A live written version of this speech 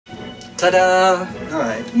Ta-da!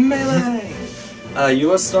 Alright, melee! You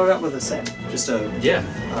want to start out with a set? Just a... Yeah,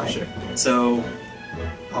 right. sure. So,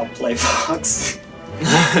 I'll play Fox.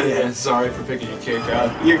 Yeah, sorry for picking your character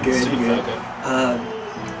out. You're good, Super you're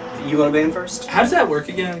good. You want to ban first? How does that work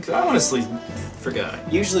again? Because I honestly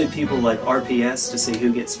forgot. Usually people like RPS to see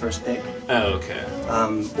who gets first pick. Oh, okay.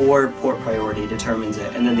 Or port priority determines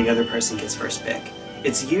it, and then the other person gets first pick.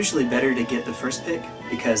 It's usually better to get the first pick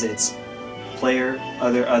because it's player,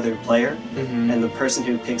 other player, and the person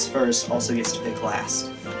who picks first also gets to pick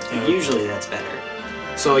last. Usually that's better.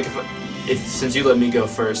 So like if since you let me go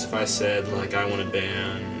first, if I said like I want to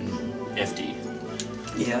ban FD.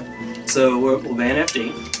 Yeah. So we'll ban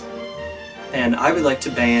FD, and I would like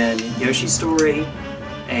to ban Yoshi's Story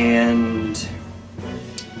and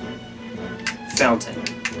Fountain.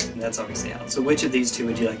 That's obviously out. So which of these two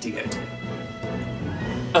would you like to go to?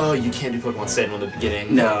 Oh, you can't do Pokemon Stadium in the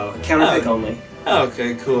beginning. No, counter pick only. Oh,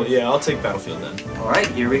 okay, cool. Yeah, I'll take Battlefield then. Alright,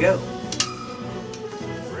 here we go.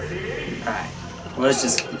 Alright. Well, let's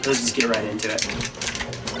just get right into it.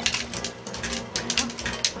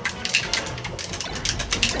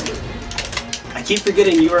 I keep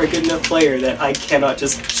forgetting you are a good enough player that I cannot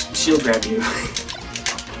just shield grab you.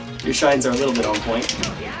 Your shines are a little bit on point.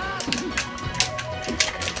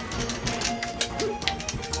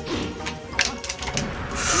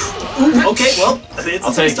 Ooh, okay, well, it's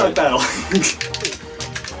a three-star battle.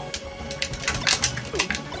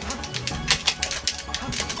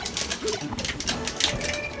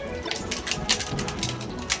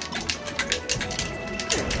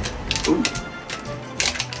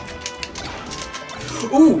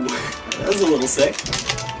 Ooh, that was a little sick.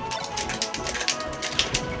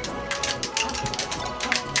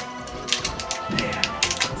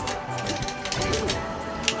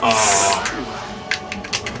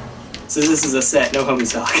 So this is a set, no homie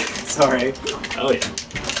stock. Sorry. Oh yeah.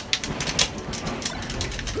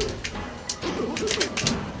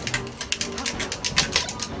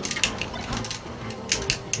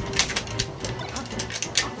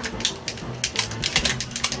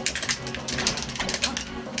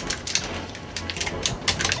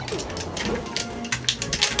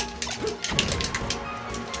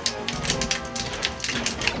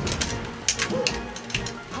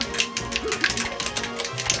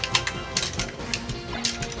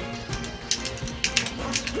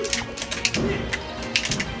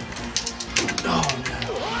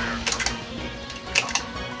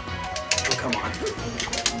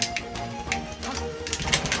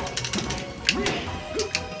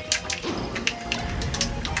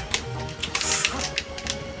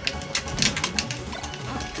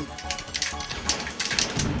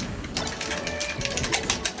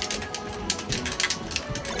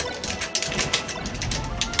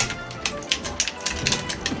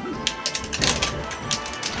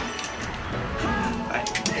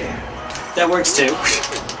 That works too.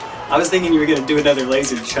 I was thinking you were gonna do another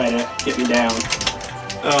laser to try to get me down.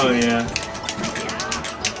 Oh yeah.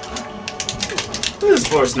 This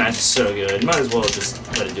force match is so good. Might as well just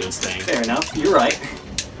let it do its thing. Fair enough. You're right.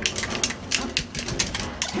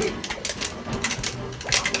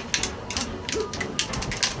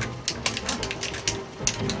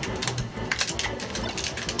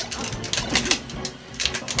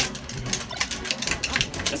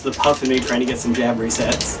 That's the puff in me trying to get some jab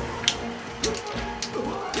resets.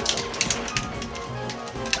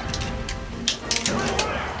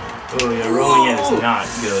 Oh yeah, rolling in is not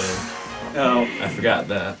good. Oh. I forgot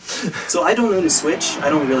that. So I don't own a Switch, I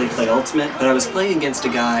don't really play Ultimate, but I was playing against a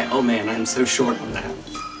guy, oh man, I'm so short on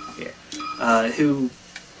that, who,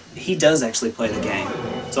 he does actually play the game.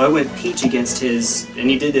 So I went Peach against his, and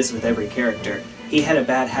he did this with every character. He had a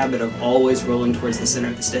bad habit of always rolling towards the center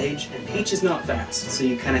of the stage, and Peach is not fast, so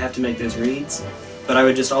you kind of have to make those reads. But I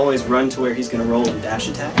would just always run to where he's going to roll and dash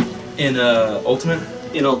attack. In Ultimate?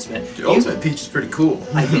 In Ultimate. Dude, Ultimate Peach is pretty cool.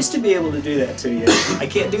 I used to be able to do that to you. I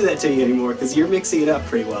can't do that to you anymore because you're mixing it up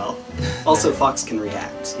pretty well. Also, Fox can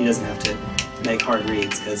react. He doesn't have to make hard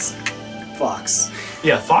reads because Fox.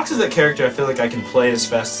 Yeah, Fox is that character I feel like I can play as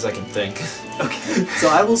fast as I can think. Okay, so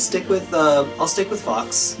I will stick with I'll stick with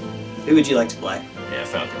Fox. Who would you like to play? Yeah,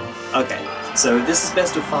 Falco. Okay, so this is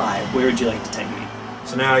best of 5. Where would you like to take me?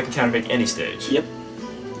 So now I can counterpick any stage. Yep.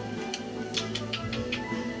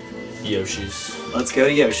 Yoshi's. Let's go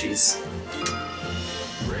to Yoshi's.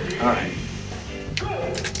 Alright.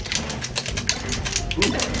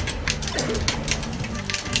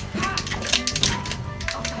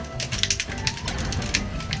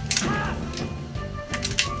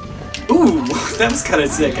 Ooh, that was kind of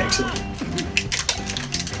sick, actually.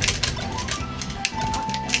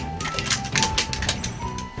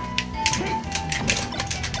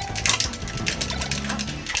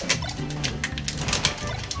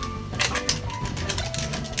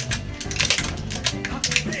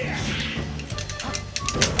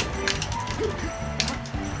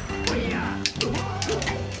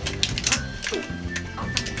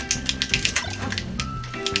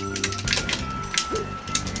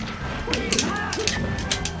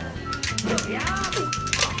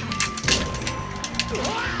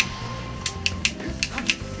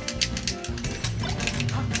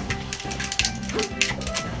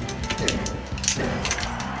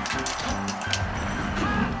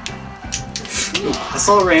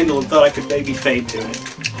 saw Randall and thought I could maybe fade to it.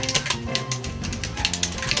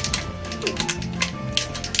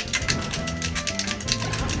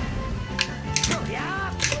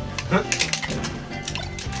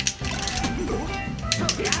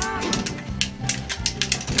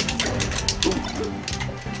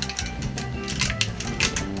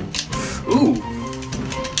 Ooh.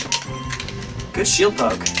 Good shield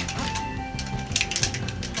poke.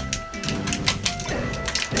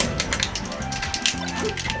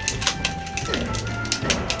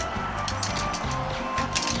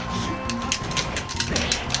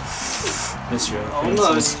 Missed you.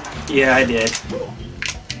 Almost. Yeah, I did.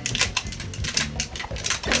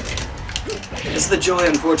 It's the joy,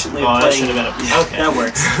 unfortunately, of Oh, that playing. should have been a. Yeah, Okay. that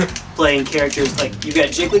works. Playing characters like you got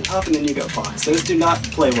Jigglypuff and then you got Fox. Those do not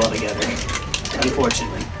play well together,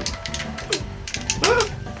 unfortunately.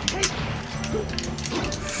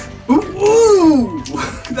 Ooh, ooh!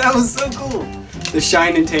 That was so cool. The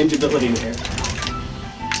shine intangibility there.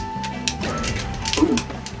 Ooh.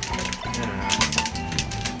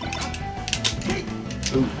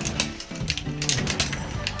 Ooh.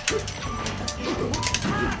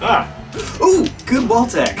 Ah! Ooh! Good wall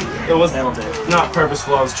tech. It was That'll do. not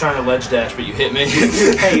purposeful. I was trying to ledge dash, but you hit me.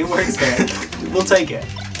 Hey, it works, man. We'll take it.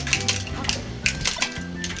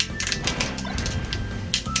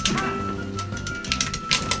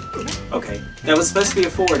 Okay, that was supposed to be a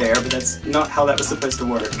forward air, but that's not how that was supposed to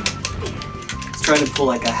work. I was trying to pull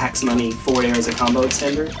like a Hacks Money forward air as a combo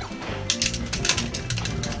extender.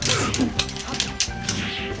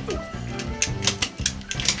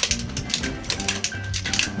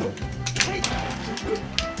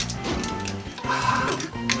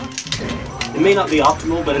 It may not be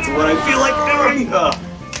optimal, but it's what I feel like doing!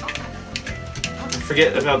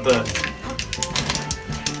 Forget about the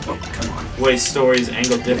Oh, come on. way stories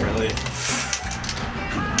angled differently.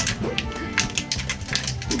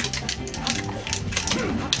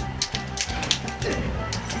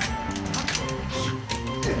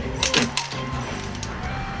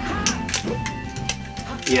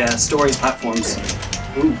 Yeah, stories, platforms.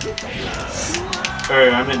 Ooh. Or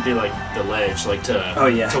I meant be like the ledge, like to Oh,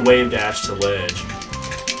 yeah. to wave dash to ledge.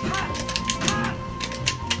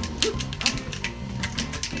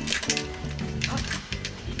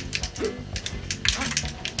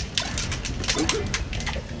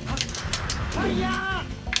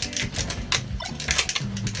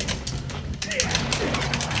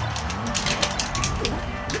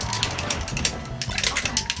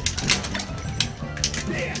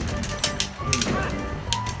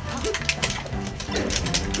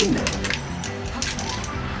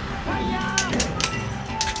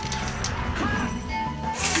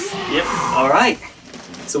 Yep, alright.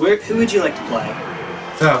 So who would you like to play?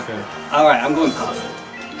 Falcon. Alright, I'm going Puff.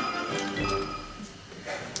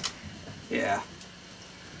 Yeah.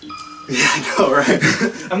 Yeah, I know,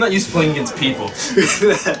 right? I'm not used to playing against people.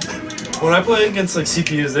 When I play against like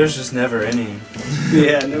CPUs, there's just never any.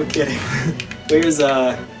 Yeah, no kidding. Where's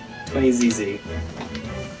 20ZZ?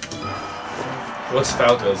 What's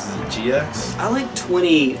Falco's? Is it GX? I like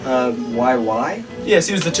 20 YY. Yes,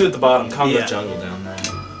 he was the two at the bottom. Combo Yeah. jungle down there.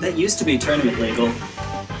 That used to be tournament legal.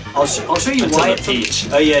 I'll show you Until why the it's Peach.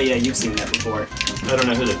 Oh yeah, you've seen that before. I don't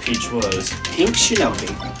know who the Peach was. Pink Shinobi.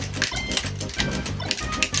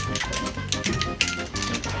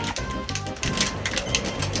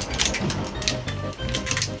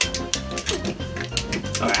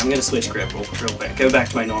 Alright, I'm gonna switch grip real quick. Go back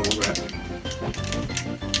to my normal grip.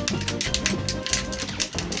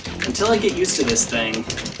 Until I get used to this thing.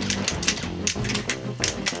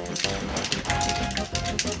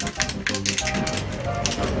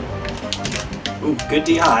 Ooh, good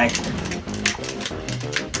DI.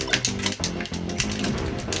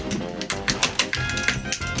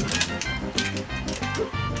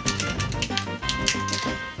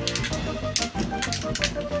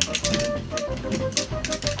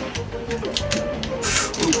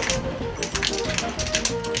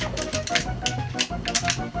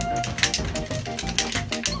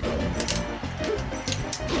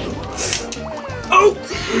 Oh!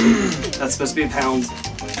 That's supposed to be a pound.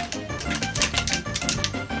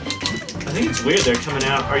 I think it's weird they're coming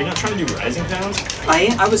out. Are you not trying to do rising pounds?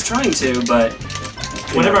 I was trying to, but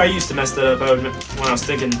Whenever I used to mess that up, I would, when I was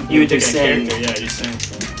thinking, You would do picking a sing. character, yeah, I do sing.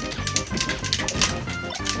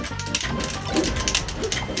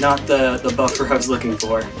 not the buffer I was looking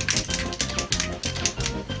for.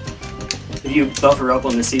 If you buffer up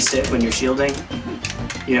on the C-stick when you're shielding,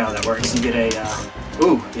 you know how that works. You get a,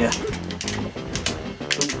 ooh, yeah.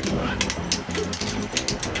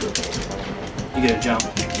 You get a jump.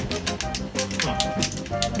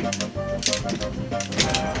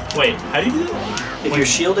 Wait, how do you do that? If you're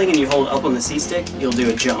shielding and you hold up on the C-stick, you'll do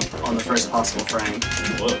a jump on the first possible frame.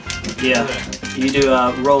 Whoa. Yeah. You do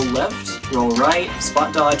roll left, roll right,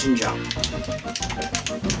 spot dodge, and jump.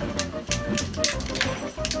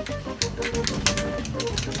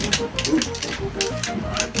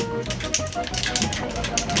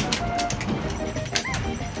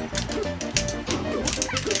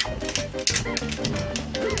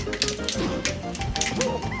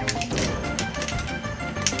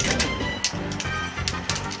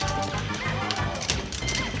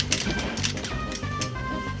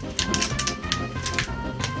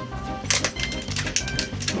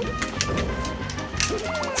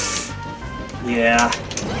 Yeah,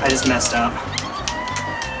 I just messed up.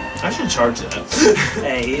 I should charge that.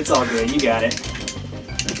 Hey, it's all good. You got it.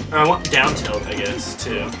 I want down tilt, I guess,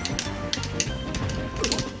 too.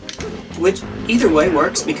 Which, either way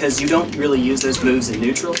works because you don't really use those moves in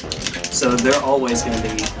neutral, so they're always going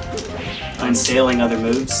to be unstaling other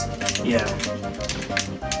moves. Yeah.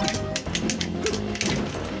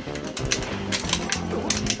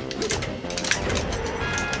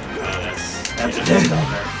 Oh, That's a dead dog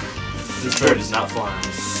there. This bird is not flying.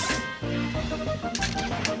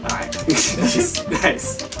 Alright. Nice.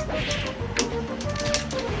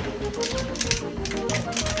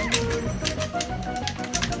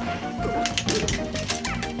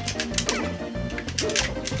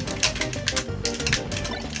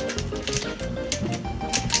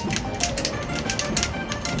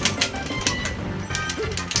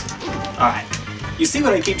 Alright. You see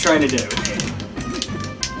what I keep trying to do.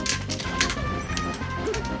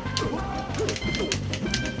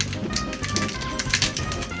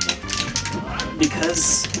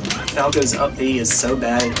 Because Falco's up B is so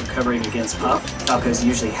bad at recovering against Puff, Falcos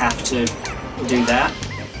usually have to do that.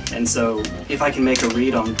 And so if I can make a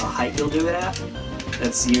read on the height he'll do it at,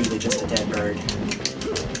 that's usually just a dead bird. I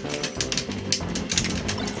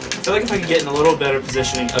feel like if I could get in a little better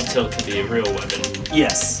positioning, up tilt could be a real weapon.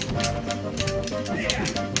 Yes.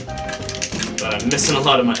 But I'm missing a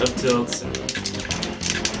lot of my up tilts. And...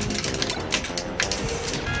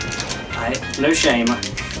 Alright, no shame.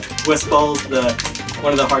 West Ball's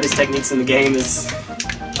one of the hardest techniques in the game is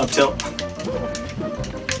up tilt.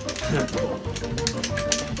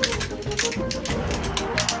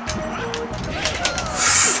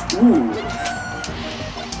 Ooh.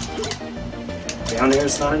 Down air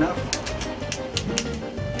is not enough.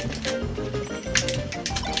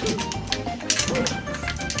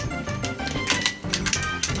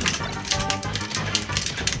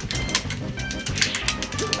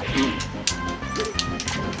 Mm.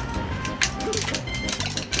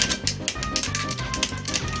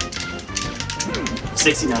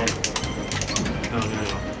 69. Oh no.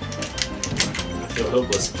 I feel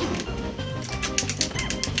hopeless.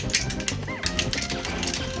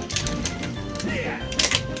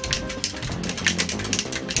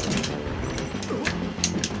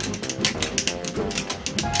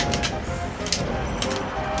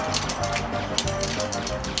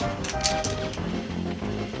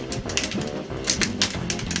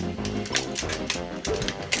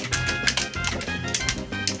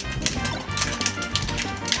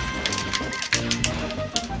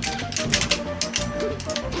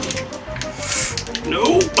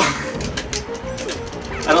 No!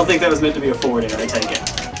 I don't think that was meant to be a forward air, I take it.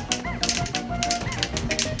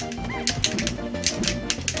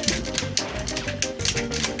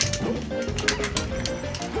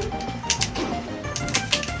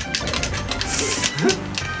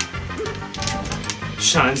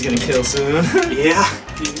 Shine's gonna kill soon. Yeah,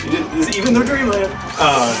 even though Dreamland.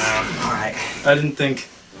 Oh no. Alright. I didn't think.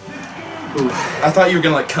 Ooh. I thought you were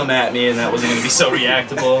gonna like come at me and that wasn't gonna be so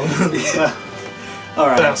reactable. Yeah.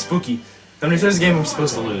 Alright. That was spooky. I mean, if there's a game I'm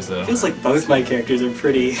supposed to lose though. Feels like both my characters are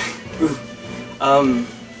pretty...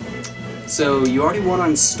 So you already won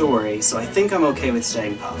on story, so I think I'm okay with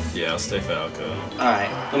staying Puff. Yeah, I'll stay Falco. Alright,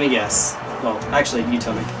 let me guess. Well, actually, you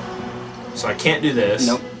tell me. So I can't do this.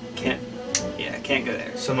 Nope. Can't. Yeah, can't go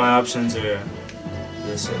there. So my options are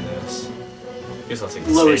this or this. I guess I'll take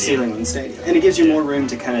the Lower stadium. ceiling than stadium. And it gives you more room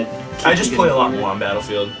to kind of... I just play a lot more on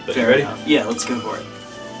Battlefield. But you ready? Enough. Yeah, let's go for it.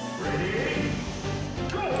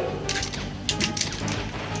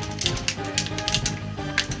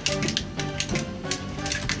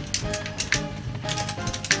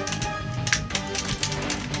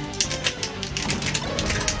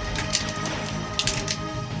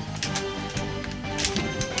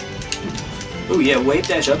 Oh yeah, wave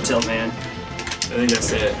dash up tilt, man. I think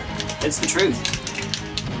that's it. It's the truth.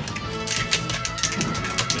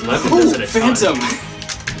 Leffen Ooh, does it a ton. Phantom!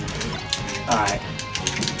 Alright.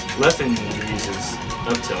 Leffen uses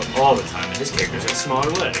up tilt all the time, and his character's got smaller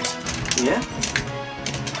legs. Yeah.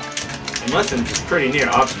 And left him is pretty near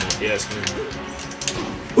optimal, if you ask me.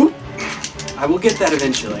 Oop! I will get that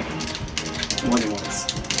eventually. More than once.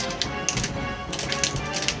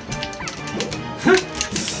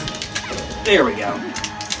 There we go.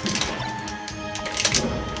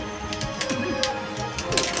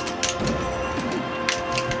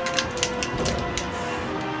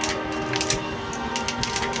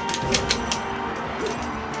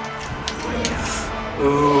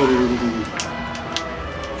 Ooh.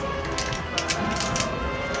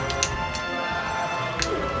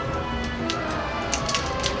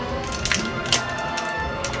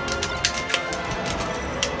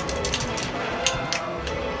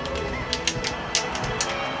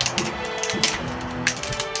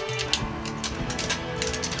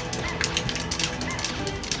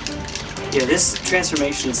 Yeah, this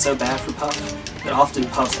transformation is so bad for Puff that often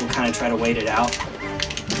Puffs will kind of try to wait it out.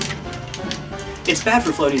 It's bad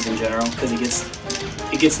for floaties in general because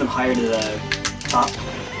it gets them higher to the top.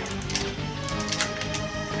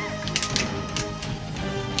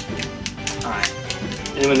 All right,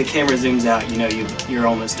 and then when the camera zooms out, you know you're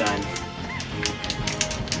almost done.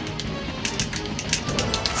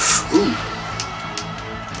 Ooh.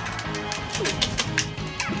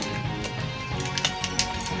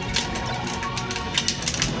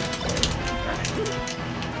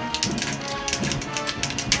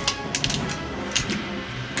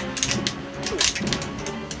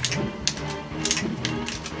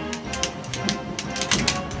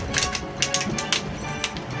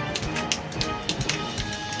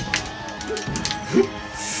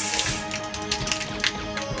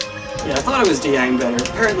 Yeah, I thought I was DIing better.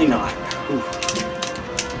 Apparently not. Ooh.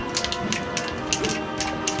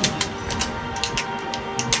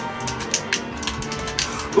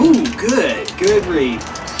 Ooh, good. Good read.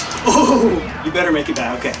 Oh, you better make it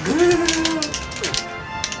back. Okay.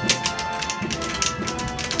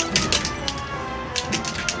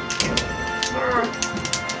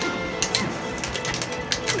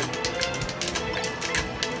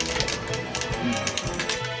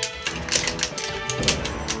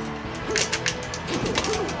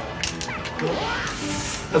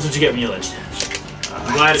 That's what you get when you ledge dash.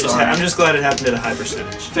 I'm just glad it happened at a high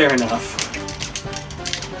percentage. Fair enough.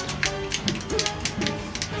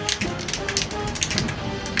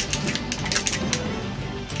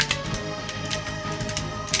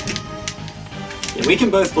 Yeah, we can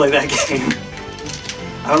both play that game.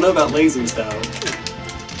 I don't know about lasers though.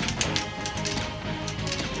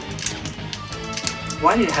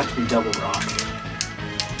 Why did it have to be double rock?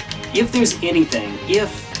 If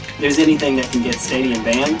there's anything that can get stadium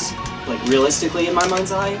banned, like realistically in my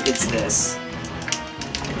mind's eye, it's this.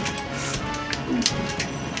 Ooh.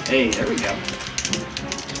 Hey, there we go.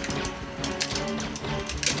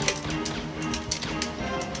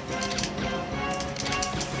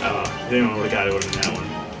 Oh, if anyone would have got it, would have been that one.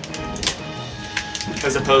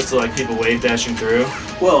 As opposed to like people wave dashing through.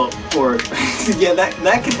 Well, or yeah,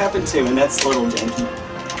 that could happen too, and that's a little janky.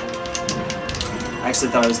 I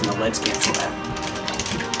actually thought I was gonna ledge cancel that.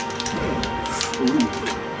 Ooh.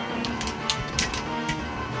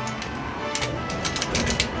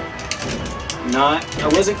 I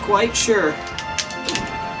wasn't quite sure.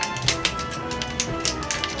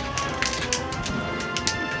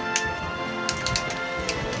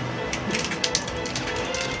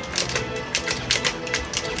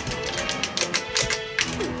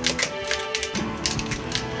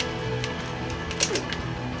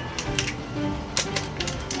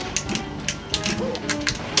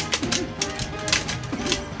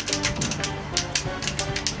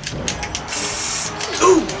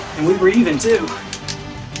 And we were even too.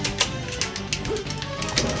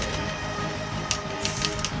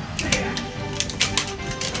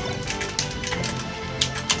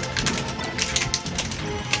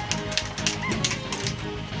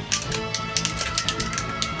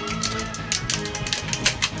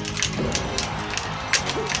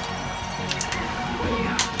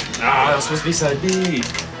 Ah, that was supposed to be side B.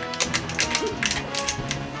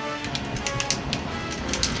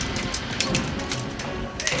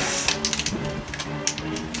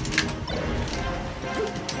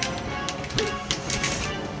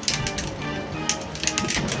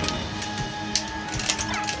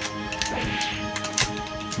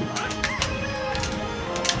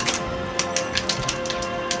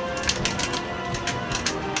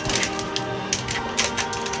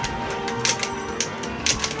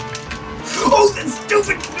 Oh, that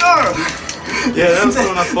stupid! Oh. Yeah, that was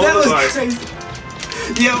throwing off both that of was ours. crazy.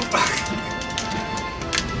 Yep.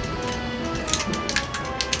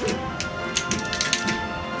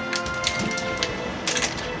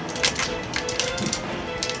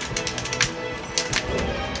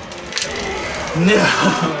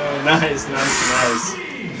 No, nice.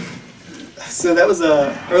 So that was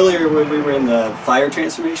earlier when we were in the fire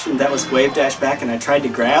transformation. That was wave dash back, and I tried to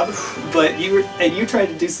grab, but you tried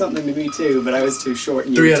to do something to me too, but I was too short.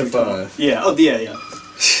 And 3 out of 5. Yeah. Oh yeah.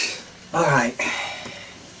 All right.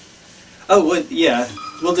 Oh, well, yeah.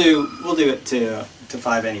 We'll do it to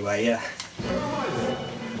 5 anyway. Yeah.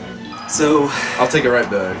 So. I'll take it right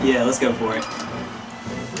back. Yeah, let's go for it.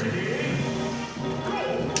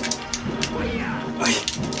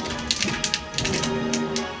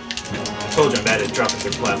 I told you I'm bad at dropping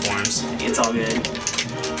through platforms. It's all good.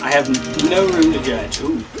 I have no room to judge.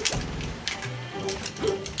 Ooh.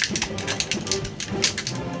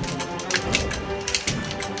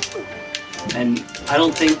 And I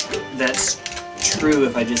don't think that's true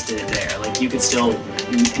if I just did it there. Like, you could still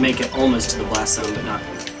make it almost to the blast zone, but not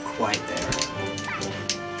quite there.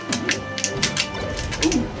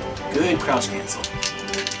 Ooh, good crouch cancel.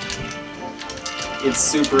 It's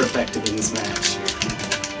super effective in this match.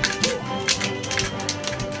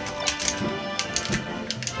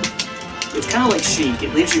 It's kind of like Sheik.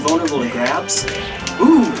 It leaves you vulnerable to grabs.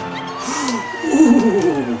 Ooh!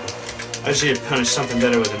 Ooh! I should have punished something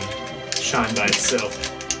better with him. Shine by itself.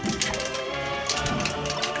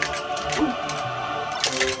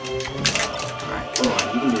 Alright, come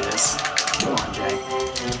on, you can do this. Come on, Jay.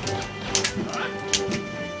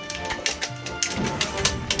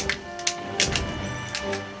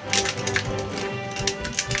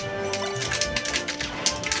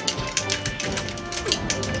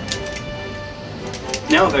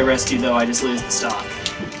 Now if I rest you though, I just lose the stock.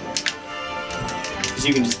 Because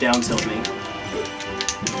you can just down tilt me.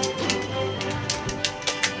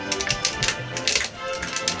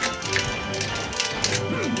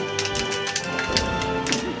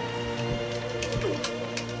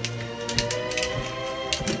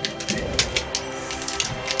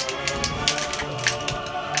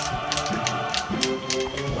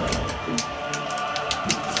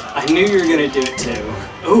 I knew you were gonna do it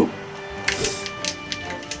too. Ooh!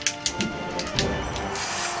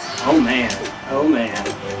 Oh man. Oh man.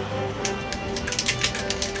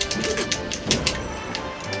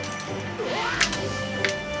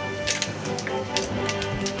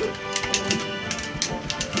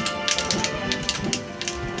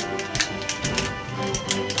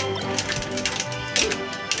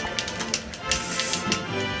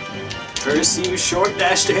 First use short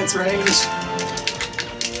dash dance range.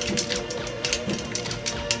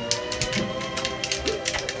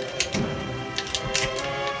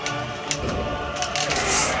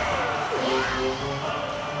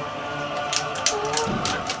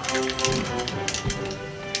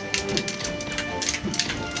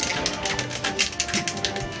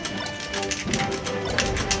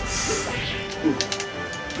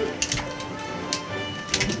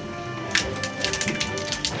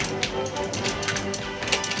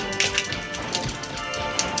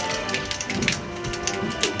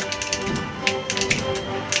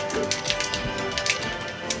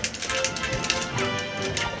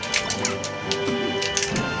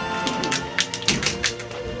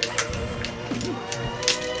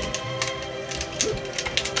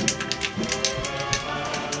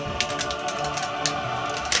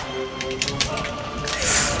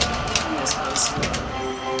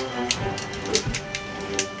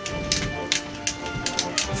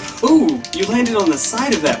 Ooh, you landed on the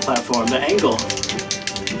side of that platform, the angle.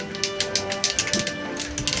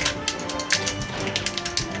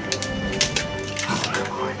 Oh,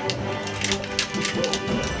 come on.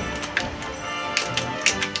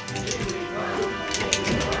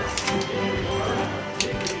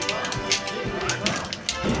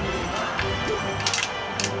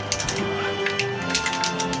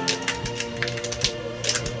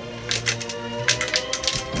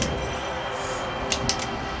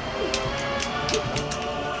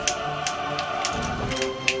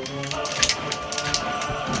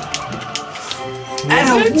 At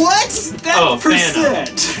a what? That Oh,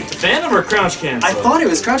 percent? Phantom or crouch cancel? I thought it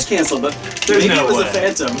was crouch cancel, but There's maybe no it was way. a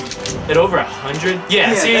phantom. At over 100?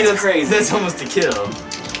 Yeah, see, that's crazy. That's almost a kill.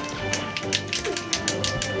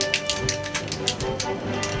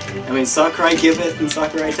 I mean, Sakurai giveth and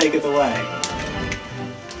Sakurai taketh away.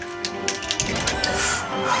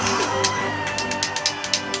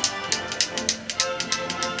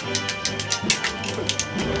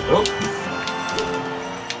 Oh.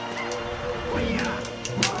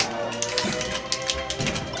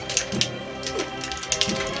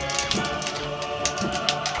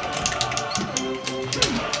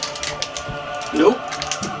 Nope.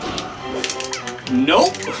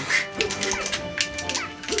 Nope.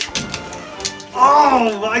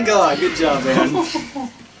 Oh my god, good job, man.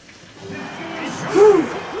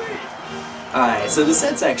 Alright, so the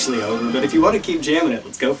set's actually over, but if you want to keep jamming it,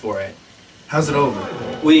 let's go for it. How's it over?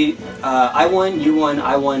 I won, you won,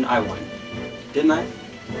 I won, I won. Didn't I?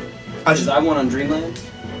 I won on Dreamland?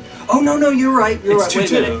 Oh, no, you're right, you're right.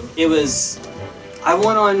 Wait a minute. It was...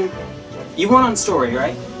 You won on Story,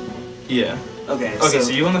 right? Yeah. Okay, so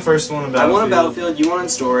you won the first one on Battlefield. I won on Battlefield, you won on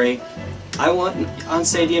Story. I won on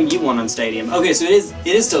Stadium, you won on Stadium. Okay, so it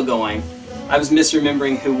is still going. I was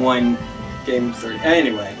misremembering who won Game 3.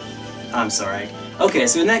 Anyway, I'm sorry. Okay,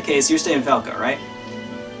 so in that case, you're staying Falco, right?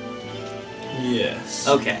 Yes.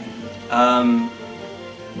 Okay. I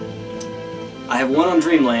have one on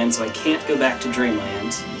Dreamland, so I can't go back to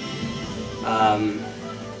Dreamland.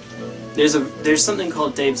 There's something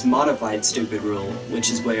called Dave's Modified Stupid Rule,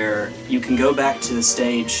 which is where you can go back to the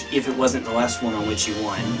stage if it wasn't the last one on which you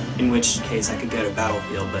won, in which case I could go to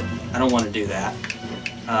Battlefield, but I don't want to do that.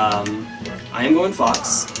 I am going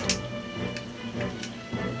Fox.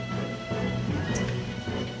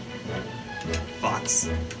 Fox.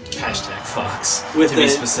 Hashtag Fox. With to be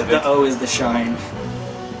specific. The O is the shine.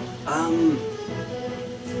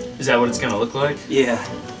 Is that what it's gonna look like? Yeah.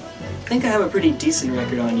 I think I have a pretty decent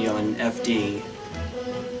record on you on FD.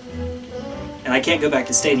 And I can't go back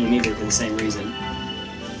to Stadium either for the same reason.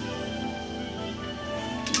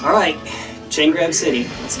 Alright, Chain Grab City.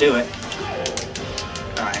 Let's do it.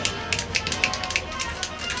 Alright.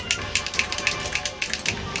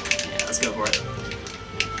 Yeah, let's go for it.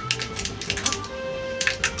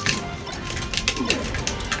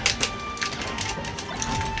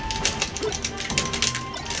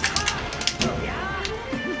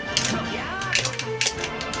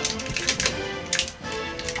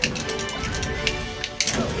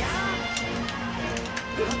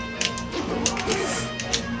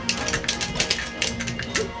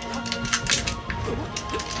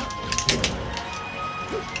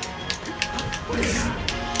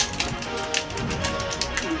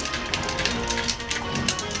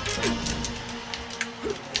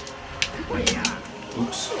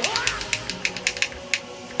 Oops.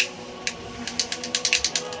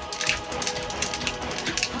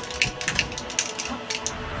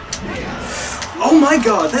 Oh my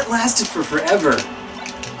god, that lasted for forever!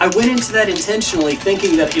 I went into that intentionally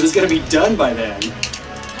thinking that it was going to be done by then.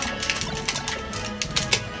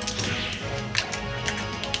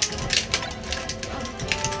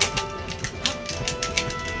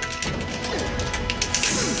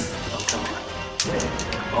 Oh, come on.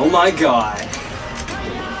 Oh my god.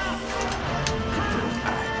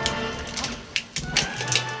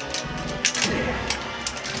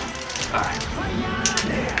 Alright.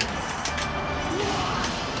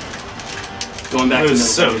 Going back to it the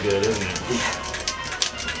was so good, isn't it? Yeah.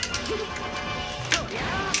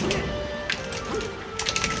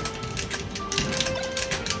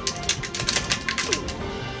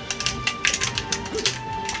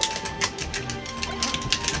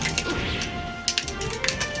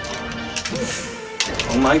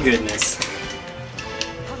 Oh my goodness.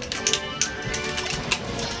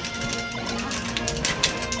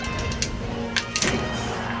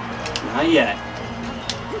 Not yet.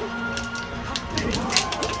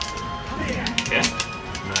 Yeah.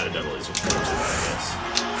 Not a double laser force, I guess.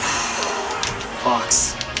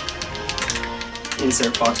 Fox.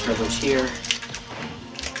 Insert Fox privilege here.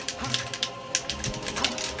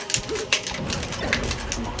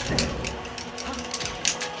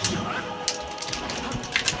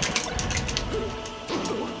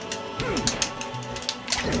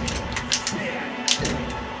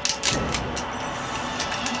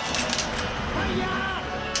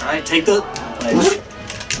 Alright, take the ledge.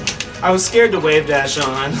 I was scared to wave dash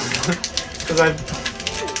on because I've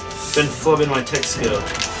been flubbing my tech skill.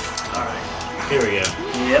 Alright. Here we go.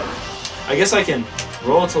 Yep. I guess I can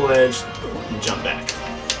roll to ledge and jump back.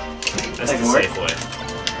 That's the safe way.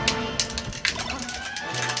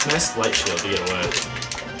 Nice light shield to get away.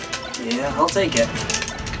 Yeah, I'll take it.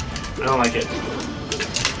 I don't like it.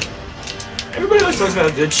 Everybody always talks about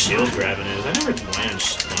how good shield grabbing is. I never land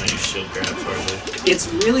when I use shield grab hardly. It's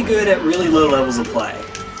really good at really low levels of play.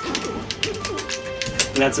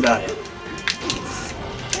 And that's about it.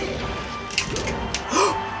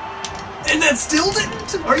 And that still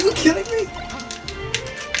didn't? Are you kidding me?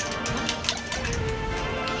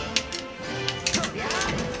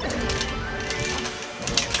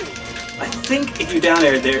 I think if you down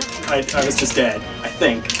aired there, I was just dead. I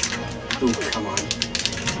think. Ooh, come on.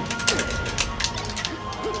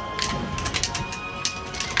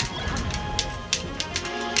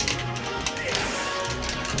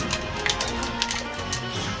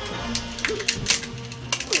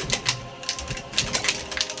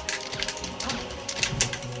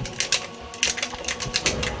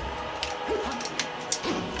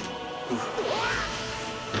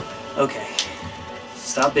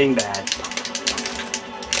 Stop being bad.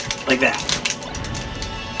 Like that.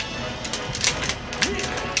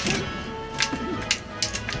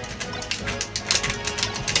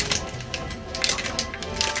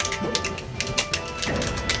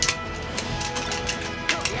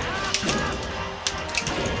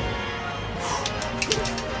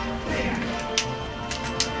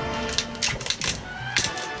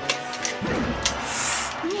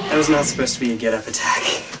 That was not supposed to be a get-up attack.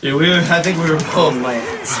 Yeah, I think we were Oh both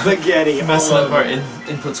man, spaghetti. messing all up our over.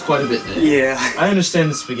 inputs quite a bit there. Yeah, I understand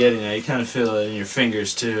the spaghetti now. You kind of feel it in your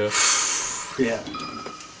fingers too. yeah.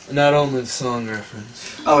 Not only the song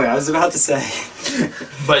reference. Oh yeah, I was about to say.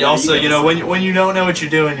 But Yeah, also, you you know, guys- when you don't know what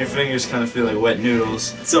you're doing, your fingers kind of feel like wet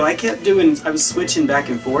noodles. So I kept doing. I was switching back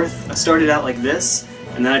and forth. I started out like this,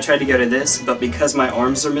 and then I tried to go to this, but because my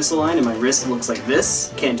arms are misaligned and my wrist looks like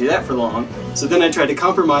this, can't do that for long. So then I tried to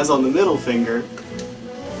compromise on the middle finger.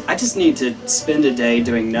 I just need to spend a day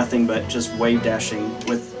doing nothing but just wave dashing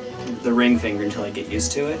with the ring finger until I get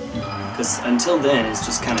used to it. Because until then, it's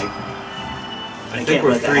just kind of. I think can't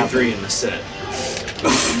we're let that happen. 3-3 in the set.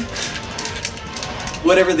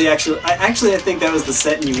 Whatever the actual. I think that was the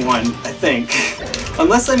set and you won. I think.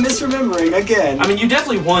 Unless I'm misremembering again. I mean, you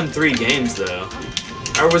definitely won 3 games though.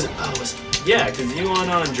 Or was it? Oh, yeah, because you won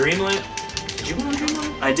on Dreamland. Did you win on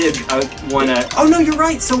Dreamland? I did. I won a. Oh no, you're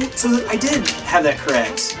right. So I did have that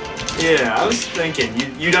correct. Yeah, I was thinking.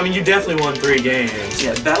 I mean, you definitely won 3 games.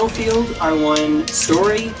 Yeah, Battlefield I won.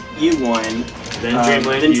 Story you won. Then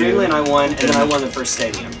Dreamland. Then you- Dreamland I won, and then I won the first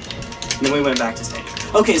Stadium. And then we went back to Stadium.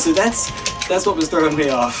 Okay, so that's what was throwing me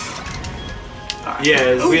off. All right.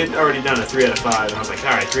 Yeah, Ooh. we had already done a 3 out of 5, and I was like,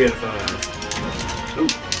 all right, 3 out of 5. Ooh.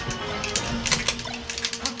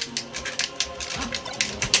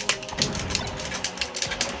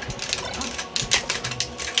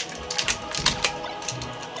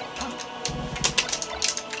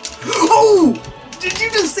 Oh! Did you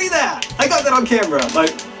just see that? I got that on camera. Like,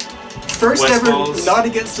 first West ever balls. not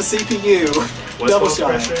against the CPU. West double ball shot.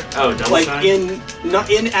 pressure? Oh, double Like shot? not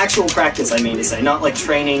in actual practice, I mean to say, not like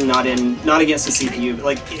training, not against a CPU, but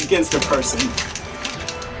like against a person.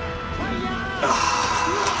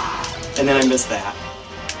 And then I missed that.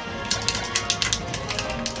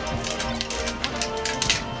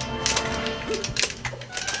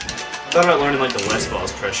 Thought about learning like the West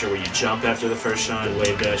balls pressure, where you jump after the first shot and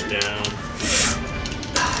wave dash down.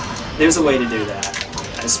 There's a way to do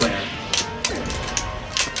that, I swear.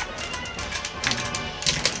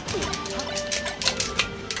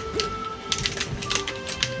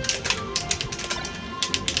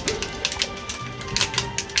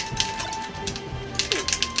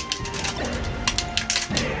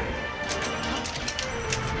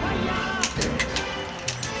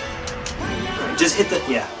 Just hit the,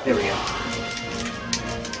 yeah, there we go.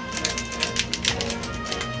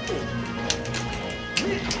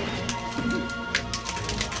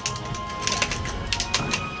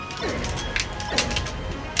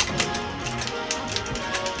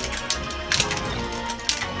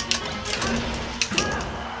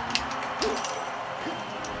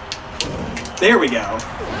 There we go.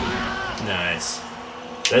 Nice.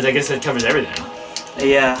 I guess that covers everything.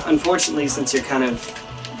 Yeah, unfortunately, since you can't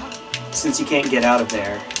get out of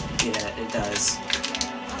there, yeah, it does.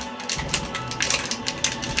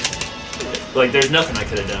 Like, there's nothing I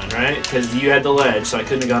could have done, right? Because you had the ledge, so I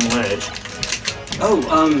couldn't have gone ledge. Oh,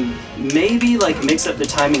 maybe like mix up the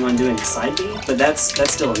timing on doing the side B, but that's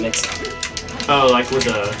still a mix up. Oh, like with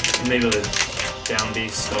maybe with a down B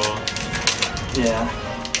stall. Yeah.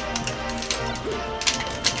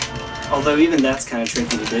 Although even that's kind of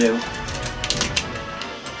tricky to do.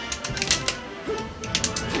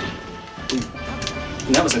 Ooh.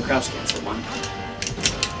 And that was a crouch cancel one.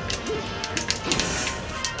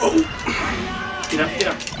 Oh! Get up, get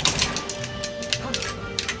up.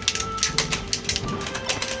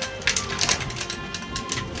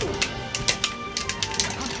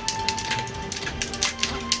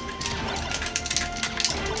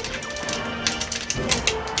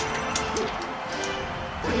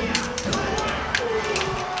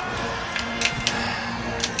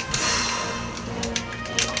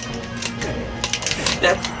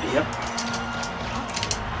 Yep.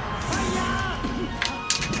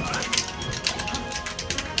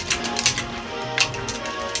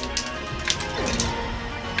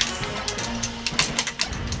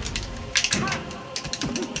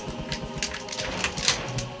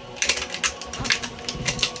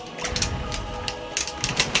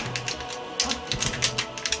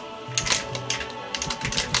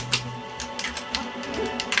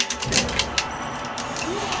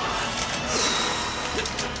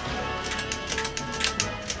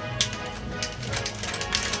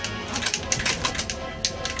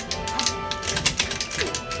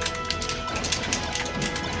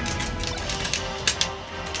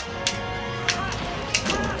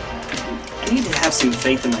 some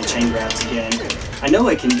faith in my chain grabs again. I know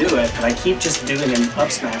I can do it, but I keep just doing an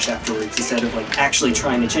up smash afterwards instead of like actually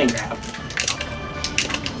trying to chain grab.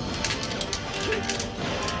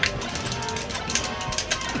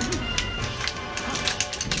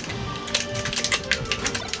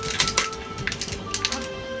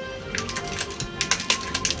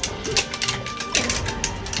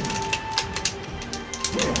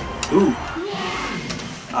 Ooh.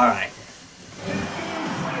 Alright.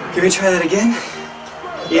 Can we try that again?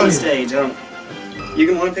 In the stage, you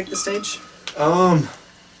gonna want to pick the stage? I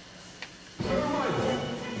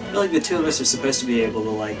feel like the two of us are supposed to be able to,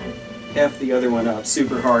 like, F the other one up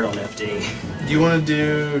super hard on FD. Do you want to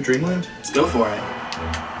do Dreamland? Let's go for it.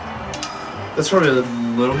 That's probably a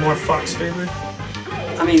little more Fox favored.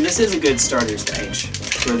 I mean, this is a good starter stage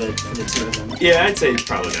for the two of them. Yeah, I'd say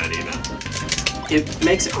probably not even. It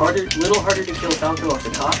makes it little harder to kill Falco off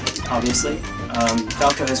the top, obviously.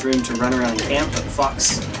 Falco has room to run around and camp, but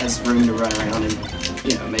Fox has room to run around and,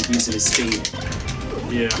 you know, make use of his speed.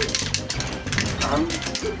 Yeah.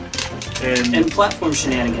 And platform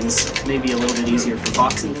shenanigans may be a little bit easier for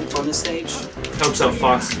Fox on this stage. Helps out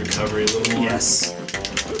Fox's recovery a little more. Yes.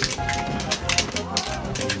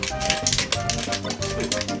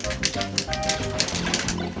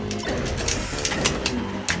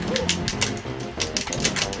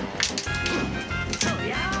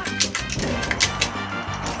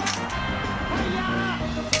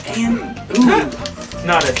 And ooh,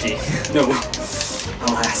 not FD. No,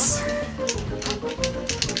 alas.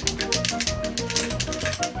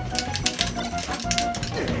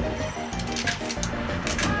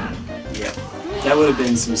 Yep, that would have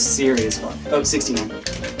been some serious fun. Oh, 69.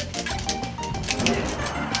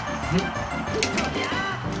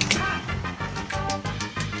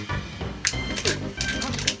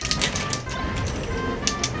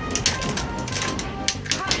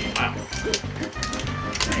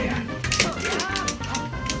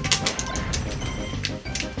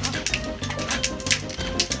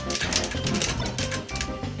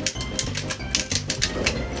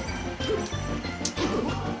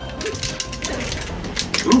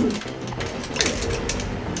 Ooh.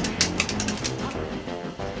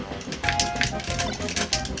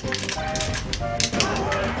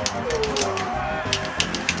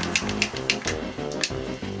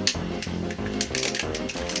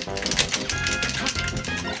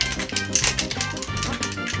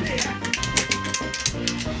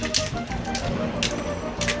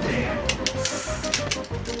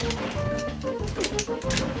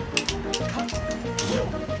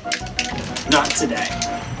 Not today.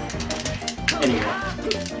 Anyway.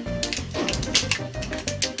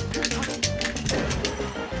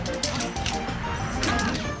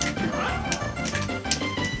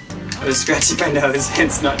 I was scratching my nose,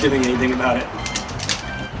 hence not doing anything about it.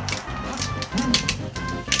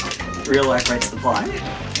 Real life writes the plot.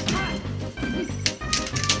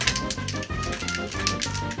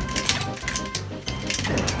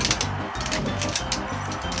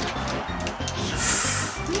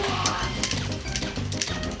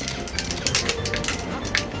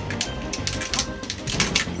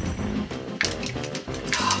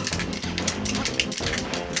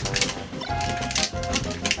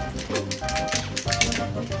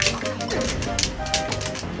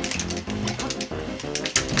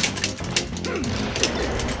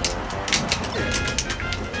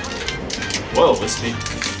 Whoa, let's see.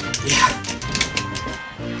 Yeah.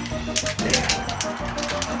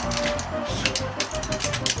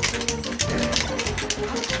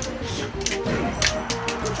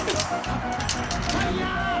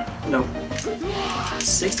 Nope.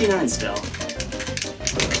 69 still.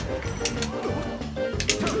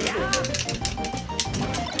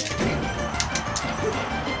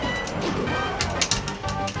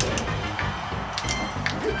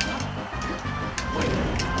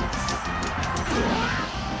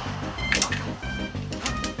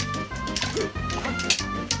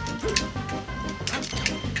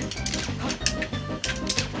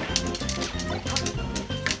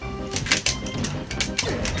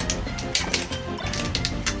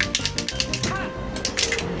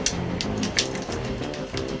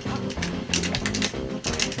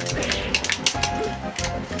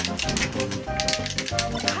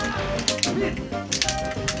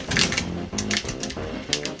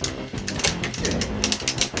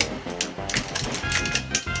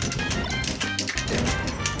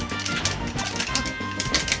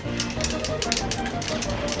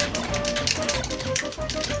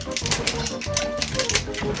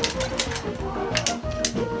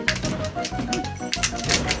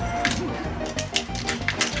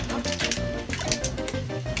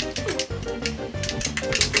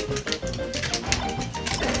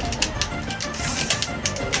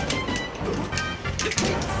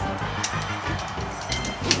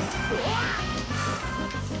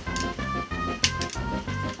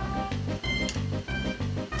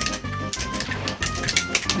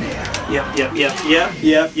 Yep.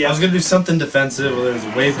 I was gonna do something defensive, whether it was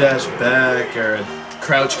a wave dash back or a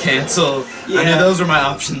crouch cancel. I knew those were my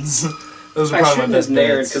options. Those are I probably shouldn't my have best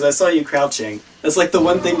nared bets. because I saw you crouching. That's like the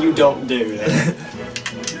one thing you don't do.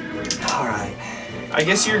 Alright. I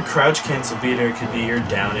guess your crouch cancel beater could be your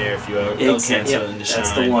down air if you cancel into shine.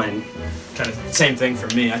 That's the one. Kind of same thing for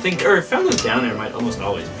me. I think, or Foundless down air might almost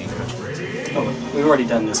always be crouch beater. Oh, we've already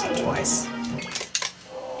done this one twice.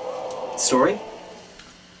 Story?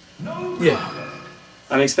 Yeah.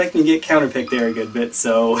 I'm expecting to get counterpicked there a good bit,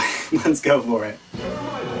 so let's go for it.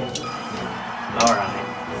 Alright.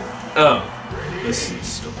 Oh. This is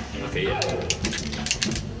story. Okay, yeah.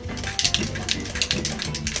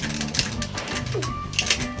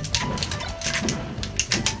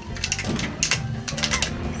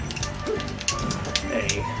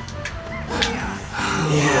 Hey.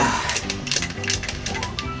 Yeah.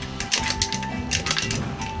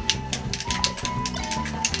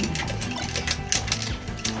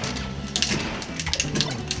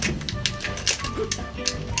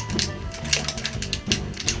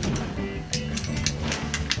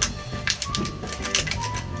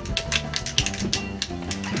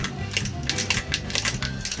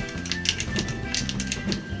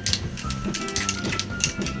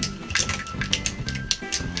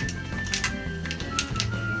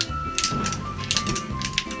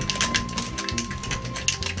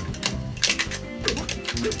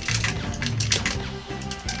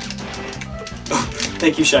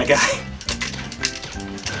 Thank you, Shy Guy.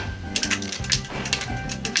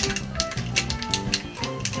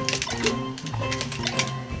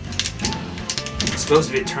 It's supposed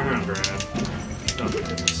to be a turnaround grab. Oh my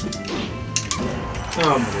goodness.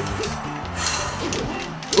 Oh my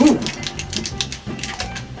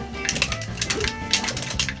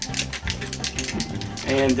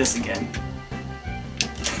Ooh! And this again.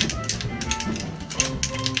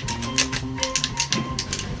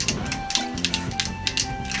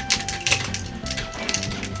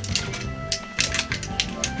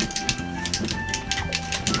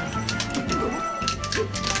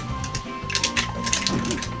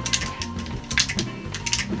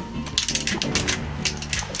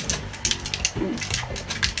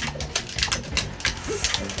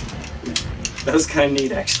 That was kind of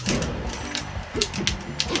neat, actually.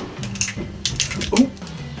 Ooh.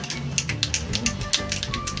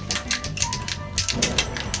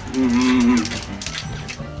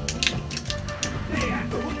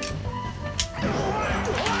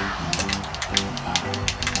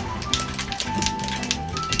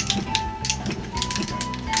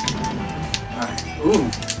 Alright. Ooh.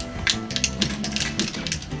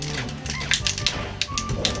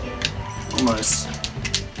 Almost.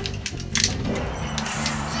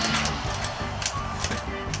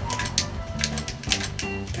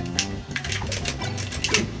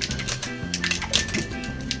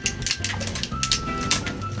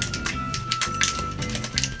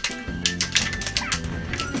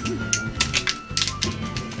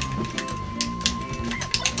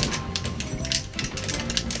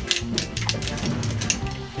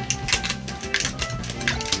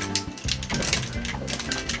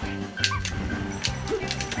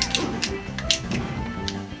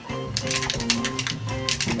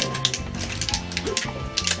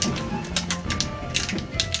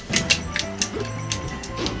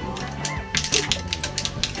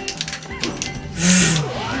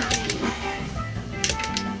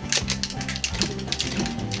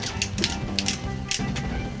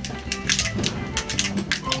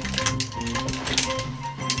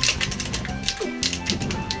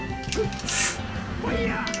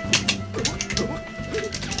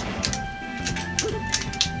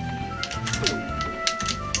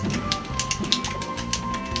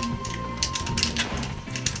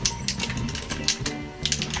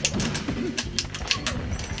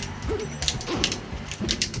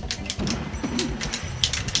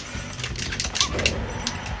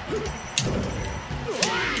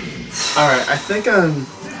 Alright, I think I'm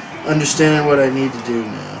understanding what I need to do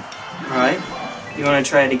now. Alright. You want to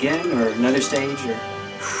try it again, or another stage, or...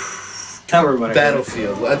 Cover whatever.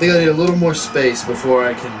 Battlefield. I think I need a little more space before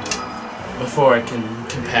I can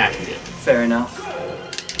compact it. Fair enough.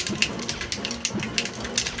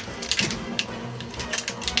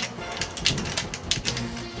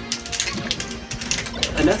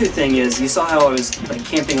 Another thing is, you saw how I was like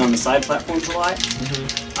camping on the side platforms a lot?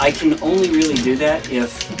 Mm-hmm. I can only really do that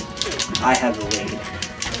if I have the lead.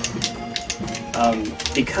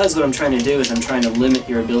 Because what I'm trying to do is I'm trying to limit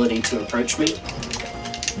your ability to approach me.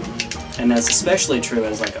 And that's especially true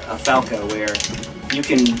as like a Falco, where you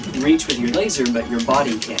can reach with your laser, but your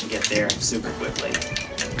body can't get there super quickly.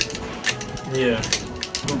 Yeah.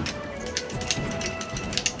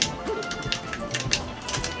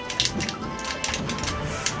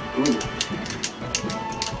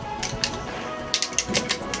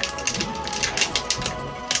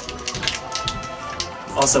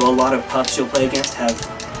 Also, a lot of puffs you'll play against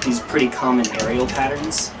have these pretty common aerial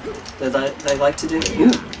patterns that they like to do.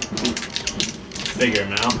 Ooh. Figure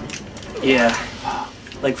them out. Yeah.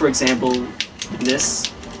 Like, for example,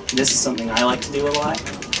 this is something I like to do a lot,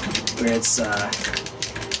 where it's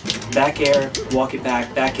back air, walk it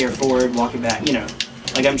back air forward, walk it back, you know.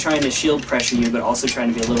 Like, I'm trying to shield pressure you, but also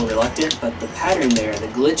trying to be a little reluctant, but the pattern there, the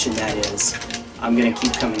glitch in that is, I'm going to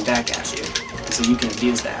keep coming back at you, so you can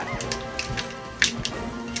abuse that.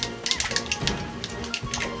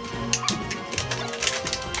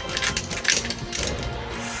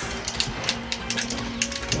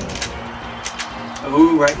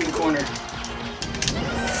 Ooh, right in the corner.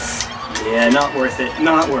 Yeah, not worth it,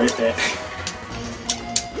 not worth it.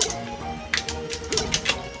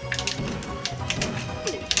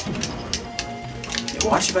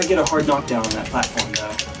 Watch if I get a hard knockdown on that platform,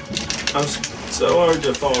 though. I'm so hard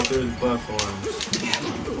to fall through the platforms.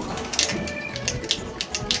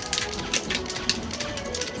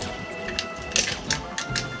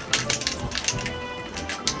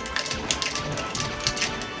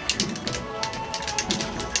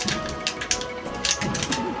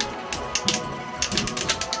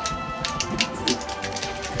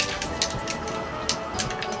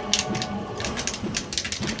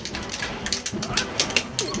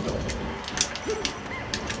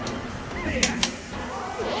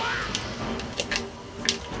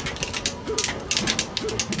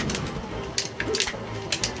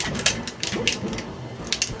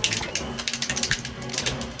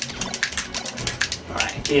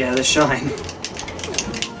 Yeah, the shine.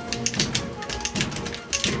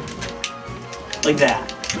 Like that.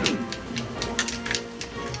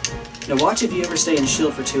 Now watch if you ever stay in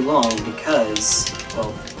shield for too long, because,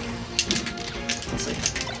 well, let's see.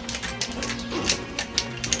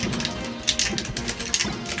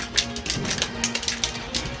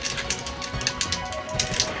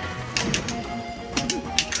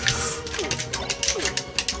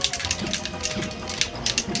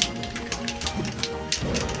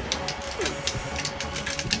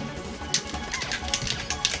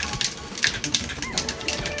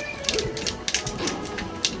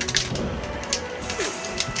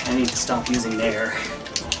 I need to stop using nair.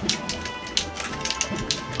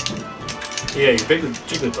 Yeah, you big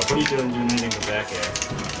Jigglypuff. What are you doing anything with back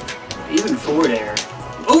air? Even forward air.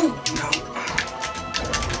 Oh! No.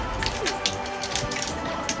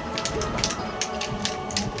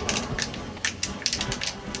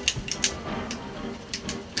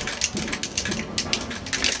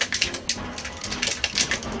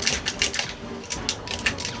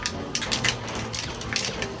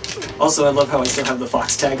 Also, I love how I still have the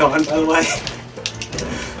fox tag on, by the way.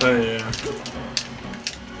 Oh, yeah.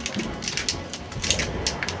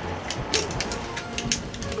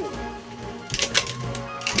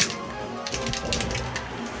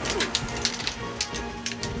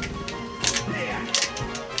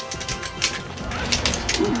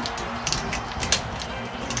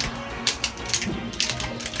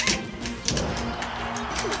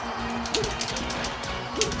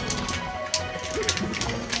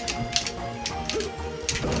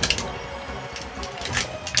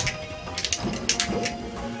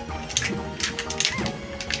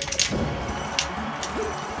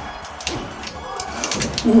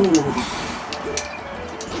 Ooh.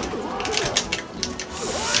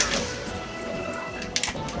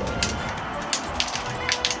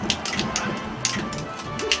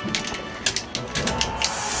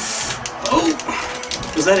 Oh!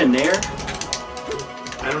 Was that a nair?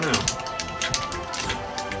 I don't know.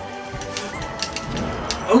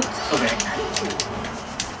 Oh, okay.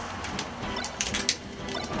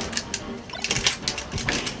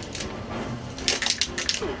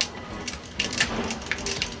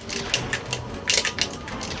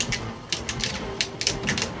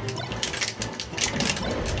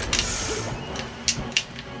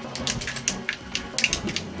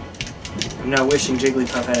 I'm now wishing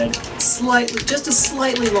Jigglypuff had just a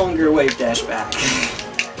slightly longer wave dash back.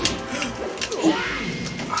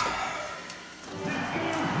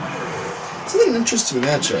 It's an interesting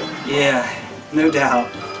matchup. Yeah, no doubt.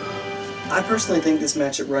 I personally think this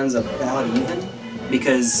matchup runs about even,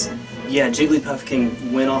 because, yeah, Jigglypuff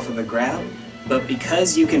can win off of a grab, but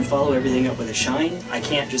because you can follow everything up with a shine, I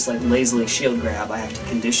can't just like lazily shield grab, I have to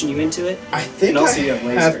condition you into it. I think And also I you have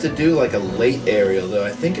laser. have to do like a late aerial though.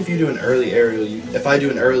 I think if you do an early aerial, if I do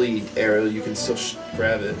an early aerial, you can still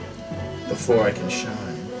grab it before I can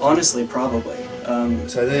shine. Honestly, probably.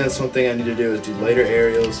 So I think that's one thing I need to do is do later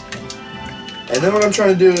aerials. And then what I'm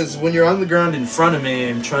trying to do is when you're on the ground in front of me,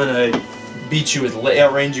 I'm trying to beat you with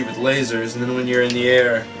outrange you with lasers, and then when you're in the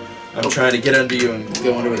air, I'm trying to get under you and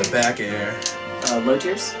go under with a back air. low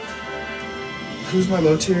tiers? Who's my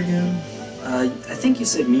low tier again? I think you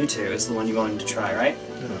said Mewtwo is the one you wanted to try, right?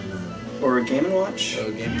 No. Or Game & Watch?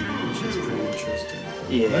 Oh, Game & Watch is pretty interesting.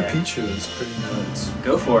 Yeah. My Pichu is pretty nuts.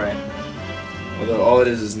 Go for it. Although all it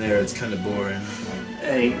is Nair, it's kind of boring.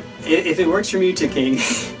 Hey, if it works for Mewtwo King,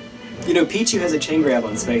 you know, Pichu has a chain grab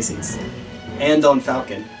on Spacies. And on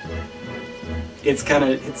Falcon. It's kind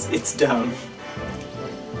of, it's dumb.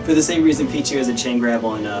 For the same reason Pichu has a chain grab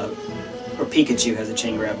on, or Pikachu has a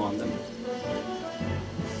chain grab on them.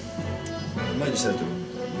 I might just have to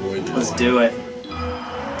avoid this. Let's do it.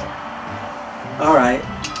 Alright,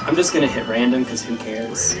 I'm just gonna hit random because who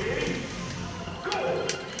cares?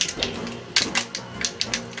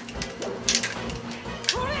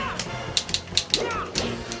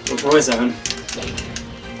 With Royzone.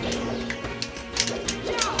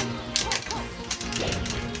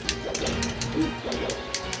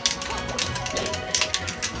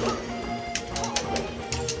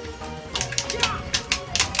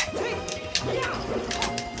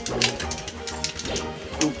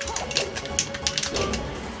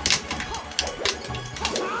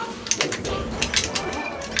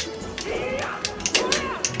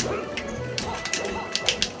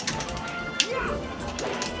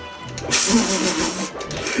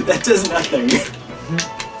 That does nothing.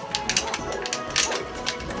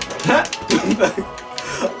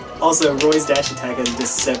 Also, Roy's dash attack has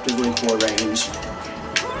deceptively poor range.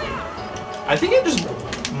 I think it just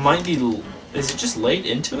might be... Is it just late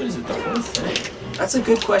into it? Is it the whole thing? That's a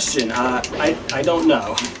good question. I don't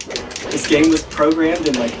know. This game was programmed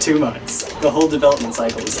in like 2 months. The whole development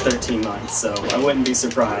cycle was 13 months, so I wouldn't be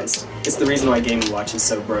surprised. It's the reason why Game & Watch is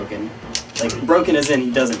so broken. Like, broken as in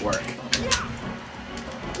he doesn't work.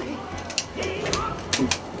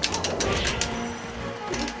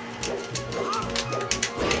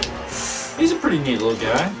 He's a pretty neat little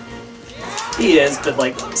guy. He is, but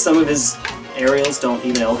like, some of his aerials don't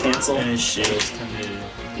even L cancel. And his shield's kind of...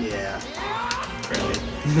 Yeah. crappy.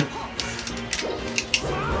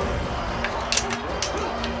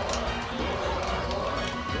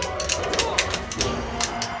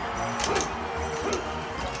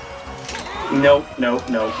 Nope, nope,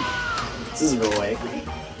 nope. This is Roy.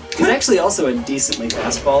 He's actually also a decently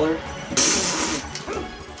fast faller.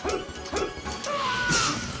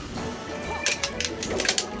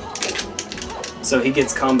 So he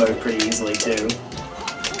gets comboed pretty easily too.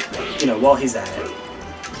 You know, while he's at it.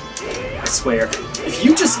 I swear. If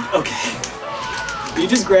you just... Okay. If you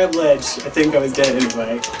just grab ledge, I think I was dead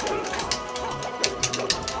anyway.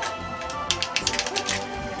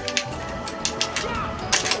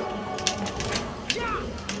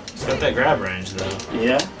 He's got that grab range though.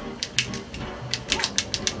 Yeah.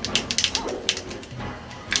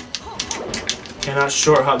 Cannot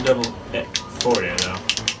short hop double forward air though.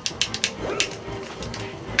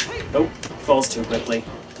 Nope. Falls too quickly.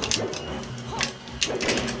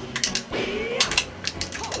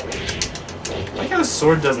 I like how the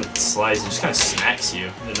sword doesn't slice, it just kind of smacks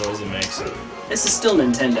you, the noise it makes. This is still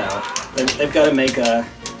Nintendo. They've got to make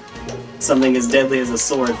something as deadly as a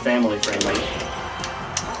sword family friendly.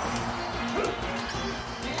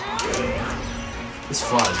 This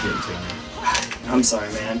fly is getting to me. I'm sorry,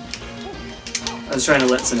 man. I was trying to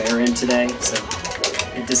let some air in today, so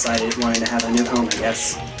it decided it wanted to have a new home, I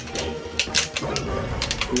guess.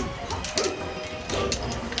 Ooh.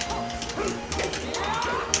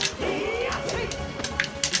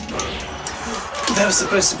 That was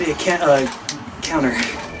supposed to be a counter.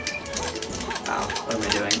 Wow, what am I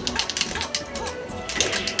doing?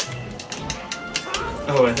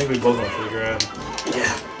 Oh, I think we both went for the grab.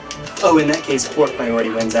 Yeah. Oh, in that case, port priority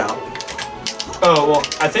wins out. Oh, well,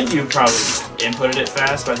 I think you probably just inputted it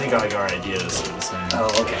fast, but I think like our ideas are the same. Oh,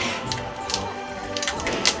 okay.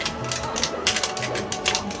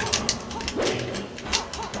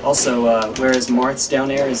 Also, whereas Marth's down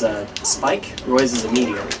air is a spike, Roy's is a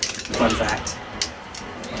meteor. Fun fact.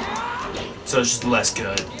 So it's just less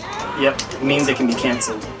good. Yep, it means it can be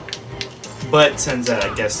cancelled. But since that, I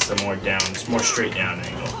guess it's a more down, it's more straight down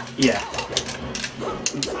angle. Yeah.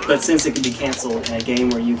 But since it can be cancelled in a game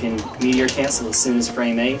where you can meteor cancel as soon as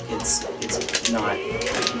frame 8, it's not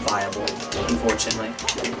viable, unfortunately.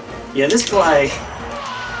 Yeah, this fly...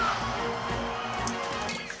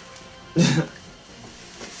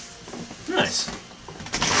 Nice.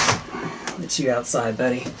 Let you outside,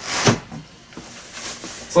 buddy.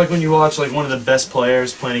 It's like when you watch like one of the best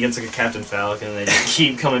players playing against like a Captain Falcon and they just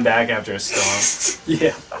keep coming back after a stomp.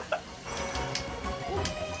 Yeah.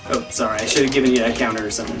 Oh, sorry, I should have given you that counter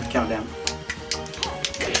or something. Countdown.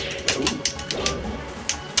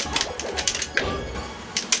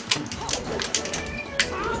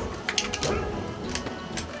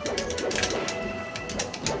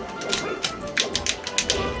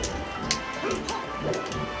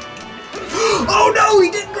 No, he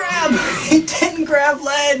didn't grab! He didn't grab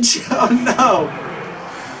ledge! Oh no!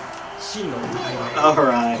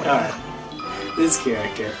 Alright. This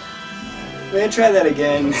character. We're gonna try that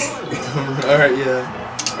again. Alright, yeah.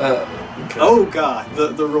 Okay. Oh god,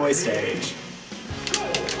 the Roy stage.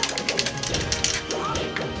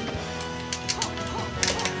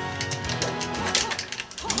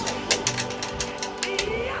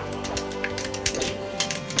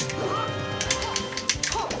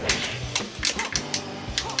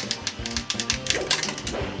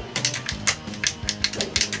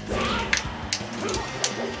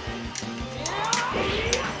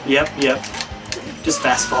 Yep. Just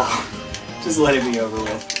fast fall. Just let it be over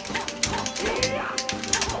with.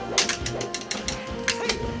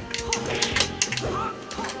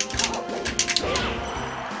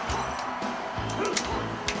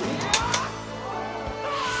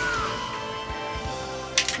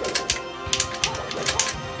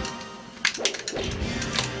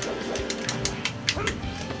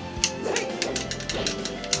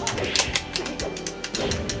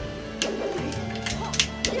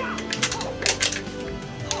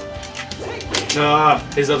 No,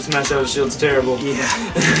 his up smash out of shield's terrible. Yeah.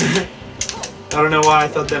 I don't know why I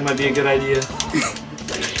thought that might be a good idea.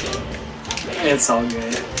 It's all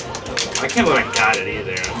good. I can't believe I got it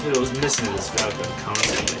either. I was missing this Falcon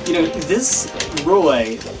constantly. You know, this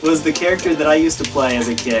Roy was the character that I used to play as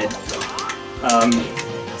a kid.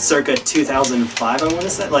 Circa 2005, I want to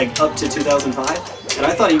say, like up to 2005. And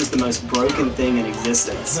I thought he was the most broken thing in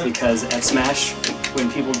existence because F Smash, when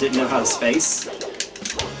people didn't know how to space.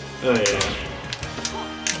 Oh yeah.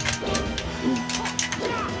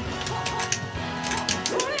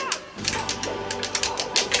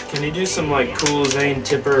 Can you do some like cool Zane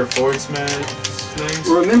tipper or forward smash things?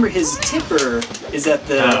 Remember, his tipper is at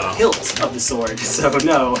the hilt of the sword, so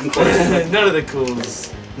no, unfortunately. None of the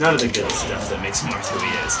cools, none of the good stuff that makes Mark who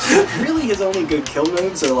he is. Really, his only good kill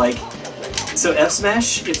moves are like, so F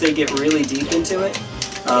Smash, if they get really deep into it,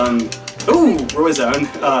 ooh, Roy Zone,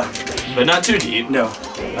 But not too deep. no,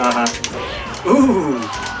 ooh,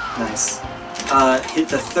 nice. Hit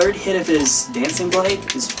the third hit of his Dancing Blade,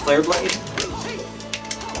 his Flare Blade,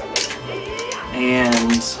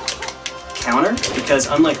 and counter, because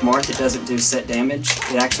unlike Marth, it doesn't do set damage,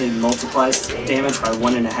 it actually multiplies damage by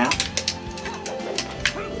 1.5.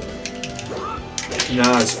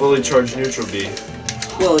 Nah, it's fully charged neutral B.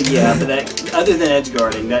 Well, yeah, but that, other than edge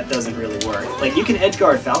guarding, that doesn't really work. Like, you can edge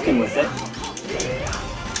guard Falcon with it.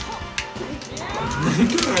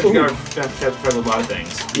 I've got for a lot of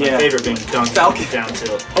things. Yeah. My favorite being dunk Falcon. down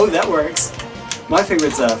tilt. Oh, that works. My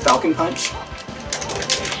favorite's Falcon Punch.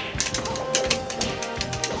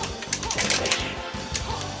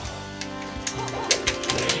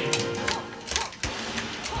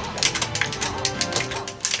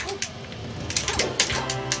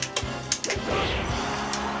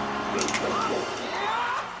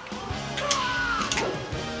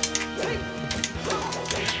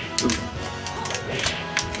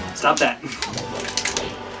 Stop that.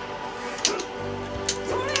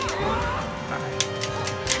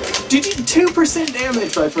 Did you 2%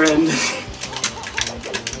 damage, my friend?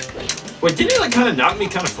 Wait, didn't it like kind of knock me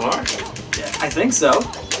kind of far? Yeah, I think so.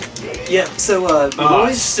 Yeah, so I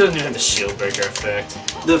Roy's, still didn't have the shield breaker effect.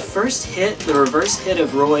 the first hit, the reverse hit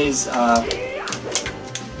of Roy's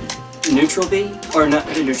neutral B, or not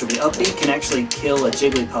neutral B, up B can actually kill a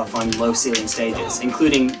Jigglypuff on low ceiling stages,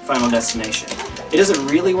 including Final Destination. It doesn't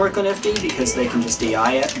really work on FD because they can just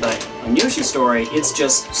DI it, but on Yoshi's Story, it's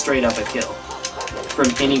just straight up a kill from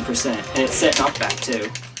any percent, and it's set knockback too,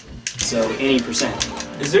 so any percent.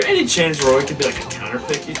 Is there any chance Roy could be like a counter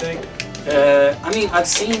pick, you think? I mean, I've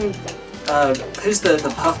seen, who's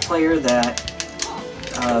the Puff player that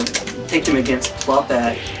picked him against Plup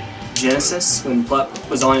at Genesis when Plup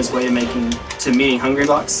was on his way to meeting Hungry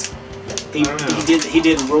Box? He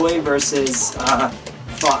did Roy versus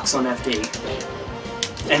Fox on FD.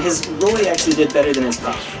 And his Roy actually did better than his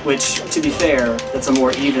Puff, which, to be fair, that's a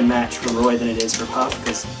more even match for Roy than it is for Puff,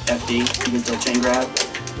 because FD, you can still chain grab.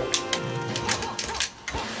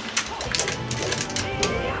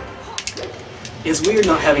 It's weird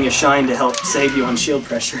not having a shine to help save you on shield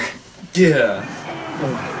pressure. Yeah.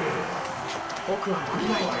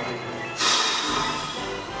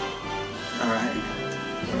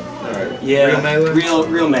 Alright. Yeah, Real melee?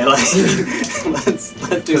 real melee. let's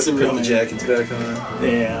do some real Put the melee. jackets back on.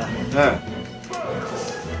 Yeah. Alright.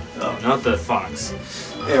 Oh, not the fox.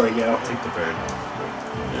 There we go. Take the bird.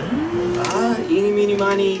 Eeny, meeny,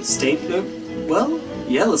 miny, well,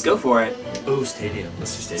 yeah, let's go for it. Oh, stadium.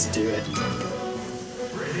 Let's do Let's stadium. do it.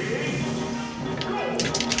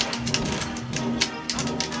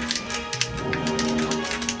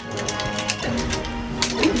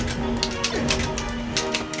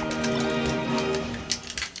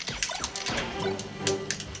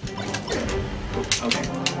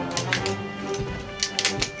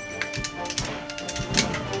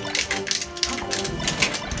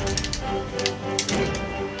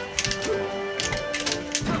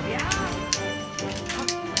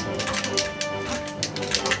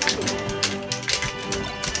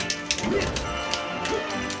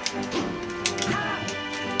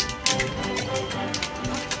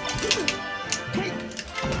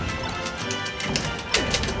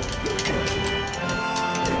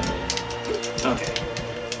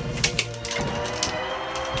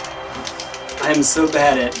 I'm so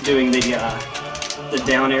bad at doing the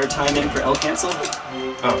down air timing for L cancel.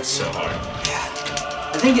 Oh, it's so hard.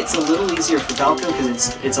 I think it's a little easier for Falco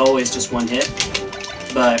because it's always just one hit.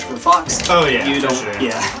 But for Fox, oh yeah, you don't. Sure.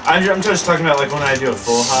 Yeah. I'm just talking about like when I do a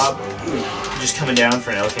full hop, just coming down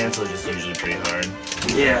for an L cancel is just usually pretty hard.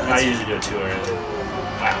 Yeah. I usually do it too early.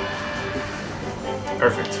 Wow.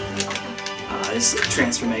 Perfect. This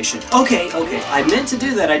transformation. Okay. I meant to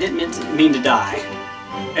do that. I didn't mean to die.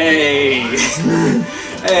 Hey.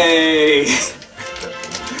 Hey.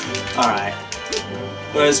 All right.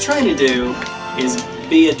 What I was trying to do is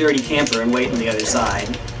be a dirty camper and wait on the other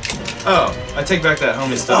side. Oh, I take back that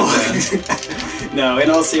homie stuff then. No, in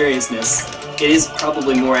all seriousness, it is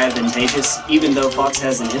probably more advantageous, even though Fox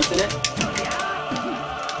has an infinite.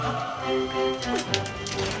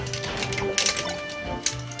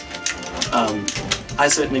 I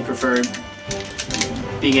certainly prefer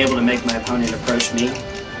being able to make my opponent approach me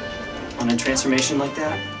on a transformation like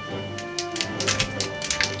that.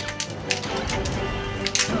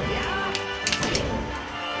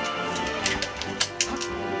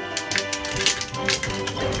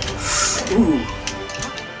 Ooh.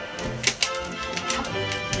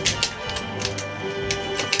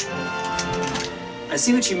 I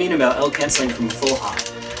see what you mean about L canceling from a full hop.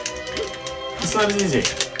 It's not as easy.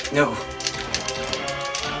 No.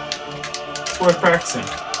 It's worth practicing.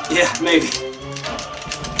 Yeah, maybe.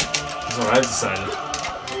 That's what I've decided.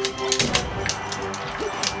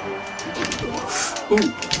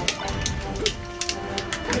 Ooh.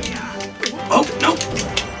 Oh, no.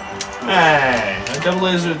 Hey, I double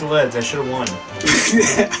laser with the leads. I should have won.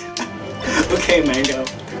 Okay, Mango.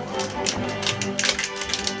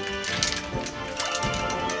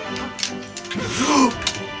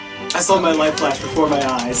 I saw my light flash before my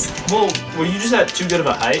eyes. Well, were you just at too good of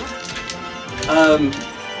a height?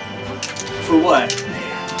 For what?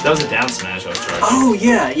 That was a down smash I was charging. Oh,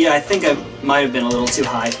 yeah, I think I might have been a little too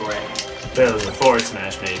high for it. That was a forward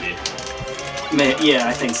smash, maybe. Yeah,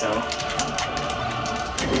 I think so.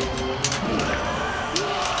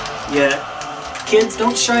 Yeah, kids,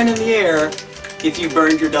 don't shine in the air if you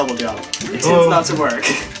burned your double jump. It tends not to work.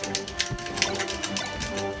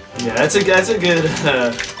 Yeah, that's a good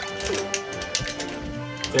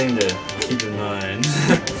thing to keep in mind.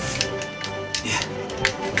 Yeah.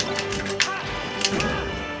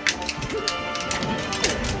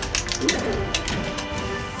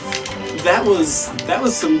 That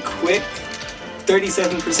was some quick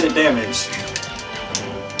 37% damage.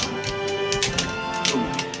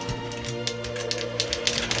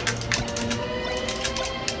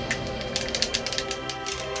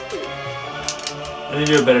 I need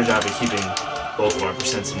to do a better job of keeping both of our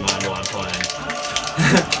percents in mind while I'm playing.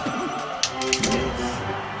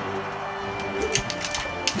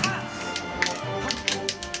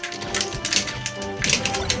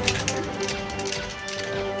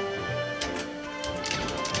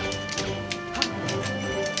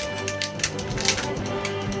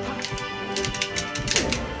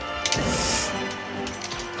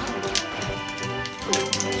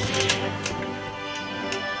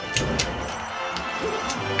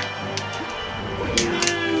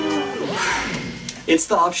 It's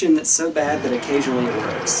the option that's so bad that occasionally it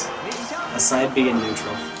works. A side B in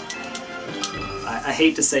neutral. I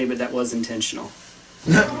hate to say, but that was intentional.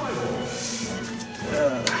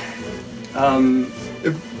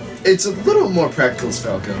 It's a little more practical as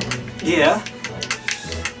Falco. Yeah.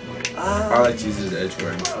 I like to use it as edge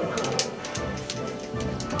guard.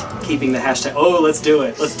 Keeping the hashtag. Oh, let's do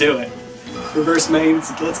it. Let's do it. Reverse mains.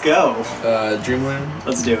 Let's go. Dreamland?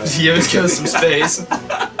 Let's do it. Yeah, let's give us some space.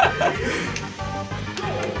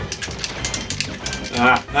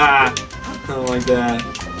 I don't like that.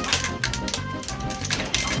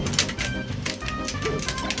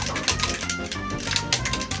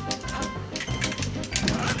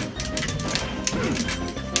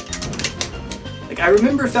 Like, I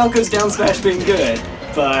remember Falco's down smash being good,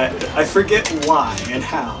 but I forget why and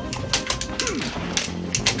how.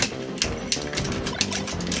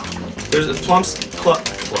 There's a Plump's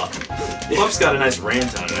got a nice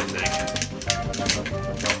rant on it, I think.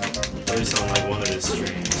 At least on like one of his streams.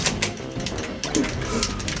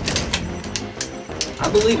 I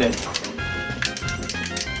believe it.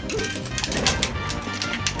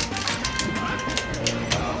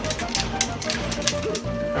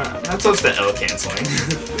 That's what's the L canceling.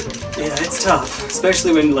 Yeah, it's tough,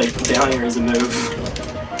 especially when like down air is a move.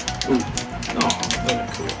 Ooh. Oh, that'd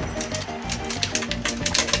be cool.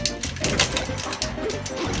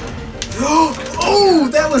 Oh,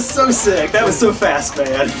 that was so sick. That was so fast,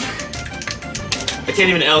 man. I can't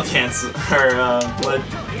even L cancel or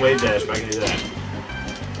wave dash, but I can do that.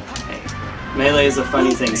 Melee is a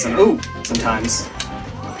funny thing. Sometimes.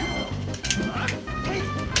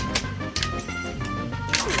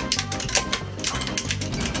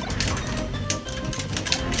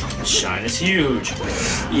 Shine is huge.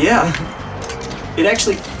 Yeah. It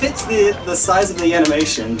actually fits the size of the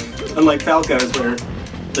animation, unlike Falco's where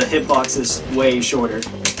the hitbox is way shorter.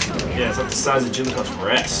 Yeah, it's like the size of Jigglypuff's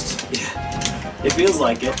breast. Yeah. It feels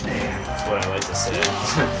like it. That's what I like to say.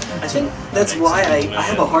 I think that's why I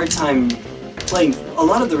have a hard time playing. A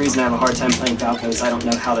lot of the reason I have a hard time playing Falco is I don't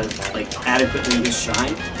know how to like adequately use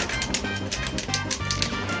Shine.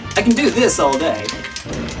 I can do this all day.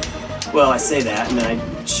 Well, I say that, and then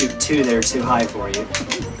I shoot two that are too high for you.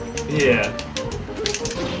 Yeah.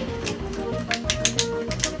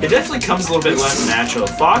 It definitely comes a little bit less natural.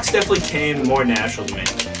 Fox definitely came more natural to me.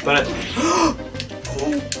 But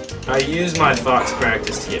I use my Fox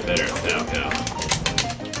practice to get better at Falco.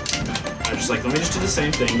 I'm just like, let me just do the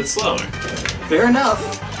same thing, but slower. Fair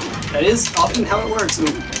enough. That is often how it works. Ooh.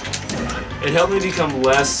 It helped me become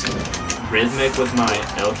less rhythmic with my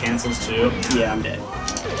L cancels too. Yeah, I'm dead.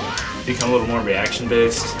 Become a little more reaction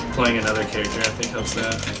based. Playing another character I think helps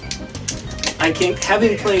that. I can,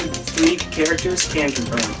 having played 3 characters, can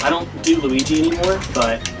confirm. I don't do Luigi anymore,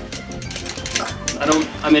 but I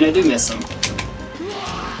do miss him.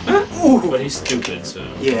 Ooh. But he's stupid, so.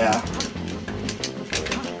 Yeah.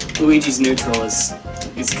 Luigi's neutral is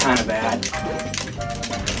kind of bad.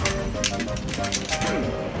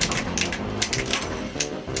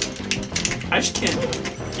 I just can't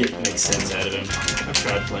make sense out of him. I've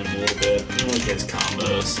tried playing him a little bit. I don't like his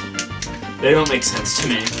combos. They don't make sense to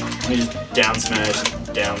me. You just down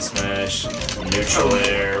smash, neutral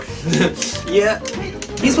air. Yeah,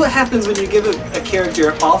 he's what happens when you give a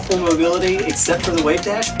character awful mobility, except for the wave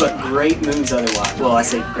dash, but great moves otherwise. Well, I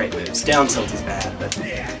say great moves. Down tilt is bad, but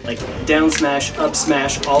like down smash, up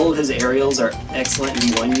smash, all of his aerials are excellent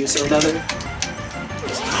in one use or another.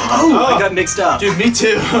 Oh, I got mixed up. Dude, me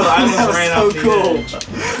too. I almost ran off the edge.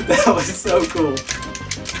 That was so cool.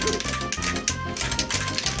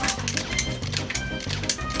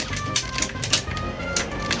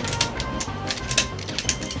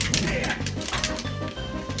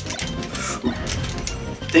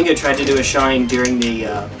 I think I tried to do a shine during the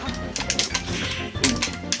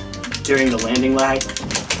landing lag.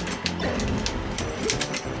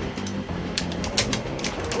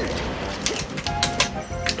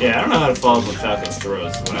 Yeah, I don't know how to follow up with Falcon's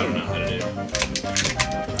throws. What I don't know how to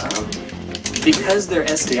do. Because they're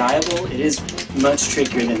SDI-able, it is much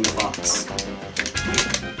trickier than the Fox.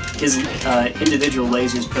 His individual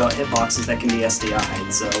lasers put out hitboxes that can be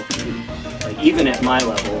SDI'd, so like, even at my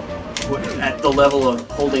level, at the level of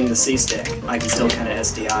holding the C-stick, I can still kind of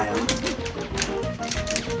SDI him.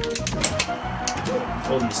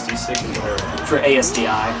 Holding the C-stick for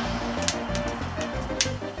ASDI.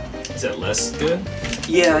 Is that less good?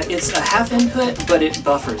 Yeah, it's a half input, but it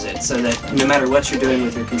buffers it, so that no matter what you're doing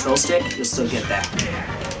with your control stick, you'll still get that.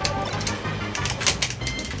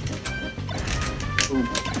 Ooh.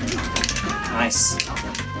 Nice.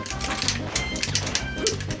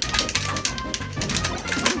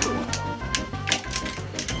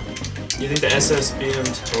 You think the SSBM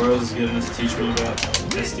tutorials is good enough to teach me about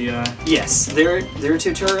SDI? Yes, their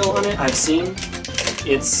tutorial on it I've seen.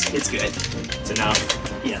 It's good. It's enough.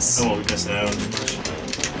 Yes. I won't be missing out on too much.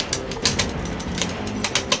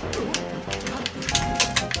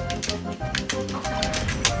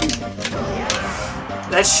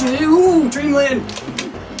 That shit. Ooh, Dreamland.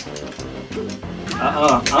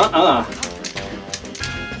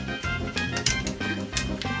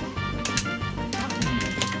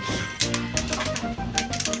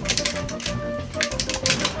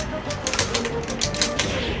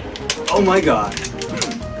 Oh my god.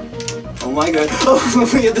 Oh my god.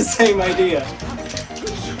 Oh, we had the same idea.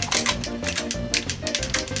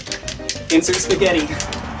 Insert spaghetti.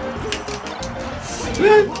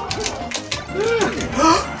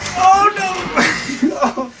 Oh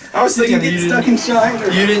no! I was thinking you get stuck in shine. Or...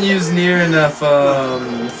 You didn't use near enough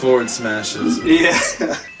forward smashes. Yeah.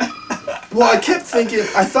 Well, I kept thinking.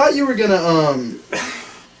 I thought you were gonna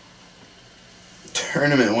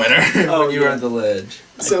tournament winner when you were at the ledge.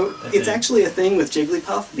 So it's actually a thing with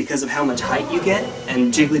Jigglypuff because of how much height you get,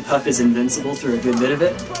 and Jigglypuff is invincible through a good bit of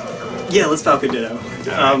it. Yeah, let's Falco Ditto.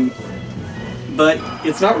 But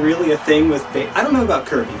it's not really a thing with, I don't know about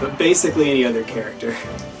Kirby, but basically any other character.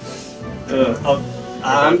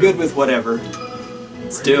 I'm good with whatever.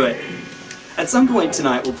 Let's do it. At some point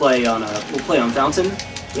tonight we'll play on Fountain.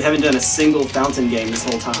 We haven't done a single Fountain game this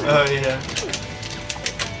whole time. Oh yeah.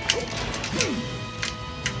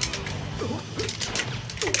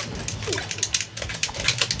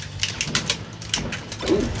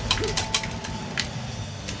 Ooh.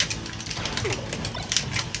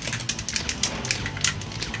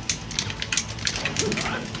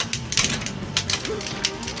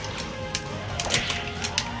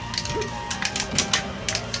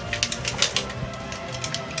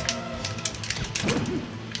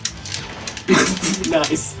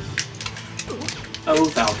 Nice. Oh,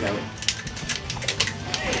 Falco.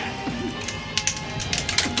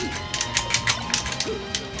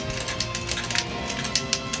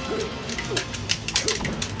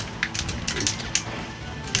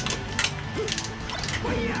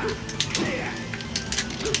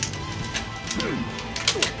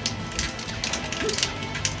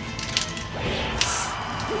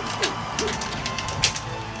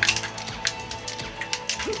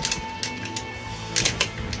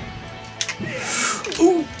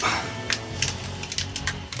 Ooh.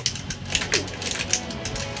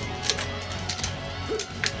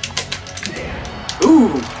 Ooh.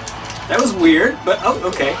 That was weird, but oh,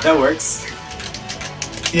 okay, that works.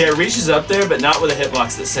 Yeah, it reaches up there, but not with a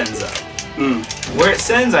hitbox that sends up. Where it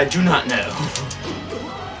sends, I do not know.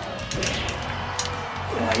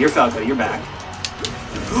 You're Falco, you're back.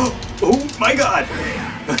 Oh my god!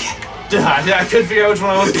 Okay. I couldn't figure out which one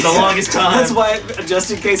I was for the longest time. That's why,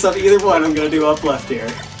 just in case of either one, I'm gonna do up left here.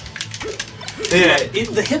 Yeah.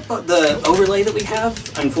 The overlay that we have,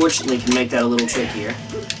 unfortunately, can make that a little trickier.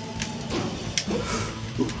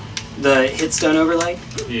 The hitstone overlay.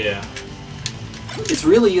 Yeah. It's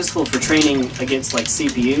really useful for training against like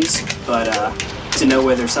CPUs, but to know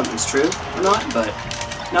whether something's true or not, but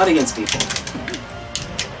not against people.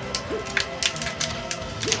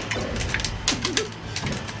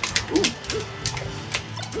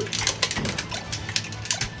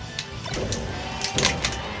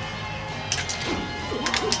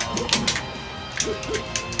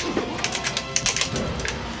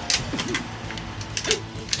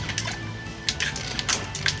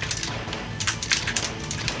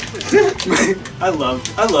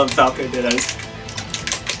 I love Falco Dittos.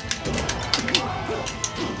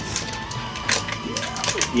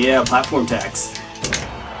 Yeah, platform tax.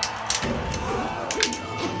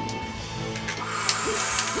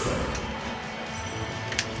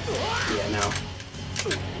 Yeah,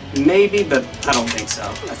 no. Maybe, but I don't think so.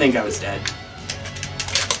 I think I was dead.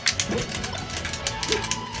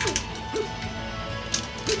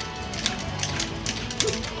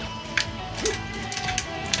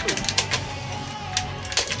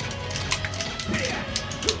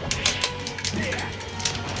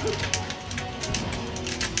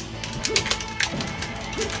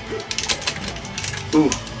 Ooh.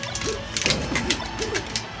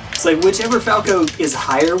 It's like whichever Falco is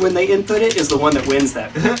higher when they input it is the one that wins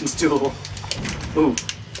that duel. Ooh.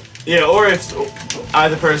 Yeah, or if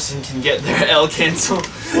either person can get their L cancel.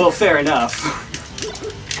 Well, fair enough.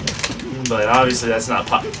 But obviously that's not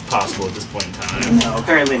possible at this point in time. No,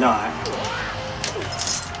 apparently not.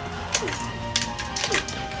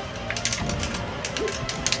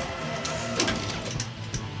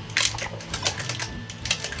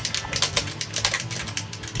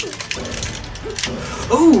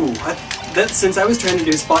 Ooh, since I was trying to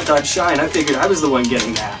do spot dodge shine, I figured I was the one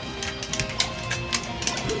getting that.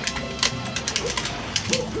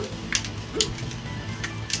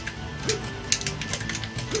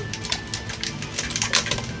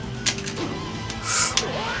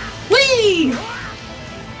 Whee!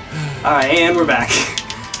 Alright, and we're back.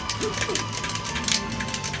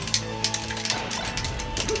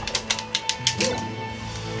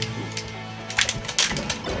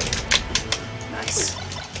 Nice.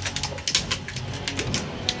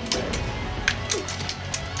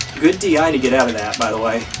 Good DI to get out of that, by the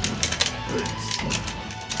way.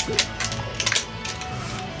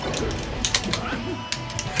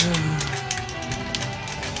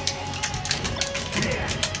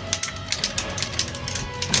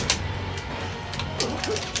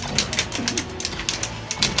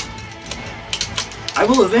 I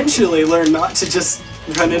will eventually learn not to just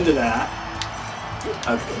run into that.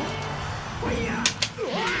 Okay.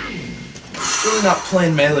 It's really not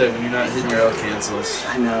playing melee when you're not hitting your L cancels.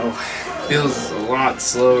 I know. Feels a lot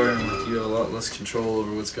slower and like you have a lot less control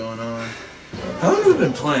over what's going on. How long have we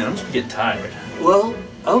been playing? I'm just getting tired. Well,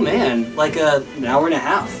 oh man, like an hour and a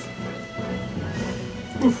half.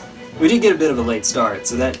 We did get a bit of a late start,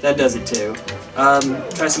 so that does it too.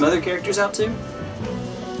 Try some other characters out too?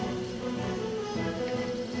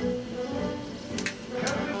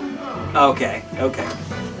 Okay, okay.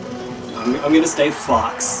 I'm gonna stay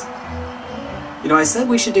Fox. You know, I said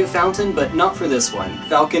we should do Fountain, but not for this one.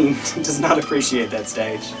 Falcon does not appreciate that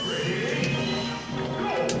stage.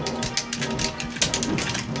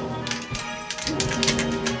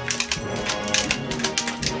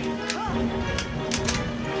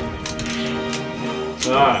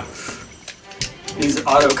 Ah. These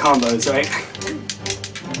auto combos, right?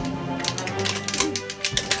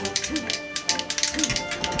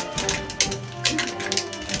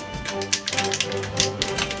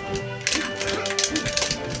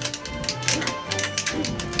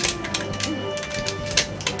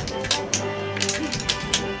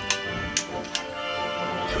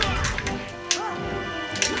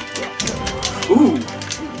 Ooh.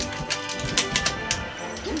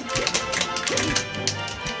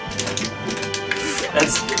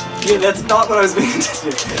 That's not what I was meaning to do.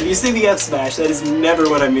 If you see the F smash, that is never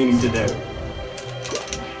what I'm meaning to do.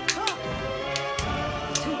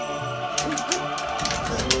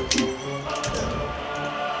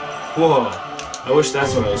 Whoa. I wish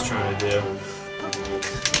that's what I was trying to do.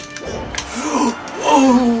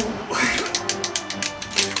 Oh!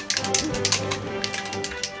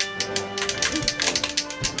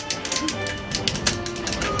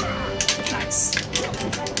 Nice.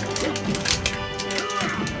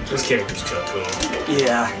 This character's so cool.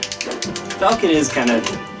 Yeah. Falcon is kind of...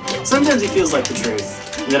 Sometimes he feels like the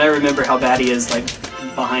truth. And then I remember how bad he is, like,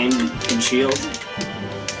 behind in shield.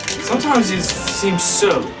 Sometimes he seems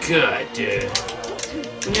so good, dude.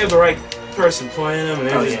 When you have the right person playing him and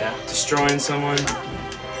they're just destroying someone.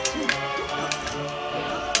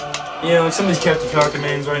 You know, like some of these Captain Falcon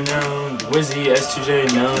mains right now, Wizzy,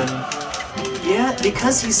 S2J, none. Yeah,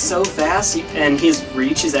 because he's so fast and his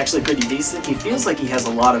reach is actually pretty decent, he feels like he has a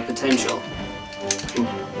lot of potential. Ooh.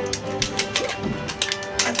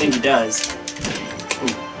 I think he does. Ooh.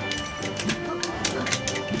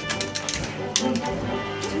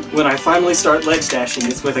 When I finally start ledge dashing,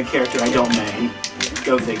 it's with a character I don't main.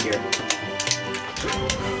 Go figure.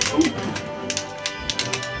 Ooh.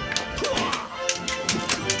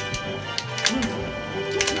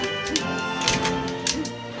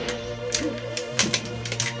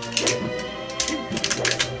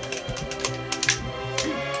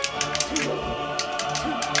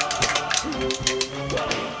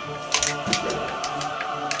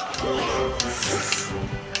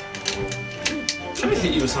 Trying to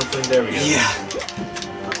hit you with something. There we go. Yeah.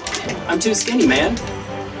 I'm too skinny, man.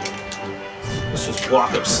 Let's just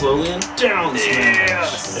walk up slowly and down smash.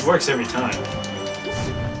 Yes. It works every time.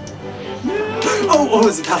 Oh, what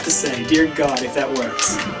was I about to say? Dear God, if that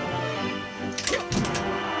works.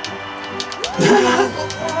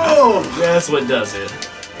 Oh! That's what does it.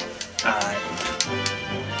 Alright.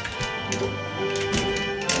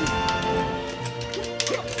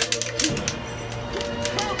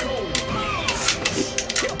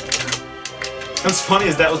 What's funny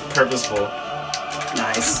is that was purposeful.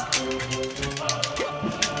 Nice.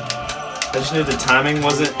 I just knew the timing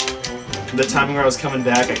wasn't the timing where I was coming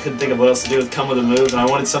back. I couldn't think of what else to do with come with a move, and I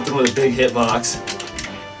wanted something with a big hitbox.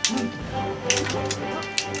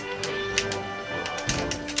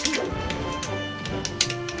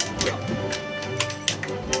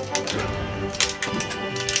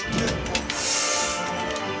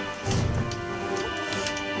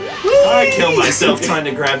 I killed myself trying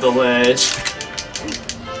to grab the ledge.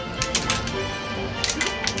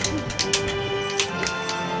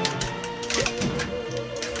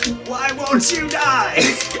 Why won't you die?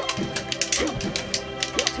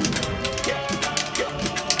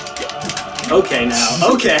 Okay now,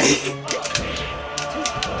 okay.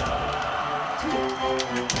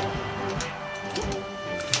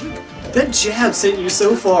 That jab sent you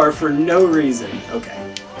so far for no reason.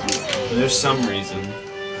 Okay. There's some reason.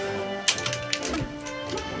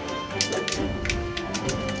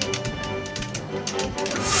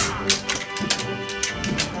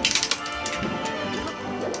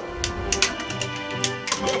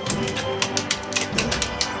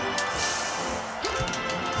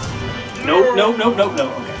 Nope, no.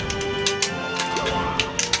 Okay.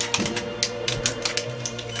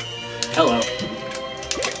 Hello.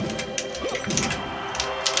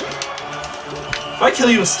 If I kill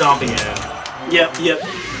you with stomping it. Yep. Yeah,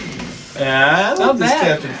 I Not love this bad.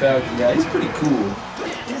 Captain Falcon guy. He's pretty cool.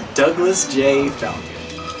 Douglas J. Falcon.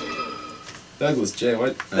 Douglas J.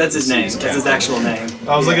 What? That's his name. That's his actual name.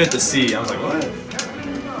 I was looking at the C. I was like,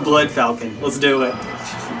 what? Blood Falcon. Let's do it.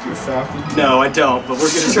 You're Falcon? No, I don't, but we're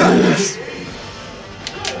gonna try this.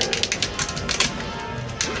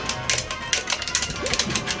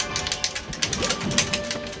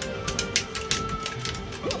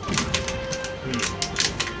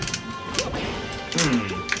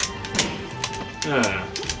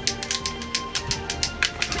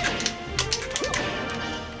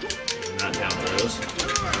 Not down those.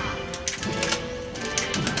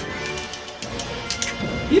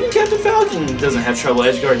 Even Captain Falcon doesn't have trouble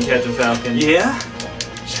edgeguarding Captain Falcon. Yeah?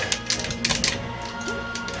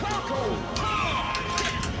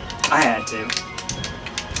 to.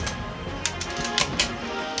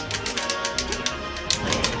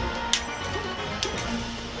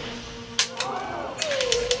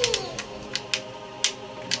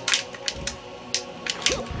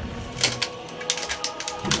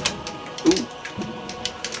 Ooh.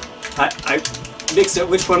 I mixed up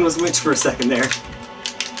which one was which for a second there.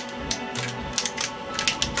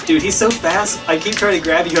 Dude, he's so fast, I keep trying to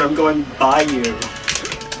grab you and I'm going by you.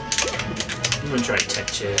 I'm gonna try tech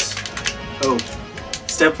chase. Oh.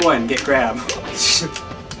 Step 1, get grab.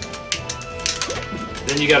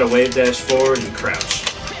 Then you gotta wave dash forward and crouch.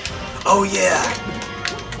 Oh yeah!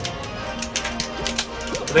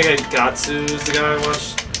 I think Gatsu's the guy I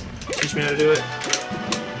watched teach me how to do it.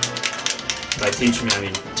 By teach me, I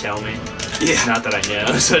mean tell me. Yeah. Not that I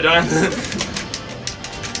know, so I don't have to...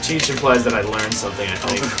 Teach implies that I learned something, I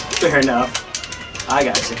think. Oh, fair enough. I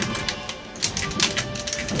got you.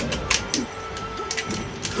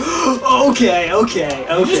 Okay.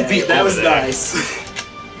 just beat That over was there. nice.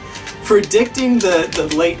 Predicting the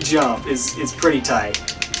late jump is pretty tight.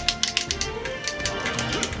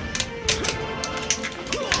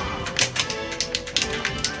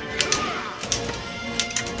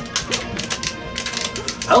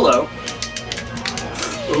 Hello.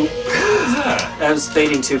 Ooh. What is that? I was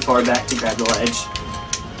fading too far back to grab the ledge.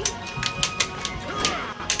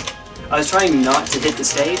 I was trying not to hit the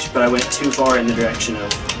stage, but I went too far in the direction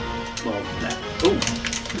of, well, that. Ooh.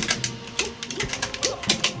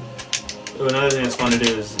 Ooh, another thing that's fun to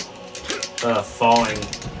do is falling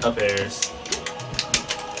up airs.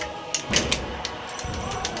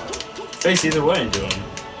 Face either way and do them.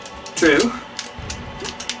 True.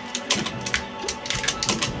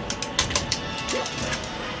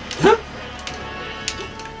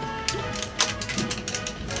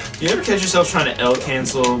 Do you ever catch yourself trying to L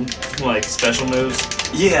cancel like special moves?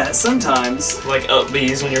 Yeah, sometimes. Like up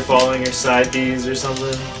Bs when you're falling or side Bs or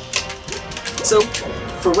something? So,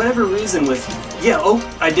 for whatever reason with... Yeah, oh,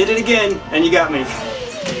 I did it again, and you got me.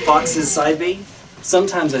 Fox's side B.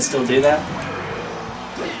 Sometimes I still do that.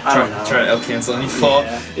 I don't know. Try to L cancel and you fall.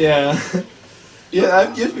 Yeah.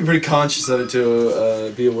 Yeah, you have to be pretty conscious of it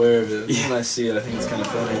to be aware of it. Yeah. When I see it, I think it's kind of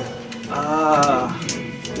funny.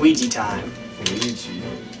 Ouija time. Luigi.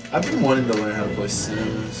 I've been wanting to learn how to play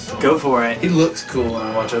Sims. Go for it. He looks cool when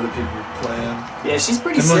I watch other people playing. Yeah, she's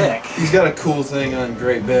pretty And, like, sick. he's got a cool thing on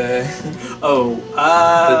Great Bay. Oh,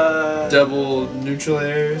 The double neutral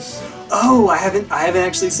airs. Oh, I haven't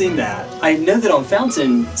actually seen that. I know that on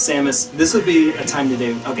Fountain, Samus, this would be a time to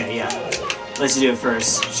do. Okay, yeah. Let you do it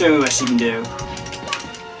first. Show me what she can do.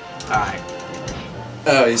 Alright.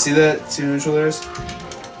 Oh, you see that? Two neutral airs?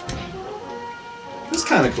 It's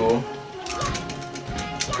kind of cool.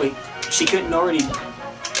 Wait, she couldn't already...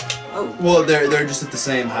 Oh. Well, they're just at the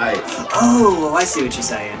same height. Oh, I see what you're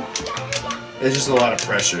saying. It's just a lot of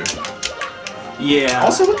pressure. Yeah.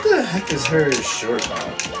 Also, what the heck is her short hop?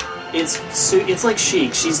 It's like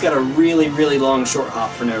Sheik. She's got a really, really long short hop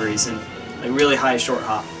for no reason. Like, really high short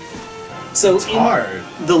hop. So It's hard.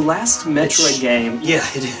 The last Metroid game... Yeah,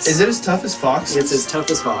 it is. Is it as tough as Fox? It's as tough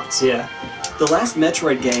as Fox, yeah. The last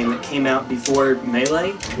Metroid game that came out before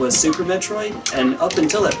Melee was Super Metroid, and up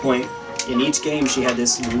until that point, in each game she had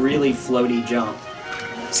this really floaty jump.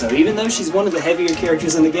 So even though she's one of the heavier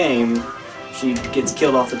characters in the game, she gets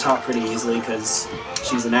killed off the top pretty easily because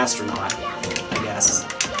she's an astronaut, I guess.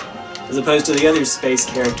 As opposed to the other space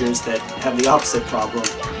characters that have the opposite problem.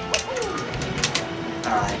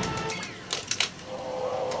 Alright.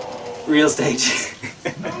 Real stage.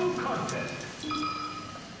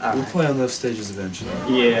 We'll play on those stages eventually.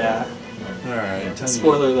 Yeah. Alright, tell me.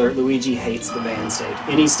 Spoiler alert, Luigi hates the band stage.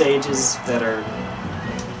 Any stages that are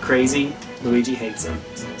crazy, Luigi hates them.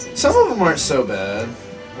 Some of them aren't so bad.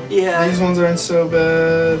 Yeah. These ones aren't so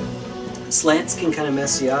bad. Slants can kind of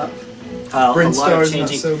mess you up. A Brent lot of Star's not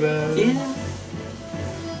changing... so bad. Yeah.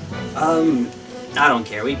 I don't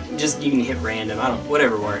care. You can hit random.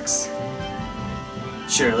 Whatever works.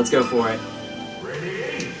 Sure, let's go for it.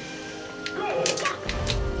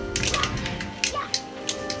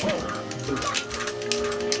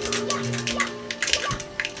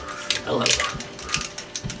 Hello.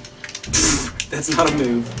 That's not a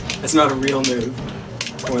move. That's not a real move.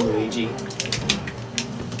 Poor Luigi.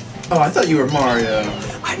 Oh, I thought you were Mario.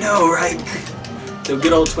 I know, right? The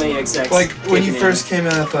good old 20XX. Like, when you kicking in. first came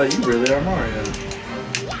in, I thought, you really are Mario.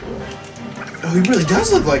 Oh, he really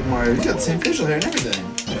does look like Mario. He's got the same facial hair and everything.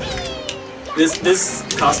 This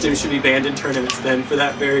costume should be banned in tournaments then, for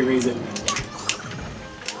that very reason.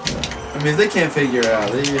 I mean, if they can't figure it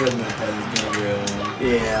out, they have no plans to figure it out.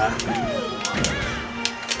 Yeah.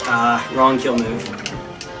 Wrong kill move.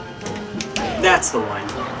 That's the one.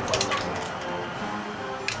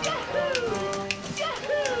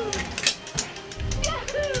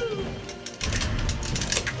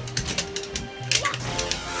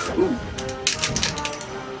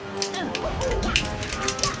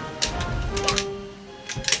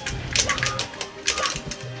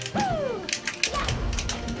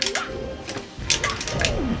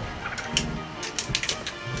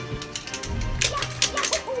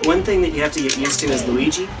 one thing that you have to get used to as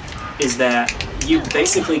Luigi is that you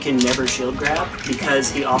basically can never shield grab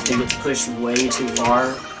because he often gets pushed way too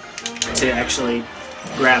far to actually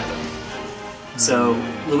grab them. So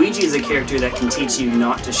Luigi is a character that can teach you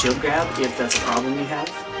not to shield grab if that's a problem you have.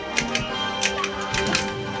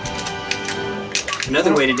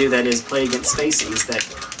 Another way to do that is play against spacies that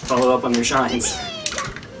follow up on their shines.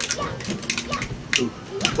 Ooh.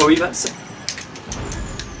 What were you about to say?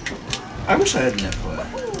 I wish I had net play.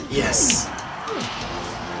 Yes.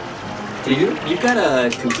 Do you? You've got a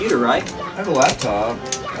computer, right? I have a laptop.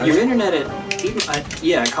 Your internet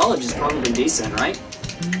at college is probably decent, right?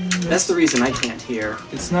 That's the reason I can't hear.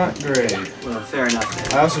 It's not great. Well, fair enough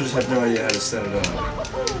then. I also just have no idea how to set it up.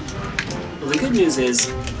 Well, the good news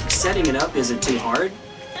is setting it up isn't too hard.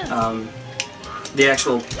 The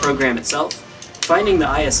actual program itself. Finding the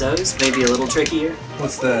ISOs may be a little trickier.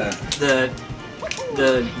 What's that?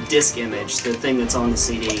 The disk image, the thing that's on the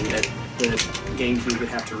CD that the GameCube would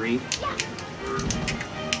have to read.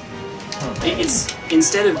 It's,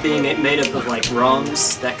 instead of being made up of like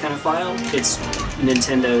ROMs, that kind of file, it's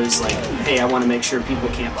Nintendo's like, hey, I want to make sure people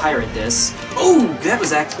can't pirate this. Oh, that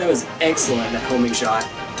was excellent, that homing shot.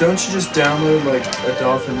 Don't you just download like a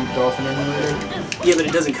Dolphin emulator? Yeah, but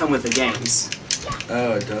it doesn't come with the games.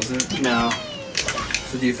 Oh, it doesn't? No.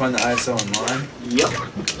 So do you find the ISO online? Yep.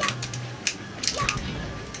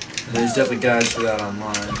 There's definitely guides for that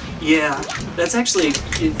online. Yeah, that's actually,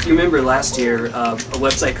 if you remember last year, a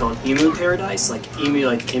website called Emu Paradise, like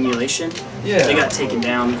emulation. Yeah. They got taken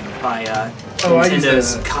down by I use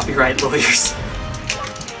Nintendo's that. copyright lawyers.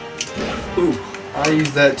 Ooh. I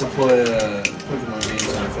use that to play Pokemon games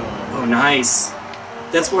on my phone. Oh, nice.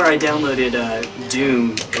 That's where I downloaded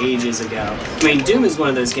Doom ages ago. I mean, Doom is one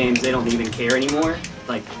of those games they don't even care anymore.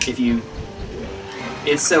 Like, if you...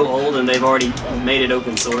 It's so old and they've already made it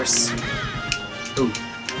open source. Ooh.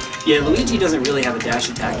 Yeah, Luigi doesn't really have a dash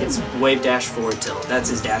attack. It's wave dash forward tilt. That's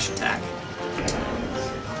his dash attack.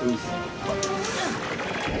 Ooh.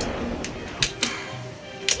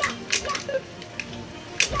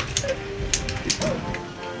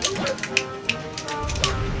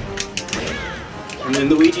 And then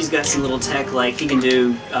Luigi's got some little tech, like he can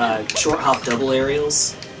do short hop double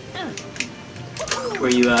aerials, where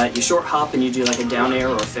you short hop and you do like a down air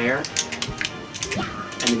or a fair,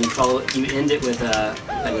 and then you end it with a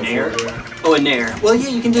nair. Oh, a nair. Well, yeah,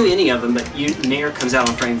 you can do any of them, but nair comes out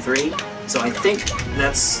on frame 3, so I think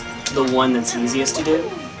that's the one that's easiest to do.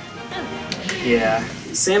 Yeah,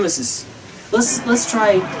 Samus is. Let's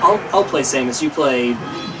try. I'll play Samus. You play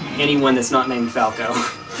anyone that's not named Falco.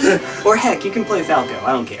 Or heck, you can play Falco,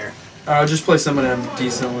 I don't care. I'll just play someone I'm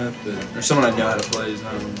decent with, or someone I know how to play is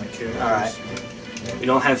not one of my characters. Alright. We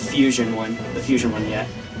don't have the Fusion one yet.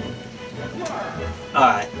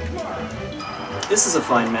 Alright. This is a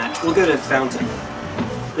fine match. We'll go to Fountain.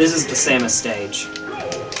 This is the Samus stage.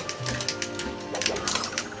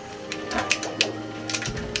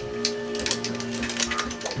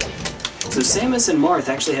 So Samus and Marth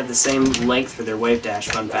actually have the same length for their wave dash,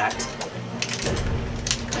 fun fact.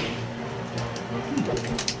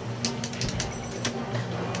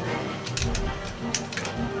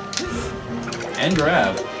 And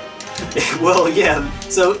grab. Well, yeah,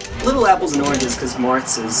 so little apples and oranges because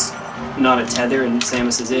Marth's is not a tether and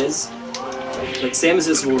Samus's is. Like,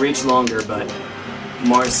 Samus's will reach longer, but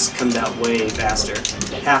Marth's comes out way faster.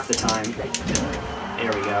 Half the time.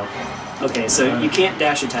 There we go. Okay, so you can't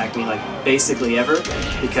dash attack me, like, basically ever,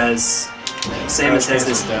 because Samus has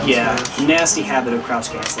this, nasty habit of crouch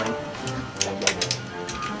canceling.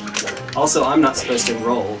 Also, I'm not supposed to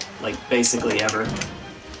roll, like, basically ever.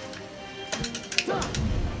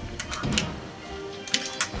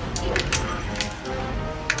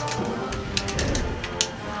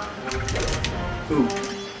 Ooh.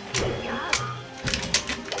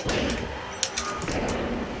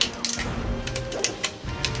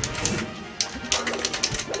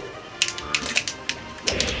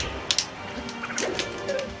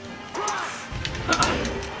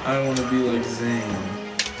 I want to be like Zane.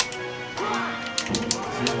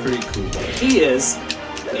 He's pretty cool. He is.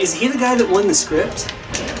 Is he the guy that won the script?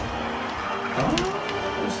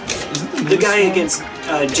 Is it The guy against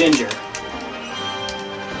Ginger.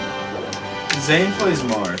 Zane plays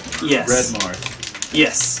Marth. Yes. Red Marth.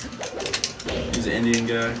 Yes. He's an Indian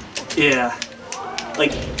guy. Yeah.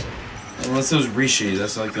 Like, Unless it was Rishi,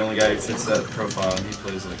 that's like the only guy who fits that profile, and he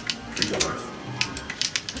plays like Tree Marth.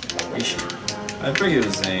 Rishi. I think it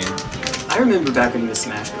was Zane. I remember back when he was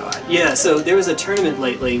Smash God. Yeah, so there was a tournament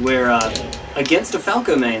lately where, against a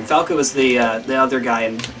Falco main. Falco was the other guy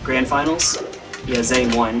in Grand Finals. Yeah,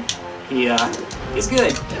 Zane won. He's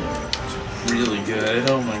good. really good.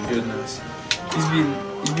 Oh my goodness. He's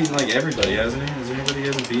beaten like everybody, hasn't he? Is there anybody he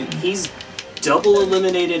hasn't beaten? He's double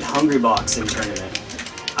eliminated Hungry Box in tournament.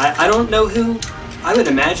 I don't know who. I would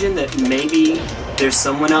imagine that maybe there's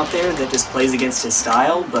someone out there that just plays against his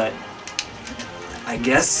style, but I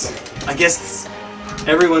guess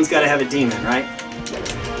everyone's got to have a demon, right?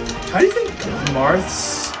 How do you think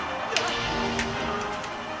Marth's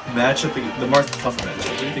matchup, the Marth Puff matchup,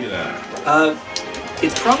 what do you think of that?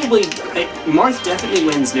 It's probably... Marth definitely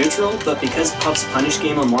wins neutral, but because Puff's punish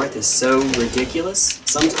game on Marth is so ridiculous,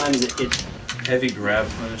 sometimes it Heavy grab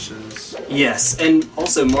punishes. yes, and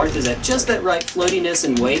also Marth is at just that right floatiness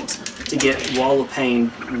and weight to get Wall of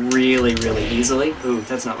Pain really, really easily. Ooh,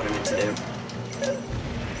 that's not what I meant to do.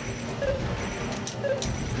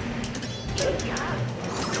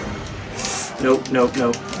 Nope, nope,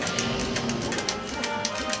 nope.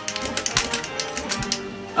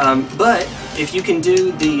 But if you can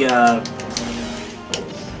do the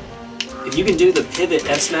pivot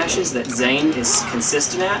F smashes that Zane is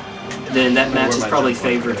consistent at, then that match is probably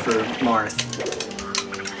favored for Marth.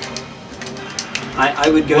 I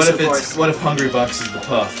would go so far as... What if Hungry Box is the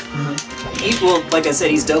Puff? Well, like I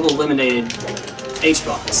said, he's double eliminated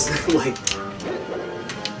H-Box. Like...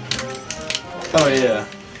 Oh yeah.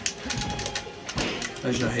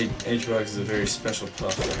 As you know, H-Box is a very special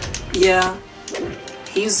Puff. Yeah.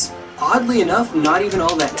 He's, oddly enough, not even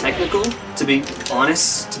all that technical, to be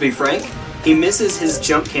honest, to be frank. He misses his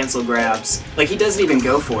jump cancel grabs. Like, he doesn't even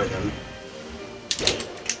go for them.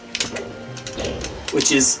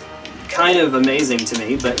 Which is kind of amazing to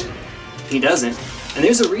me, but he doesn't. And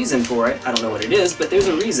there's a reason for it. I don't know what it is, but there's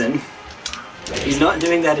a reason. He's not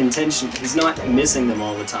doing that intentionally. He's not missing them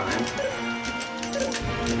all the time.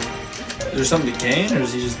 Is there something to gain, or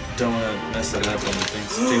does he just don't want to mess that up when he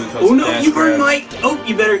thinks oh no, you burned my... Oh,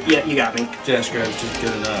 you better... Yeah, you got me. Dash grab's just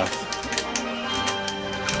good enough.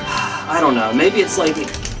 I don't know. Maybe it's like...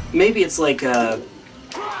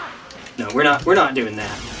 No, we're not doing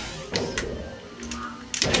that.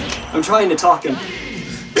 I'm trying to talk him.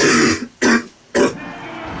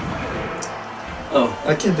 Oh.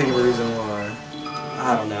 I can't think of a reason why.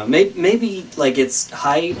 I don't know. Maybe like it's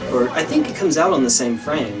height, or... I think it comes out on the same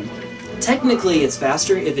frame. Technically, it's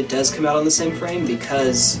faster if it does come out on the same frame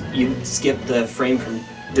because you skip the frame from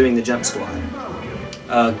doing the jump squat.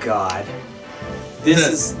 Oh god,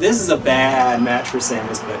 this is a bad match for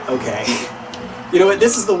Samus, but okay. You know what?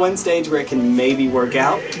 This is the one stage where it can maybe work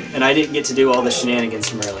out, and I didn't get to do all the shenanigans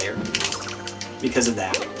from earlier because of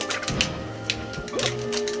that.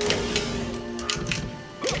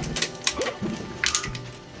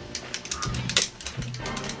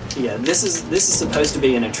 Yeah, this is supposed to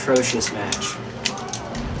be an atrocious match.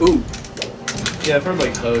 Ooh. Yeah, I've heard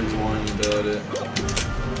like Hugs warning about it.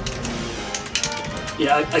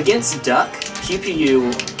 Yeah, against Duck,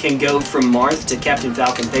 QPU can go from Marth to Captain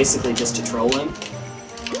Falcon basically just to troll him.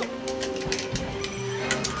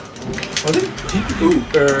 I think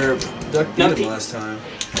PPU Duck beat him last time.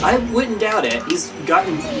 I wouldn't doubt it. He's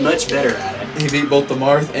gotten much better at it. He beat both the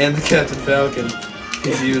Marth and the Captain Falcon.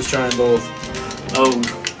 PPU is trying both.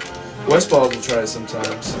 Oh. Westballs will try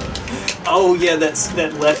sometimes. Oh yeah, that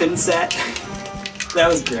Leffen set. That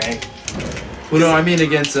was great. Well, no, I mean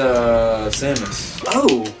against Samus.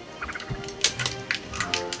 Oh.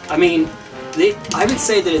 I mean, I would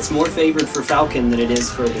say that it's more favored for Falcon than it is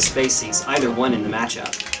for the Spaceys. Either one in the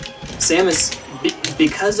matchup. Samus,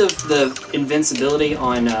 because of the invincibility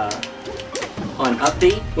on up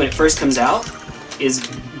B when it first comes out, is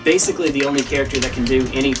basically the only character that can do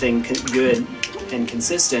anything good and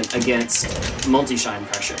consistent against multi-shine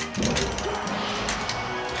pressure.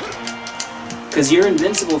 Because you're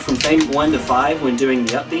invincible from frame 1 to 5 when doing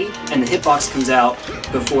the up B, and the hitbox comes out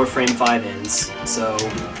before frame 5 ends. So,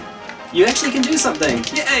 you actually can do something!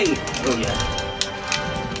 Yay! Oh yeah.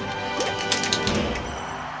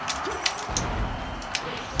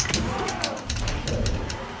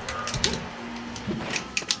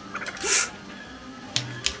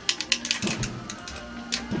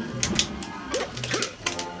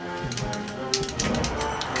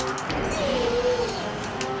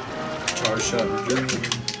 Shot in Germany.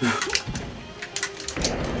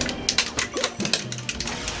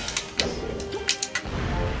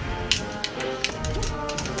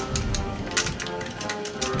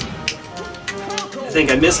 I think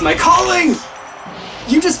I missed my calling!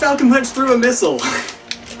 You just Falcon Punched through a missile!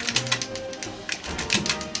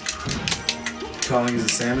 Calling is a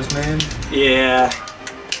Samus man? Yeah.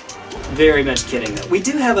 Very much kidding though. We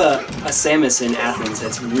do have a Samus in Athens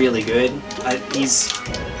that's really good.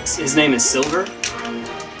 His name is Silver.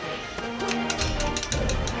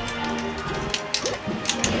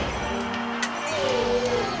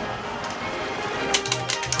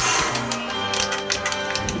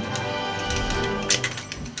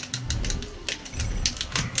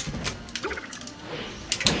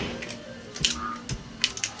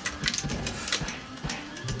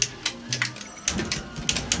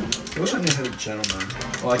 wish I knew how to gentleman.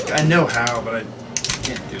 Well, I know how, but I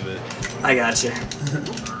can't do it. I gotcha.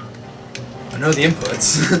 I know the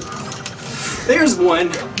inputs. There's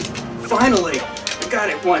one! Finally! I got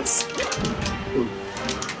it once. Ooh.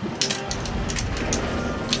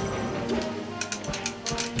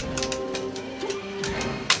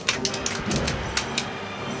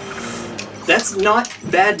 That's not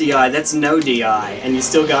bad DI, that's no DI, and you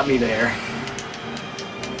still got me there.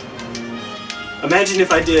 Imagine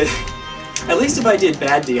if I did... At least if I did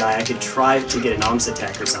bad DI, I could try to get an OMS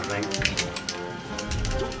attack or something.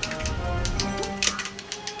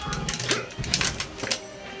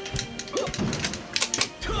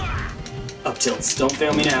 Up tilts, don't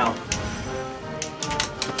fail me now.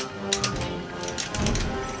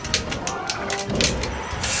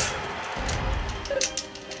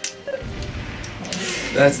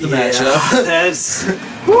 That's the matchup. That's...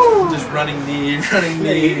 Just running knee,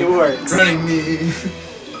 It works. running knee.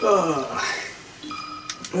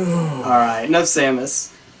 Alright, enough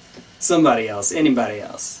Samus. Somebody else, anybody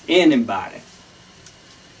else. Anybody.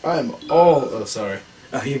 I'm all... Oh, sorry.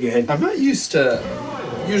 Oh, you're good. I'm not used to...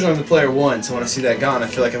 Usually I'm the player 1, so when I see that gone, I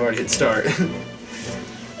feel like I've already hit start. See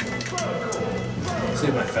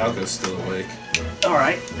if my Falco's still awake.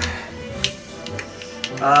 Alright.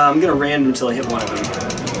 I'm gonna random until I hit one of them.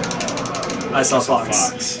 I saw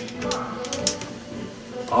Fox.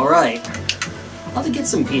 Alright. I'll have to get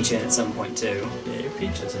some Peach in at some point, too. Yeah, your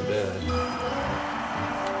Peach isn't bad.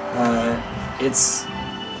 It's...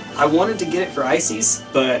 I wanted to get it for Ices,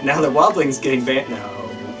 but now that Wobbling's getting banned...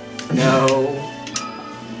 No.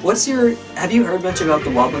 What's your... Have you heard much about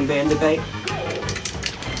the Wobbling ban debate?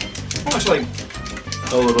 I watched like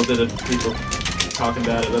a little bit of people talking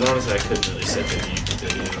about it, but honestly I couldn't really sit there and YouTube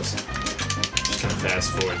videos. Just kind of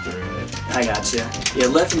fast forward through it. I gotcha. Yeah,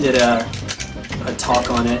 Leffen did a talk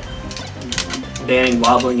on it, banning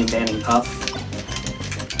Wobbling and banning Puff.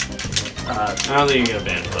 I don't think you're gonna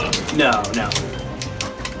ban Puff. No.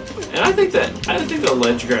 And I think the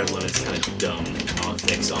ledge grab limit's kind of dumb on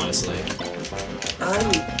fix, honestly.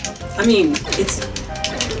 I mean, it's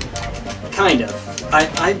kind of.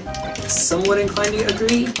 I'm somewhat inclined to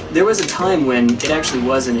agree. There was a time when it actually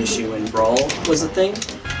was an issue when Brawl was a thing.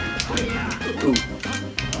 Ooh.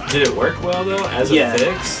 Did it work well though as a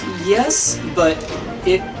fix? Yes, but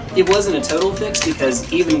it wasn't a total fix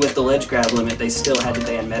because even with the ledge grab limit, they still had to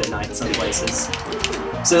ban Meta Knight in some places.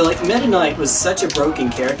 So like Meta Knight was such a broken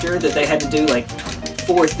character that they had to do like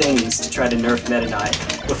 4 things to try to nerf Meta Knight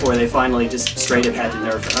before they finally just straight up had to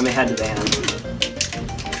nerf him. I mean, had to ban him.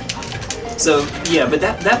 So yeah, but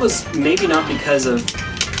that was maybe not because of.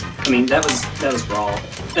 I mean, that was Brawl,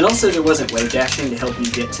 and also there wasn't wave dashing to help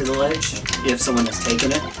you get to the ledge if someone has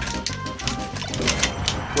taken it.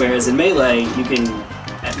 Whereas in Melee, you can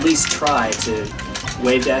at least try to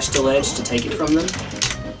wave dash to ledge to take it from them.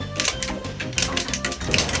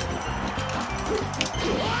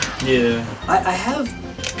 Yeah. I have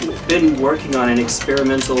been working on an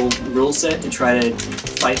experimental rule set to try to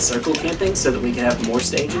fight circle camping so that we can have more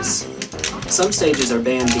stages. Some stages are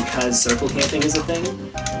banned because circle camping is a thing,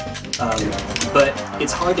 but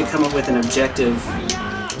it's hard to come up with an objective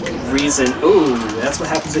reason. Ooh, that's what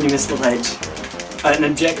happens when you miss the ledge. An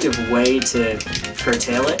objective way to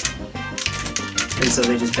curtail it, and so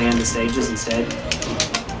they just ban the stages instead.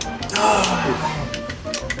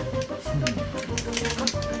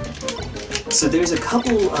 So there's a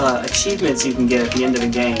couple achievements you can get at the end of a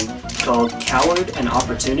game called Coward and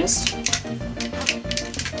Opportunist.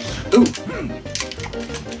 Ooh!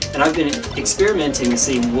 And I've been experimenting to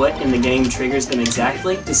see what in the game triggers them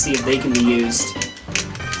exactly to see if they can be used.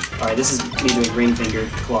 Alright, this is me doing green finger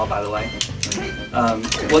claw, by the way.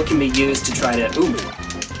 What can be used to try to... Ooh!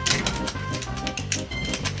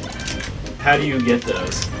 How do you get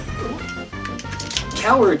those?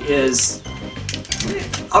 Coward is...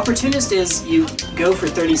 Opportunist is you go for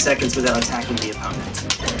 30 seconds without attacking the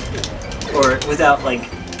opponent. Or without, like,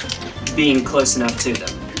 being close enough to them.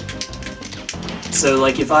 So,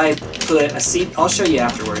 like, if I put a I'll show you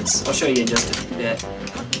afterwards. I'll show you in just a bit.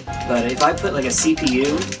 But if I put, like, a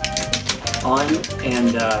CPU on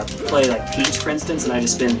and play, like, Peach, for instance, and I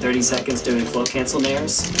just spend 30 seconds doing float cancel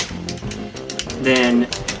nairs, then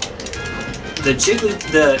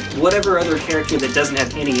the whatever other character that doesn't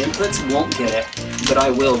have any inputs won't get it, but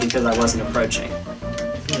I will because I wasn't approaching.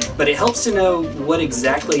 But it helps to know what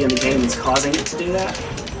exactly in the game is causing it to do that.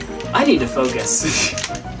 I need to focus.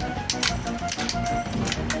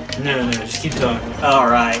 No, just keep talking.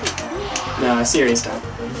 Alright. No, serious time.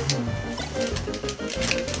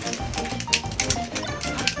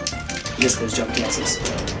 Miss those jump cancels.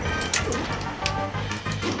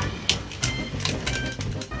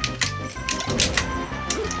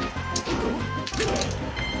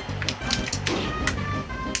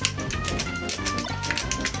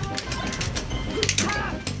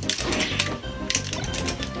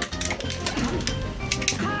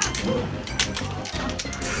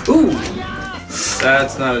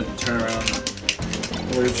 That's not a turnaround.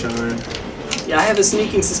 Wave chime. Yeah, I have a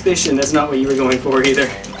sneaking suspicion that's not what you were going for either.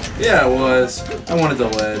 Yeah, it was. I wanted the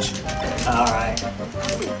ledge. Alright.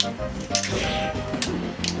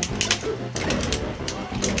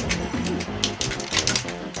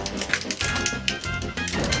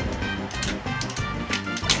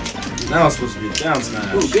 Now it's supposed to be a down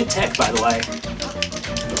smash. Ooh, good tech, by the way.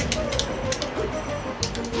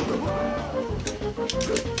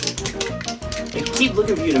 I keep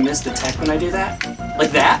looking for you to miss the tech when I do that.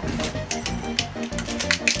 Like that.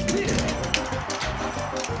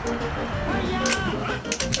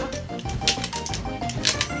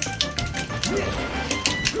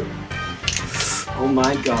 Oh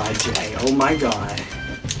my god, Jay. Oh my god.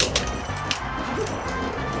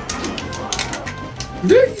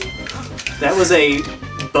 That was a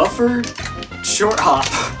buffer short hop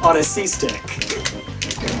on a C-stick.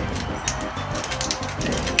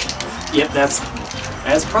 Yep, that's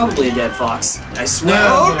probably a dead fox. I swear. No.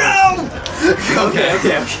 Oh no! Okay.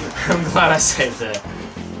 Okay. I'm glad I saved that.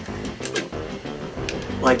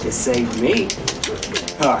 Like you saved me.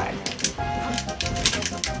 Alright.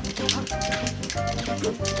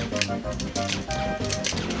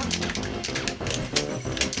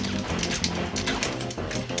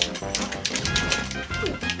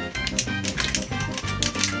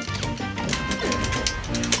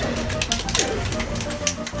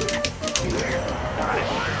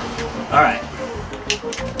 Alright.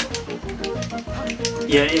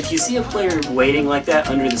 Yeah, if you see a player waiting like that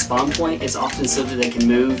under the spawn point, it's often so that they can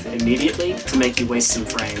move immediately to make you waste some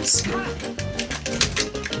frames.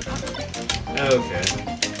 Okay.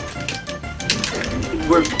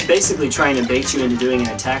 We're basically trying to bait you into doing an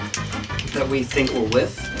attack that we think will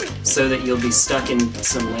whiff, so that you'll be stuck in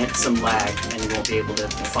some lag and you won't be able to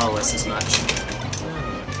follow us as much.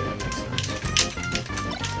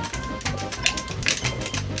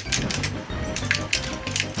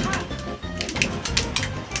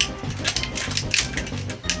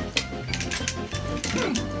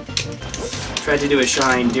 Tried to do a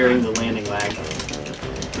shine during the landing lag.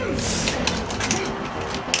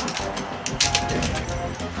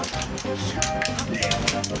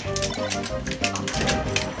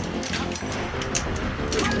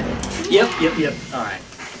 Yep. Alright.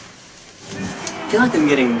 I feel like I'm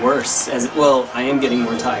getting worse well, I am getting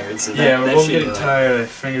more tired, so Yeah, we're that both should getting do it. tired, our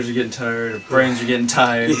fingers are getting tired, our brains are getting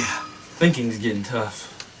tired. Yeah. Thinking's getting tough.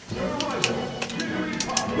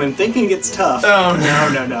 When thinking gets tough. Oh, no.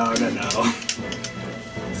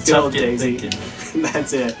 It's Good tough old getting Daisy. thinking.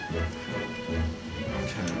 That's it.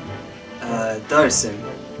 Okay. Darson.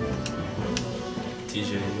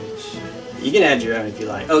 TJH. You can add your own if you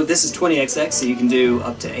like. Oh, this is 20XX, so you can do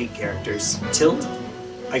up to 8 characters. Tilt,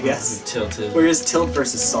 I guess. Tilted. Where is Tilt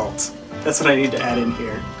versus Salt? That's what I need to add in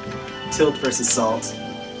here. Tilt versus Salt.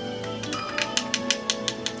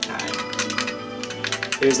 Alright.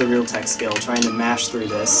 Here's the real tech skill, trying to mash through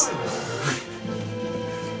this.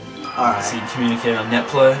 Alright. So you communicate on net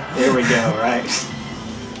play? There we go, right?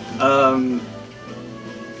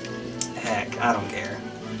 Heck, I don't care.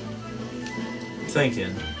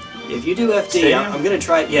 Thinking. If you do FD, Stadium? I'm gonna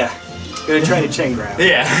try, yeah. I'm gonna try to chain grab.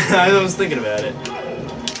 Yeah, I was thinking about it.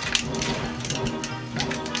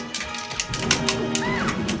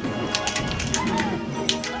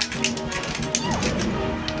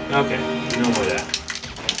 Okay, no more of that.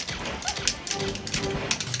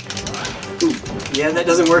 Ooh, yeah, that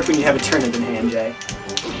doesn't work when you have a turnip in hand, Jay.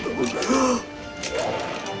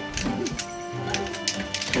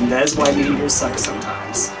 And that is why meteors suck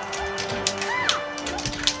sometimes.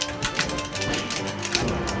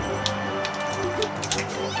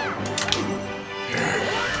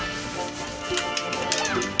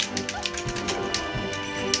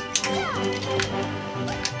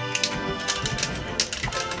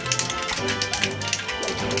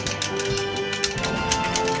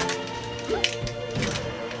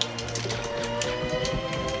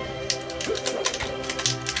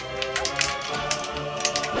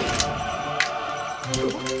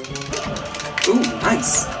 Ooh,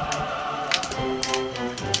 nice.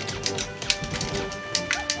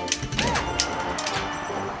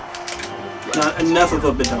 Not enough of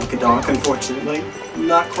a badonkadonk, unfortunately.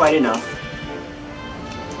 Not quite enough.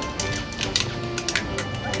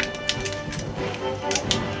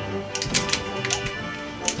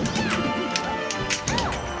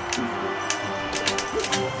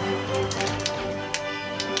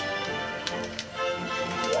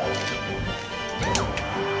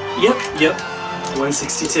 Yep.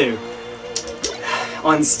 162.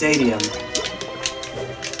 On Stadium.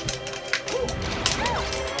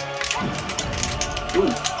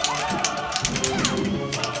 Ooh.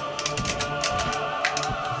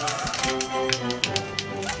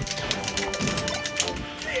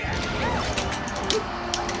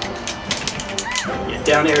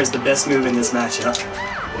 Down air is the best move in this matchup.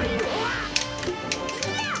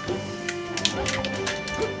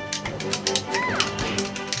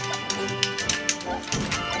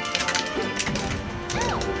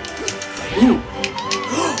 Ooh.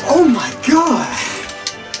 Oh my god!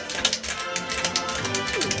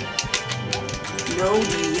 No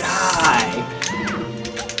DI.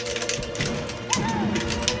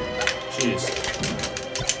 Jeez.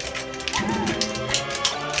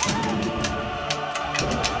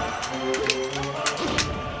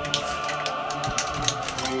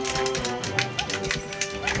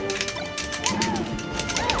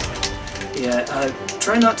 Yeah,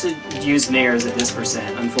 try not to use nairs at this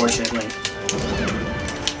percent, unfortunately.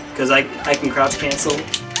 Because I can crouch cancel,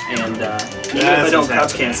 and even if I don't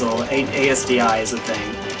crouch cancel, ASDI is a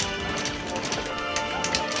thing.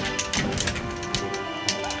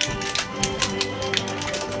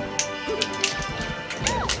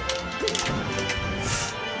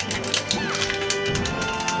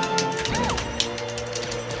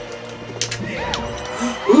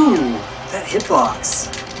 Ooh, that hitbox.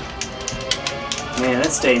 Man,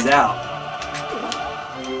 that stays out.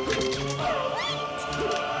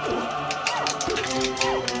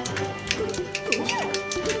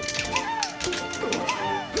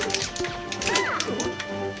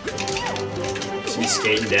 She's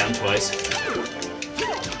skating down twice.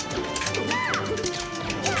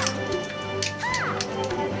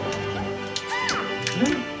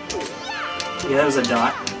 Yeah, that was a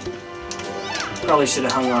dot. Probably should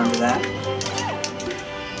have hung on to that.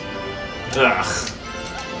 Ugh.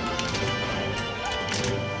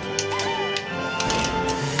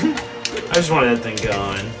 I just wanted that thing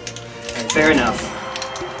going. And fair enough.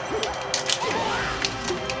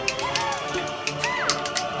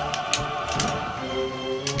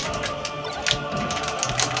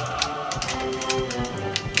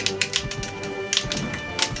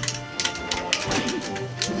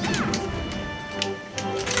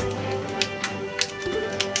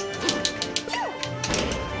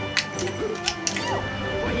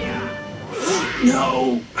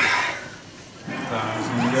 No!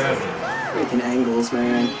 Freaking angles,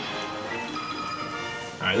 man.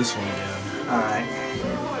 Alright, this one again. Alright.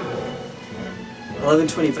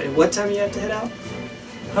 11:25. What time do you have to head out?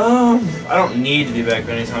 I don't need to be back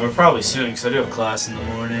by any time, but probably soon, because I do have class in the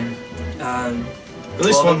morning. At At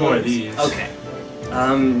least one more of these. Okay.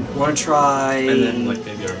 Wanna try... And then, like,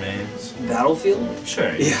 maybe our mains. Battlefield?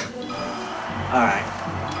 Sure. Yeah. Alright.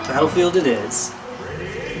 Battlefield it is.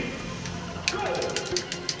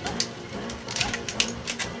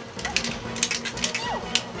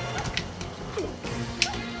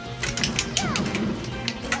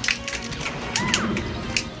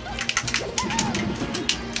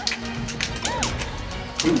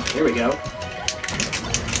 Ooh, here we go.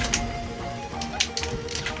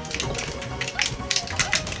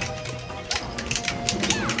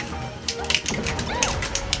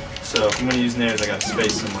 So if I'm going to use nairs, I got to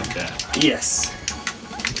space them like that. Yes.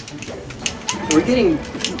 We're getting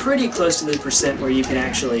pretty close to the percent where you can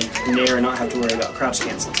actually nair and not have to worry about crouch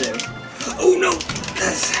cancel too. Oh no!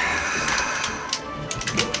 That's...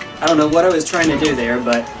 I don't know what I was trying to do there,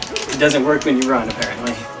 but it doesn't work when you run,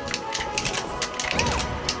 apparently.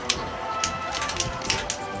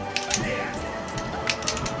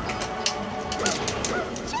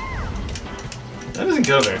 That doesn't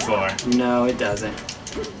go very far. No, it doesn't.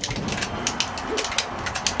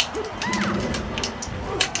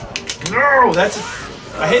 No! That's...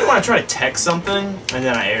 I hate it when I try to tech something, and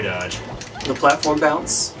then I air dodge. The platform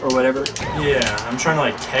bounce, or whatever. Yeah, I'm trying to,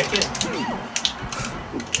 like, tech it.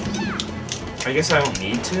 I guess I don't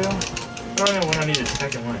need to. I don't know when I need to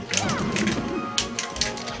tech and when I don't.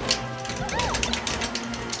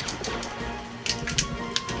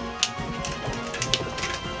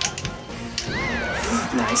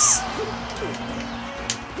 Nice.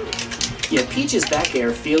 Yeah, Peach's back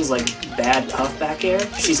air feels like bad puff back air.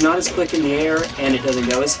 She's not as quick in the air, and it doesn't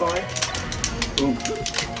go as far. Ooh.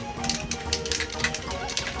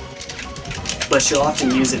 But she'll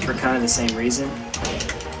often use it for kind of the same reason.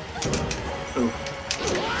 Ooh.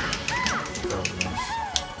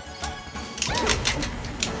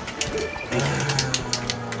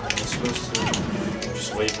 I'm supposed to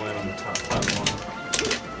just wave one on the top platform.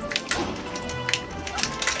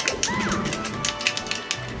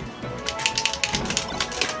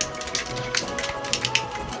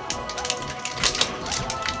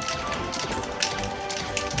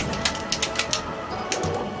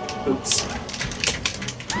 Oops.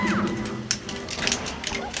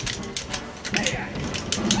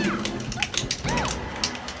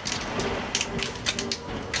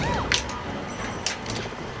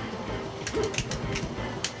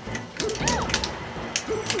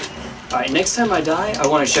 Alright, next time I die, I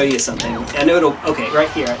want to show you something. I know it'll... Okay, right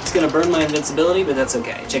here. It's going to burn my invincibility, but that's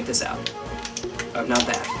okay. Check this out. Oh, not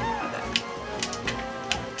that. Not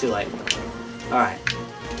that. Too late. Alright.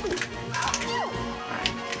 Alright.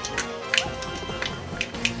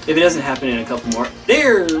 If it doesn't happen in a couple more...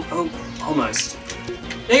 There! Oh, almost.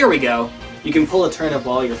 There we go. You can pull a turnip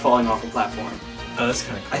while you're falling off a platform. Oh, that's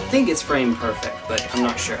kind of cool. I think it's frame perfect, but I'm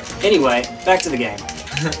not sure. Anyway, back to the game.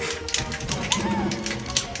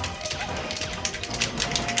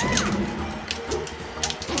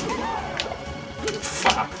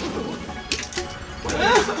 Fuck.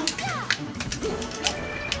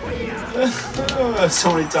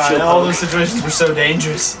 So many times. All those situations were so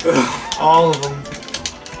dangerous. All of them.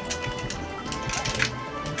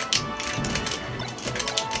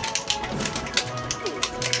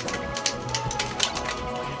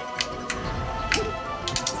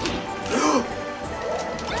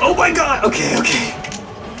 Oh my god! Okay, okay.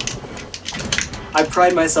 I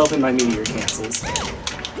pride myself in my meteor cancels.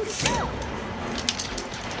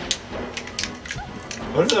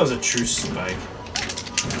 What if that was a true spike?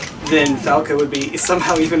 Then Falco would be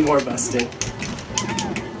somehow even more busted.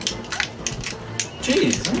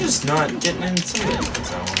 Jeez, I'm just not getting into it.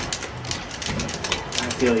 That's all. I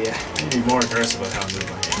feel ya. I need to be more aggressive about how I move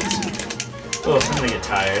my hands. Oh, I'm gonna get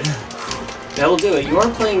tired. That'll do it. You are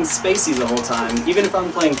playing Spacey the whole time. Even if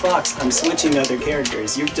I'm playing Fox, I'm switching other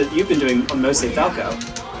characters. You've been doing mostly Falco.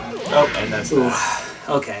 Oh, and that's that.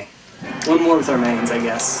 Okay. One more with our mains, I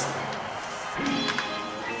guess.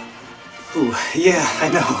 Ooh, yeah, I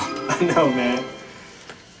know, man.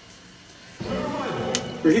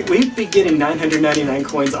 We'd be getting 999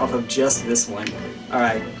 coins off of just this one.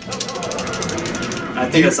 Alright. I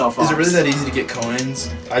think that's all Fox. Is it really that easy to get coins?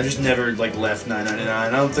 I just never like left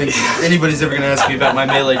 999. I don't think anybody's ever gonna ask me about my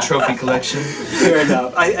melee trophy collection. Fair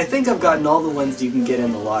enough. I think I've gotten all the ones you can get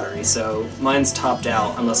in the lottery, so mine's topped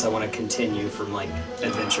out unless I want to continue from like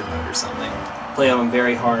adventure mode or something. Play on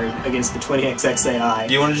very hard against the 20XX AI.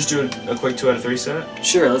 Do you want to just do a quick 2 out of 3 set?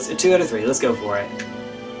 Sure, let's 2 out of 3. Let's go for it.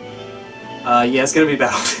 Yeah, it's gonna be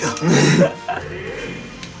Battlefield.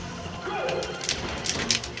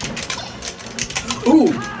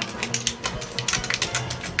 Ooh!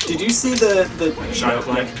 Did you see the Shine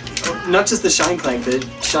Clank? Not just the Shine Clank, the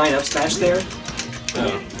Shine Up Smash there?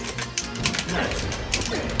 Oh.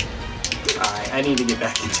 Alright, I need to get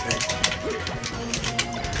back into it. 'em.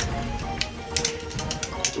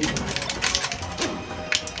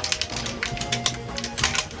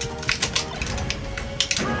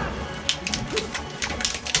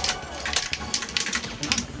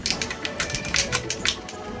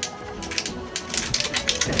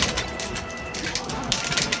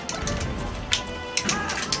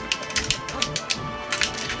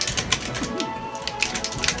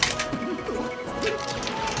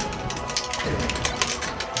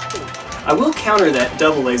 I will counter that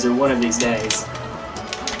double laser one of these days.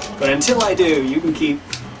 But until I do, you can keep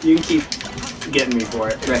getting me for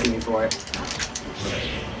it, wrecking me for it.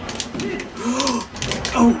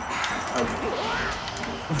 Oh! Okay.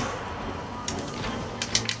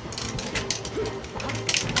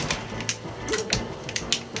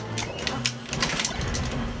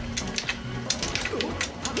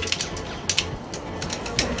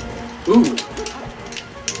 Ooh!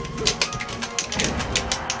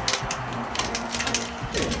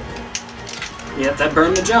 Yep, that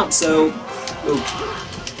burned the jump, so... Ooh.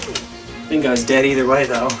 I think I was dead either way,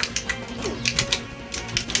 though.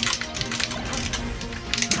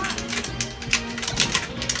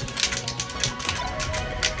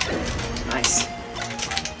 Nice.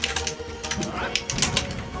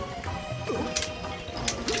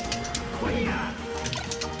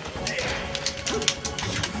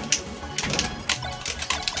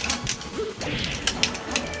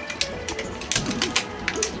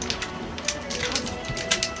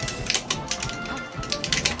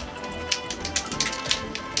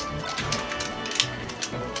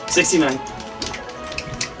 $69.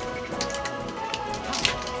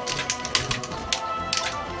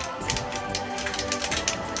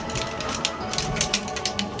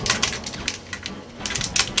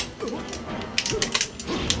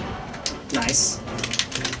 Nice.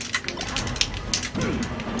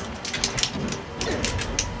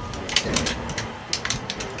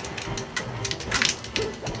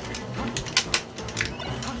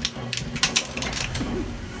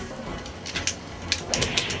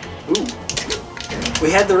 Ooh. We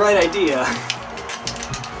had the right idea.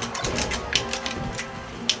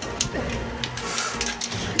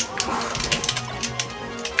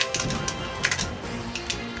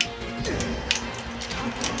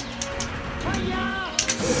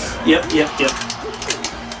 Yep.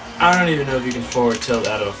 I don't even know if you can forward tilt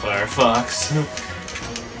out of a Firefox.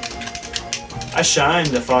 I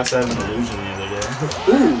shined a fox out of an illusion the other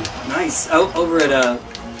day. Ooh, nice. Oh, over at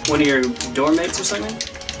one of your dorm mates or something?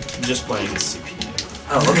 Just playing the CPU.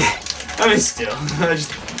 Oh, okay. I mean, still.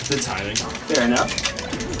 Just the timing. Fair enough.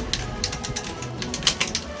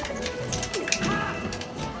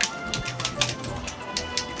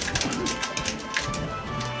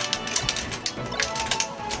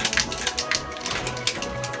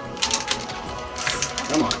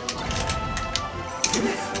 Come on.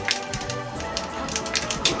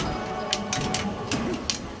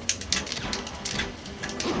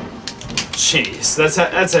 Jeez, that's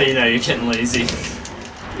how you know you're getting lazy.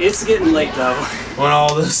 It's getting late though. When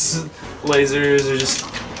all those lasers are just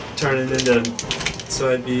turning into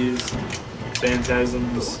side views,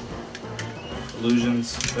 phantasms,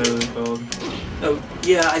 illusions, whatever they're called. Oh,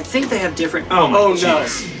 yeah, I think they have different... Oh my no.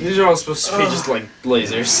 jeez. These are all supposed to be just like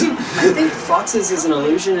lasers. I think Fox's is an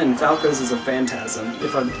illusion and Falco's is a phantasm,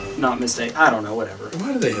 if I'm not mistaken. I don't know, whatever.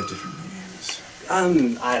 Why do they have different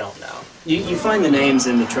names? I don't know. You find the names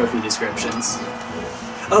in the trophy descriptions.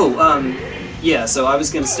 Oh, yeah, so I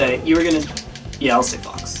was gonna stay... You were gonna... Yeah, I'll stay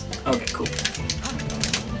Fox. Okay, cool.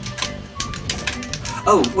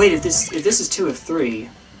 Oh, wait, if this is 2 of 3...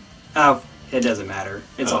 Oh, it doesn't matter.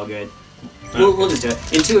 It's all good. We'll just do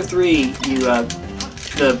it. In 2 of 3, you,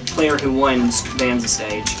 the player who won bans a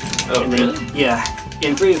stage. Oh, and then, really? Yeah.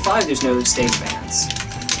 In 3 of 5, there's no stage bans.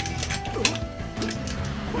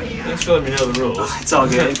 Thanks for letting me know the rules. Oh, it's all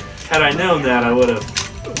good. Had I known that, I would have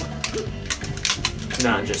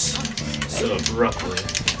not just so abruptly.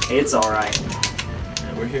 It's alright.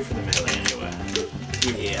 Yeah, we're here for the melee anyway.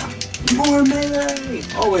 Yeah. More melee!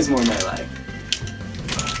 Always more melee.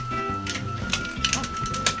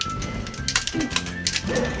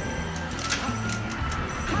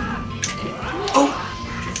 Oh!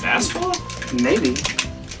 Fast fall? Maybe.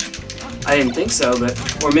 I didn't think so,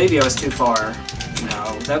 but... Or maybe I was too far.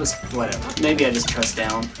 No, that was... whatever. Maybe I just pressed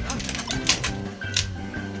down.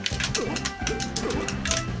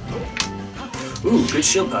 Ooh, good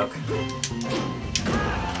shield poke.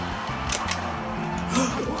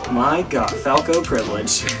 My god, Falco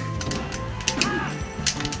privilege.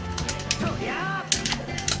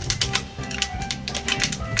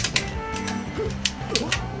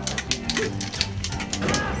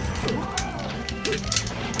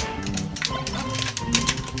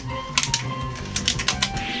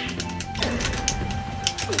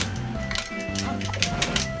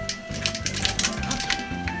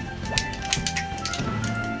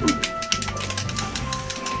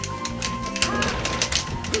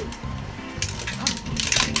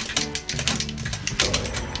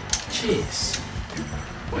 Jeez.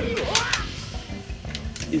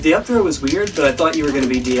 The up throw was weird, but I thought you were going to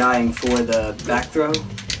be DIing for the back throw,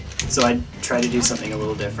 so I tried to do something a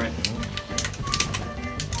little different.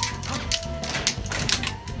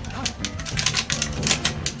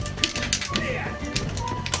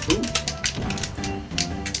 Ooh.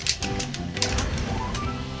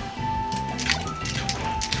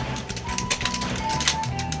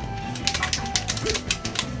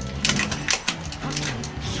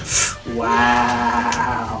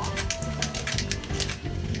 Wow.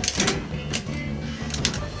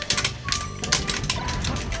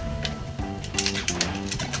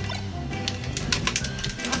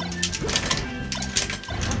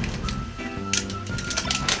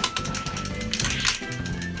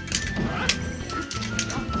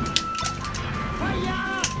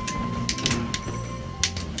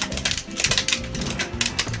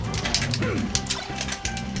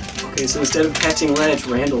 Okay, so instead of catching ledge,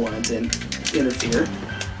 Randall wanted to interfere.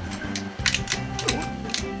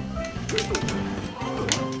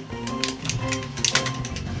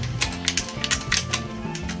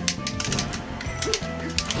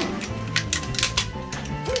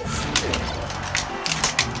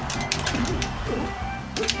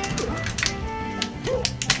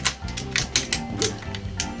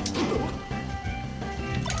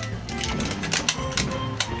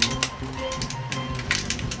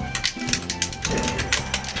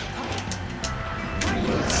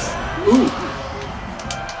 Ooh.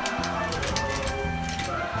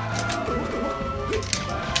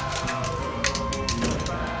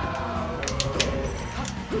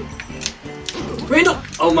 Randall!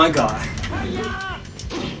 Oh my god.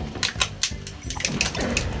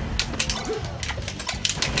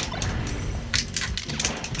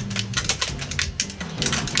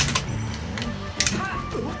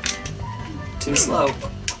 Too slow.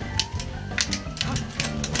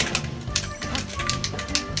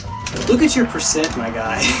 Look at your percent, my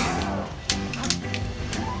guy.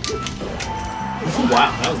 Oh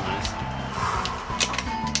wow, that was nice.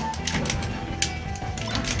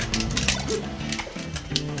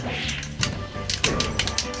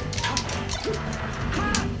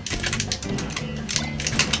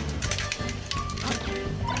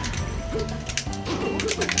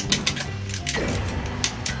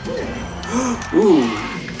 Ooh,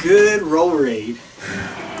 good roll rate.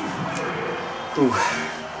 Ooh.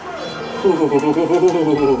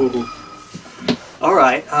 Ooh. All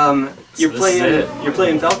right. You're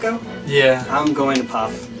playing Falco? Yeah. I'm going to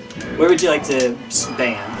Puff. Where would you like to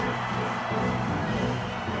ban?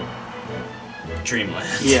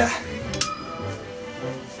 Dreamland. Yeah.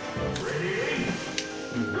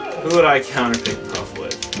 Who would I counterpick Puff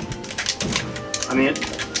with? I mean,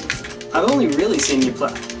 I've only really seen you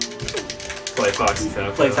play Foxy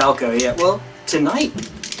Falco. Play Falco. Yeah. Well, tonight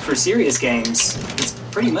for serious games, it's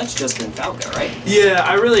pretty much just been Falco, right? Yeah,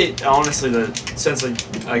 I really, honestly, since you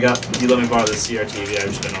let me borrow the CRTV, I've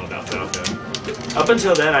just been all about Falco. Up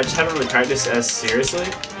until then, I just haven't really practiced as seriously,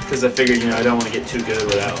 because I figured, I don't want to get too good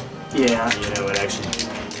without, it actually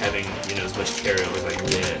having, as much carryover as I can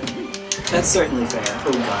get. That's certainly fair.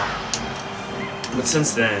 Oh god. But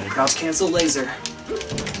since then... Crouch cancel laser.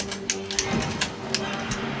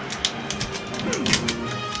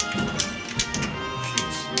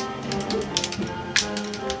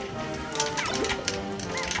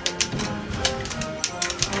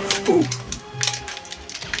 Ooh.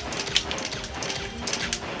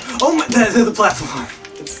 Oh my, the platform.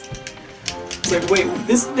 It's like, wait,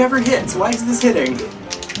 this never hits. Why is this hitting?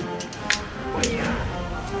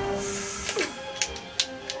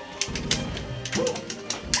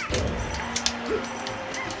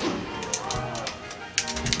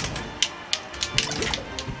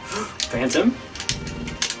 Phantom.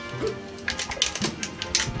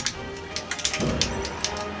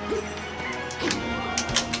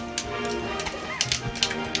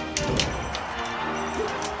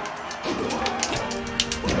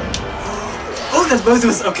 Oh, that's both of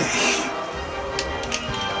us. Okay.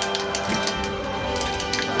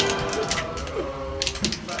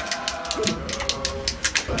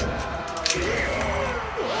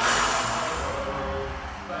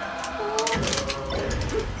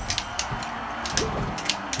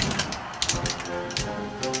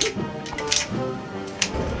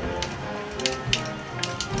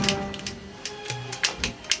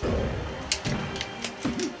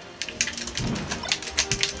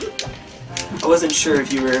 I wasn't sure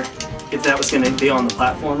if that was going to be on the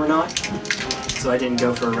platform or not, so I didn't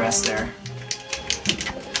go for a rest there.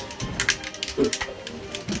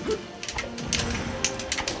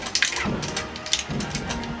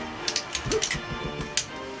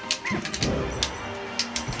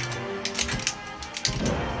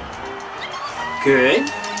 Good.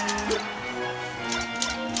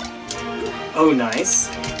 Oh, nice.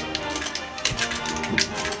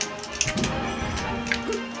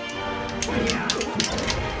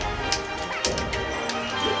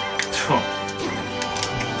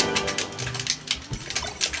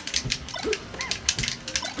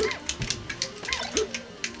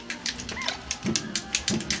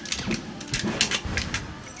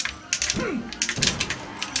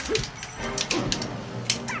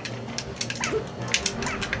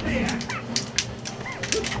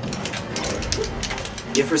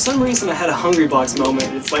 Yeah, for some reason I had a hungry box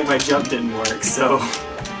moment. It's like my jump didn't work, so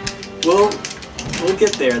we'll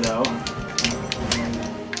get there though.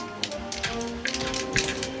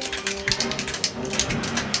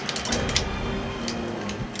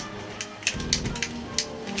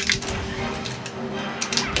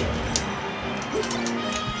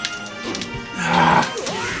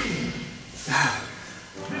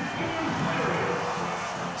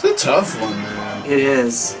 It's a tough one, man. It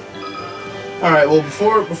is. Alright, well,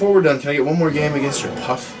 before we're done, can I get one more game against your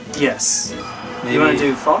Puff? Yes. Maybe, You want to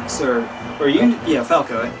do Fox or you? Yeah,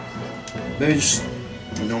 Falco. Right? Maybe just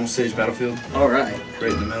normal stage Battlefield. All right.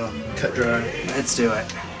 Right in the middle. Cut dry. Let's do it.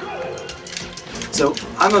 So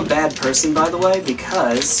I'm a bad person, by the way,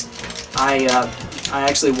 because I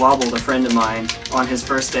actually wobbled a friend of mine on his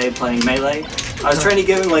first day playing Melee. I was trying to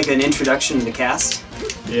give him like an introduction to the cast.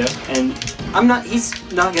 Yeah. And he's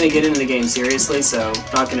not gonna get into the game seriously, so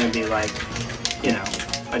not gonna be like,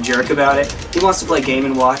 a jerk about it. He wants to play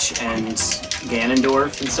Game & Watch and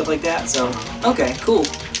Ganondorf and stuff like that, so okay, cool.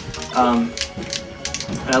 And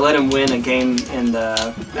I let him win a game in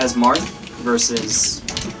as Marth versus,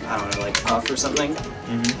 I don't know, like Puff or something.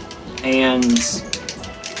 Mm-hmm.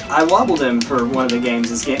 And I wobbled him for one of the games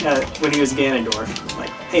when he was Ganondorf.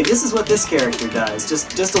 Like, hey, this is what this character does,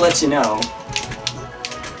 just to let you know.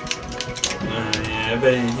 Yeah, I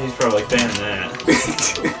bet he's probably a fan of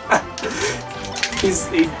that. He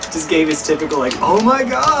just gave his typical like, oh my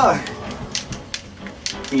god.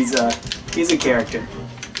 He's a character.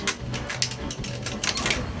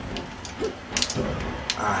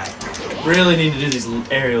 Alright. Really need to do these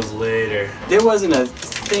aerials later. There wasn't a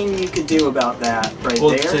thing you could do about that right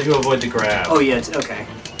Well, there. to avoid the grab. Oh yeah, okay.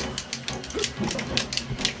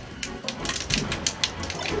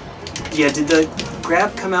 Yeah, did the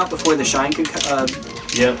grab come out before the shine could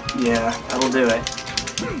Yep. yeah, that'll do it.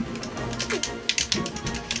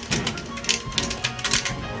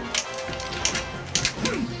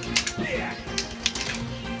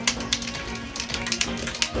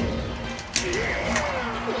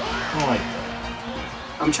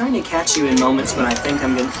 I'm trying to catch you in moments when I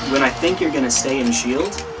think you're gonna stay in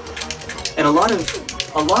shield, and a lot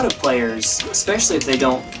of players, especially if they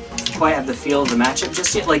don't quite have the feel of the matchup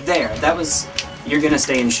just yet, like there, that was you're gonna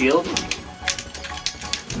stay in shield.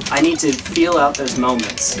 I need to feel out those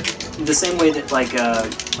moments, the same way that like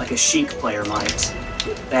a Sheik player might.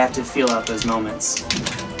 They have to feel out those moments.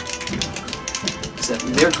 So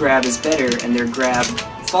their grab is better, and their grab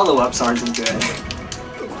follow-ups aren't as good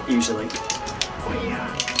usually.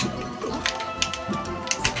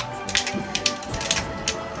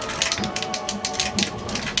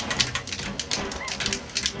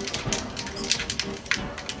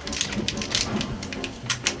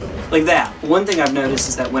 Like that. One thing I've noticed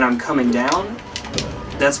is that when I'm coming down,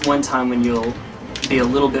 that's one time when you'll be a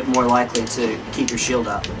little bit more likely to keep your shield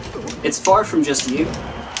up. It's far from just you.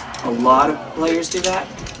 A lot of players do that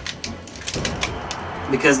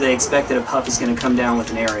because they expect that a puff is going to come down with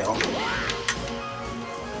an aerial.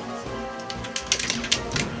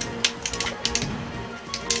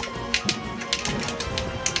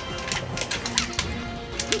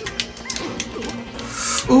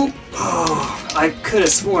 Ooh! Oh, I could have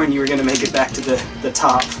sworn you were going to make it back to the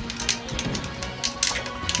top.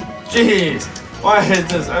 Jeez! Why is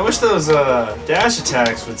this? I wish those dash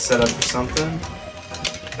attacks would set up for something.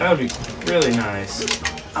 That would be really nice.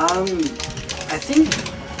 I think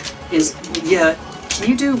yeah. Can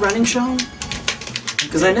you do running shine?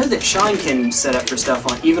 Because I know that shine can set up for stuff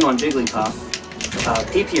on even on Jigglypuff.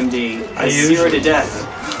 PPMD has 0 to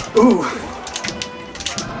death. Ooh.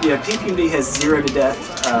 Yeah, PPMD has 0 to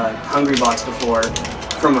death Hungry Box before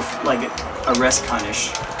from a rest punish.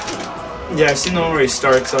 Yeah, I've seen the one where he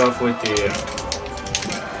starts off with the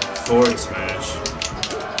forward smash.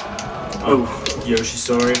 Oh, Yoshi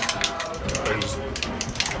Story.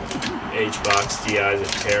 H-Box DIs it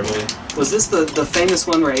terribly. was this the famous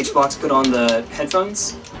one where H-Box put on the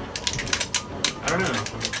headphones? I don't know.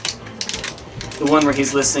 The one where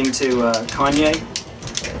he's listening to Kanye?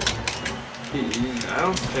 I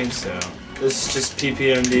don't think so. This is just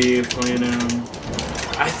PPMD playing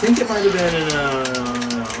I think it might have been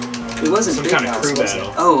in It wasn't some Big kind of House, crew was it?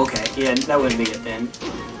 battle. Oh, okay. Yeah, that wouldn't be it then.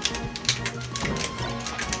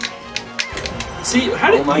 See,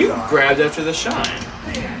 how did Oh my you God. grabbed after the shine?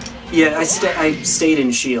 Yeah, I stayed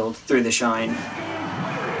in shield through the shine.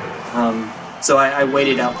 So I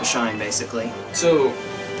waited out the shine basically. So,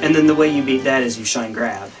 And then the way you beat that is you shine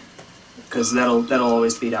grab, because that'll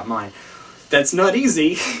always beat out mine. That's not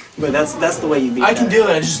easy, but that's the way you beat I that. can do it,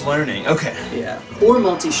 I'm just learning. Okay. Yeah, or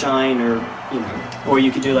multi-shine, or or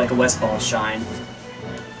you could do like a West Ball shine.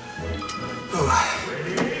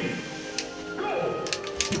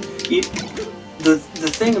 The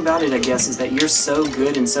thing about it, I guess, is that you're so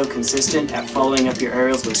good and so consistent at following up your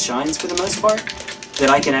aerials with shines for the most part, that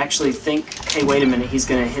I can actually think, hey, wait a minute, he's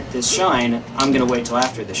going to hit this shine, I'm going to wait till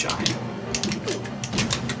after the shine.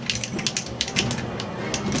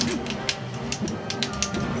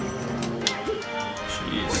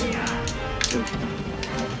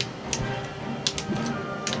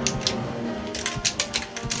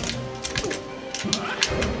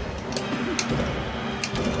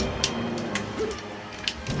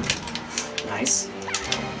 Nice.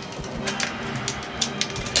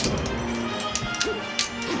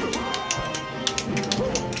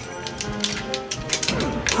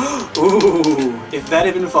 Ooh, if that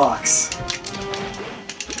had been Fox.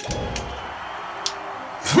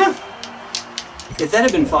 If that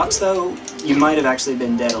had been Fox, though, you might have actually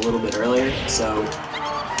been dead a little bit earlier, so...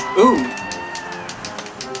 Ooh!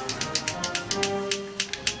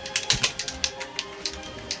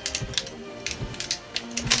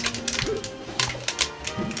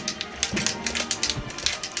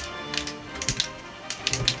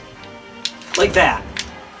 Like that.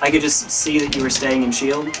 I could just see that you were staying in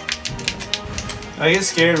shield. I get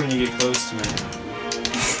scared when you get close to me.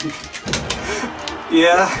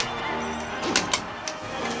 Yeah.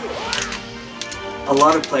 A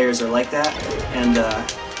lot of players are like that, and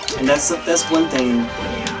that's one thing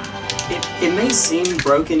It may seem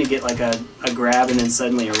broken to get like a grab and then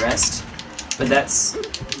suddenly a rest, but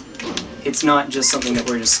it's not just something that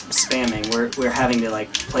we're just spamming. We're having to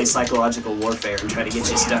like play psychological warfare and try to get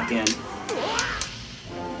you stuck in.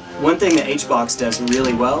 One thing that H-Box does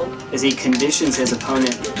really well is he conditions his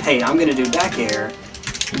opponent, hey, I'm going to do back air,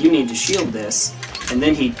 you need to shield this, and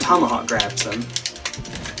then he tomahawk grabs them.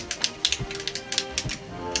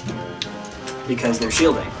 Because they're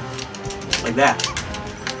shielding. Like that.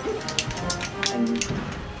 And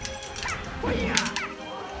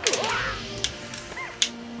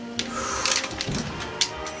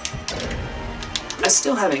I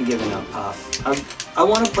still haven't given up Puff. I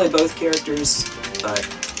want to play both characters, but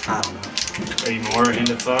I don't know. Are you more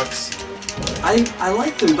into Fox? I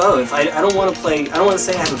like them both. I don't want to play. I don't want to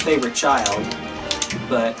say I have a favorite child,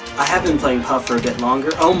 but I have been playing Puff for a bit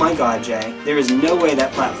longer. Oh my God, Jay! There is no way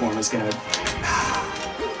that platform is gonna.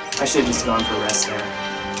 I should have just gone for rest there.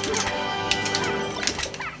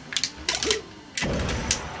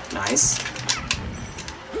 Nice.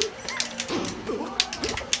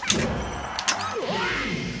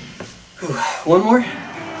 One more?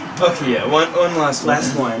 Okay, yeah, one last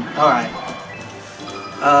one. Alright.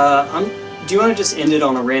 Do you want to just end it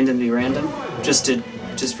on a random v random? Just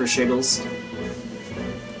for shiggles?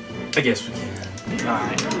 I guess we can.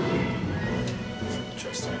 Alright.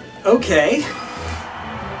 Interesting. Okay.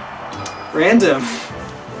 Random.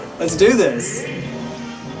 Let's do this.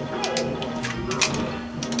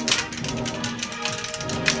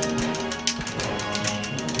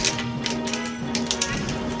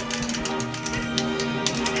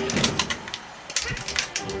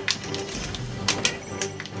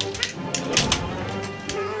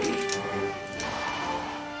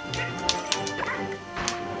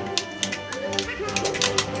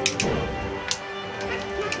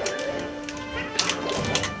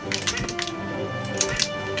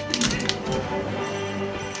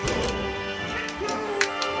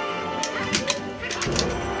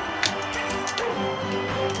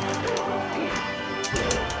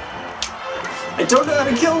 I don't know how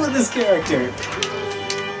to kill with this character.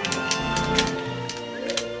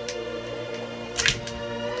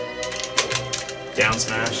 Down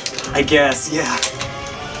smash. I guess, yeah.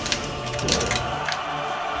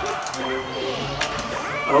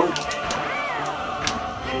 Oh.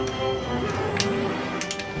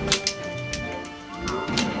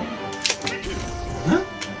 Huh?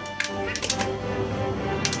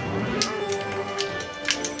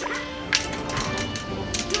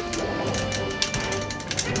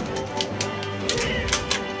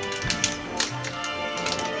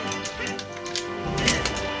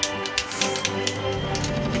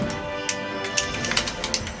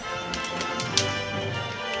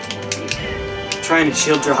 Trying to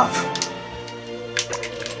shield drop.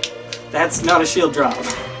 That's not a shield drop.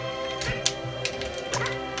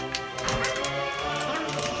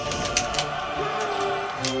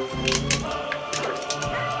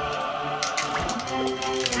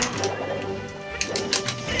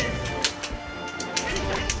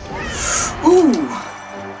 Ooh!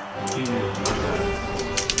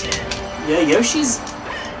 Yeah, Yoshi's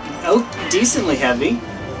decently heavy.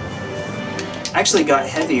 Actually got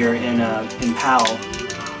heavier in PAL.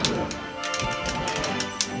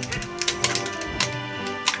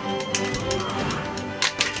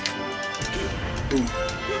 Ooh.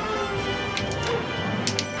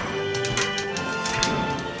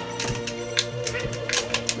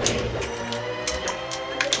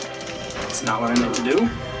 That's not what I meant to do.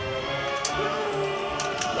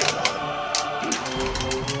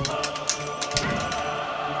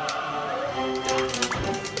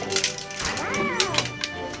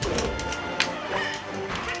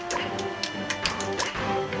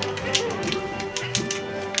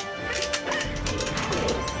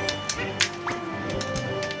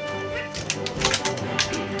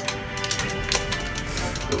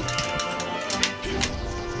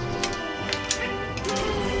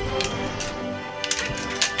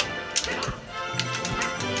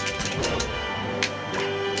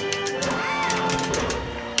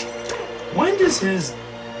 When does his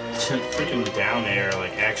freaking down air,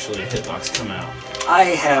 like, actually hitbox come out? I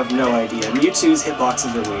have no idea. Mewtwo's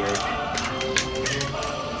hitboxes are weird.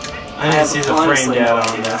 I need to see the frame data on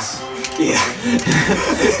idea. this. Yeah.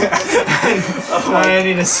 I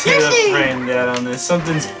need to see the frame data on this.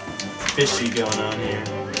 Something's fishy going on here.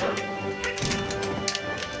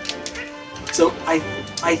 So I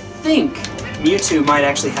think Mewtwo might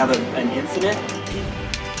actually have an infinite.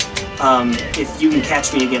 If you can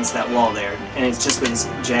catch me against that wall there, and it's just with his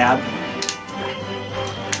jab.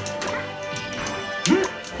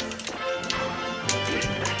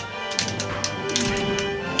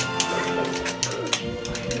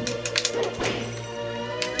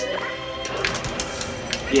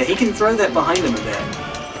 Yeah, he can throw that behind him a bit.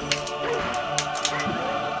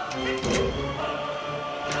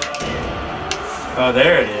 Oh,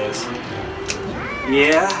 there it is.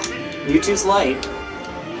 Yeah, Mewtwo's light.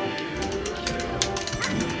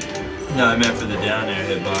 No, I meant for the down air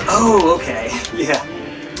hitbox. Oh, okay. Yeah.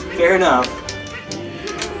 Fair enough.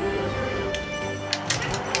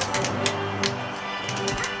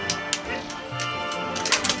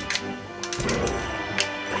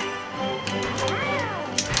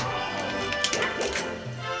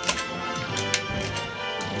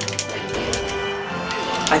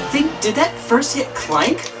 I think, did that first hit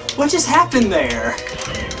Clank? What just happened there?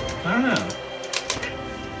 I don't know.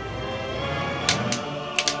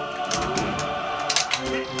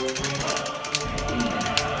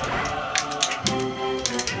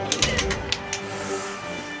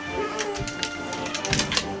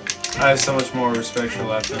 I have so much more respect for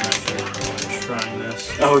Leffen after trying this.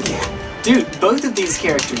 Oh yeah. Dude, both of these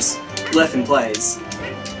characters Leffen plays.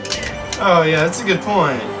 Oh yeah, that's a good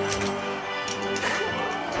point.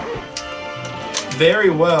 Very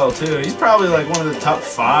well too. He's probably like one of the top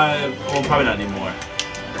 5. Well, probably not anymore.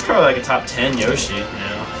 He's probably like a top 10 Yoshi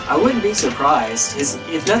now. I wouldn't be surprised.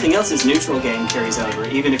 If nothing else, his neutral game carries over,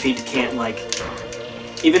 even if he can't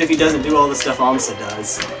even if he doesn't do all the stuff Amsa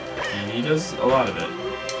does. And he does a lot of it.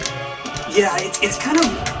 Yeah, it's kind of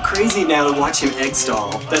crazy now to watch him egg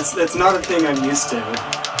stall. That's not a thing I'm used to.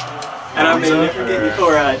 And I may never get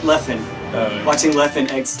Leffen. Oh. Watching Leffen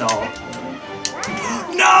egg stall.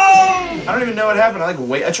 No! I don't even know what happened.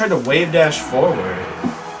 I tried to wave dash forward.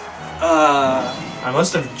 I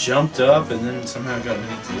must have jumped up and then somehow got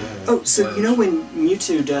hit to the edge. Oh, so you know when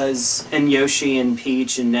Mewtwo does, and Yoshi and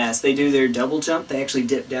Peach and Ness, they do their double jump, they actually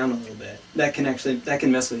dip down a little bit. That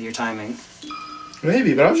can mess with your timing.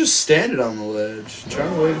 Maybe, but I was just standing on the ledge,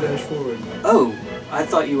 trying to wave dash forward. Oh, I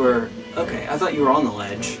thought you were... Okay, I thought you were on the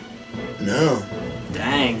ledge. No.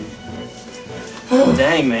 Dang.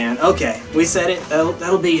 Dang, man. Okay, we said it.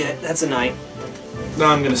 That'll be it. That's a night. No,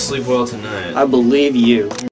 I'm gonna sleep well tonight. I believe you.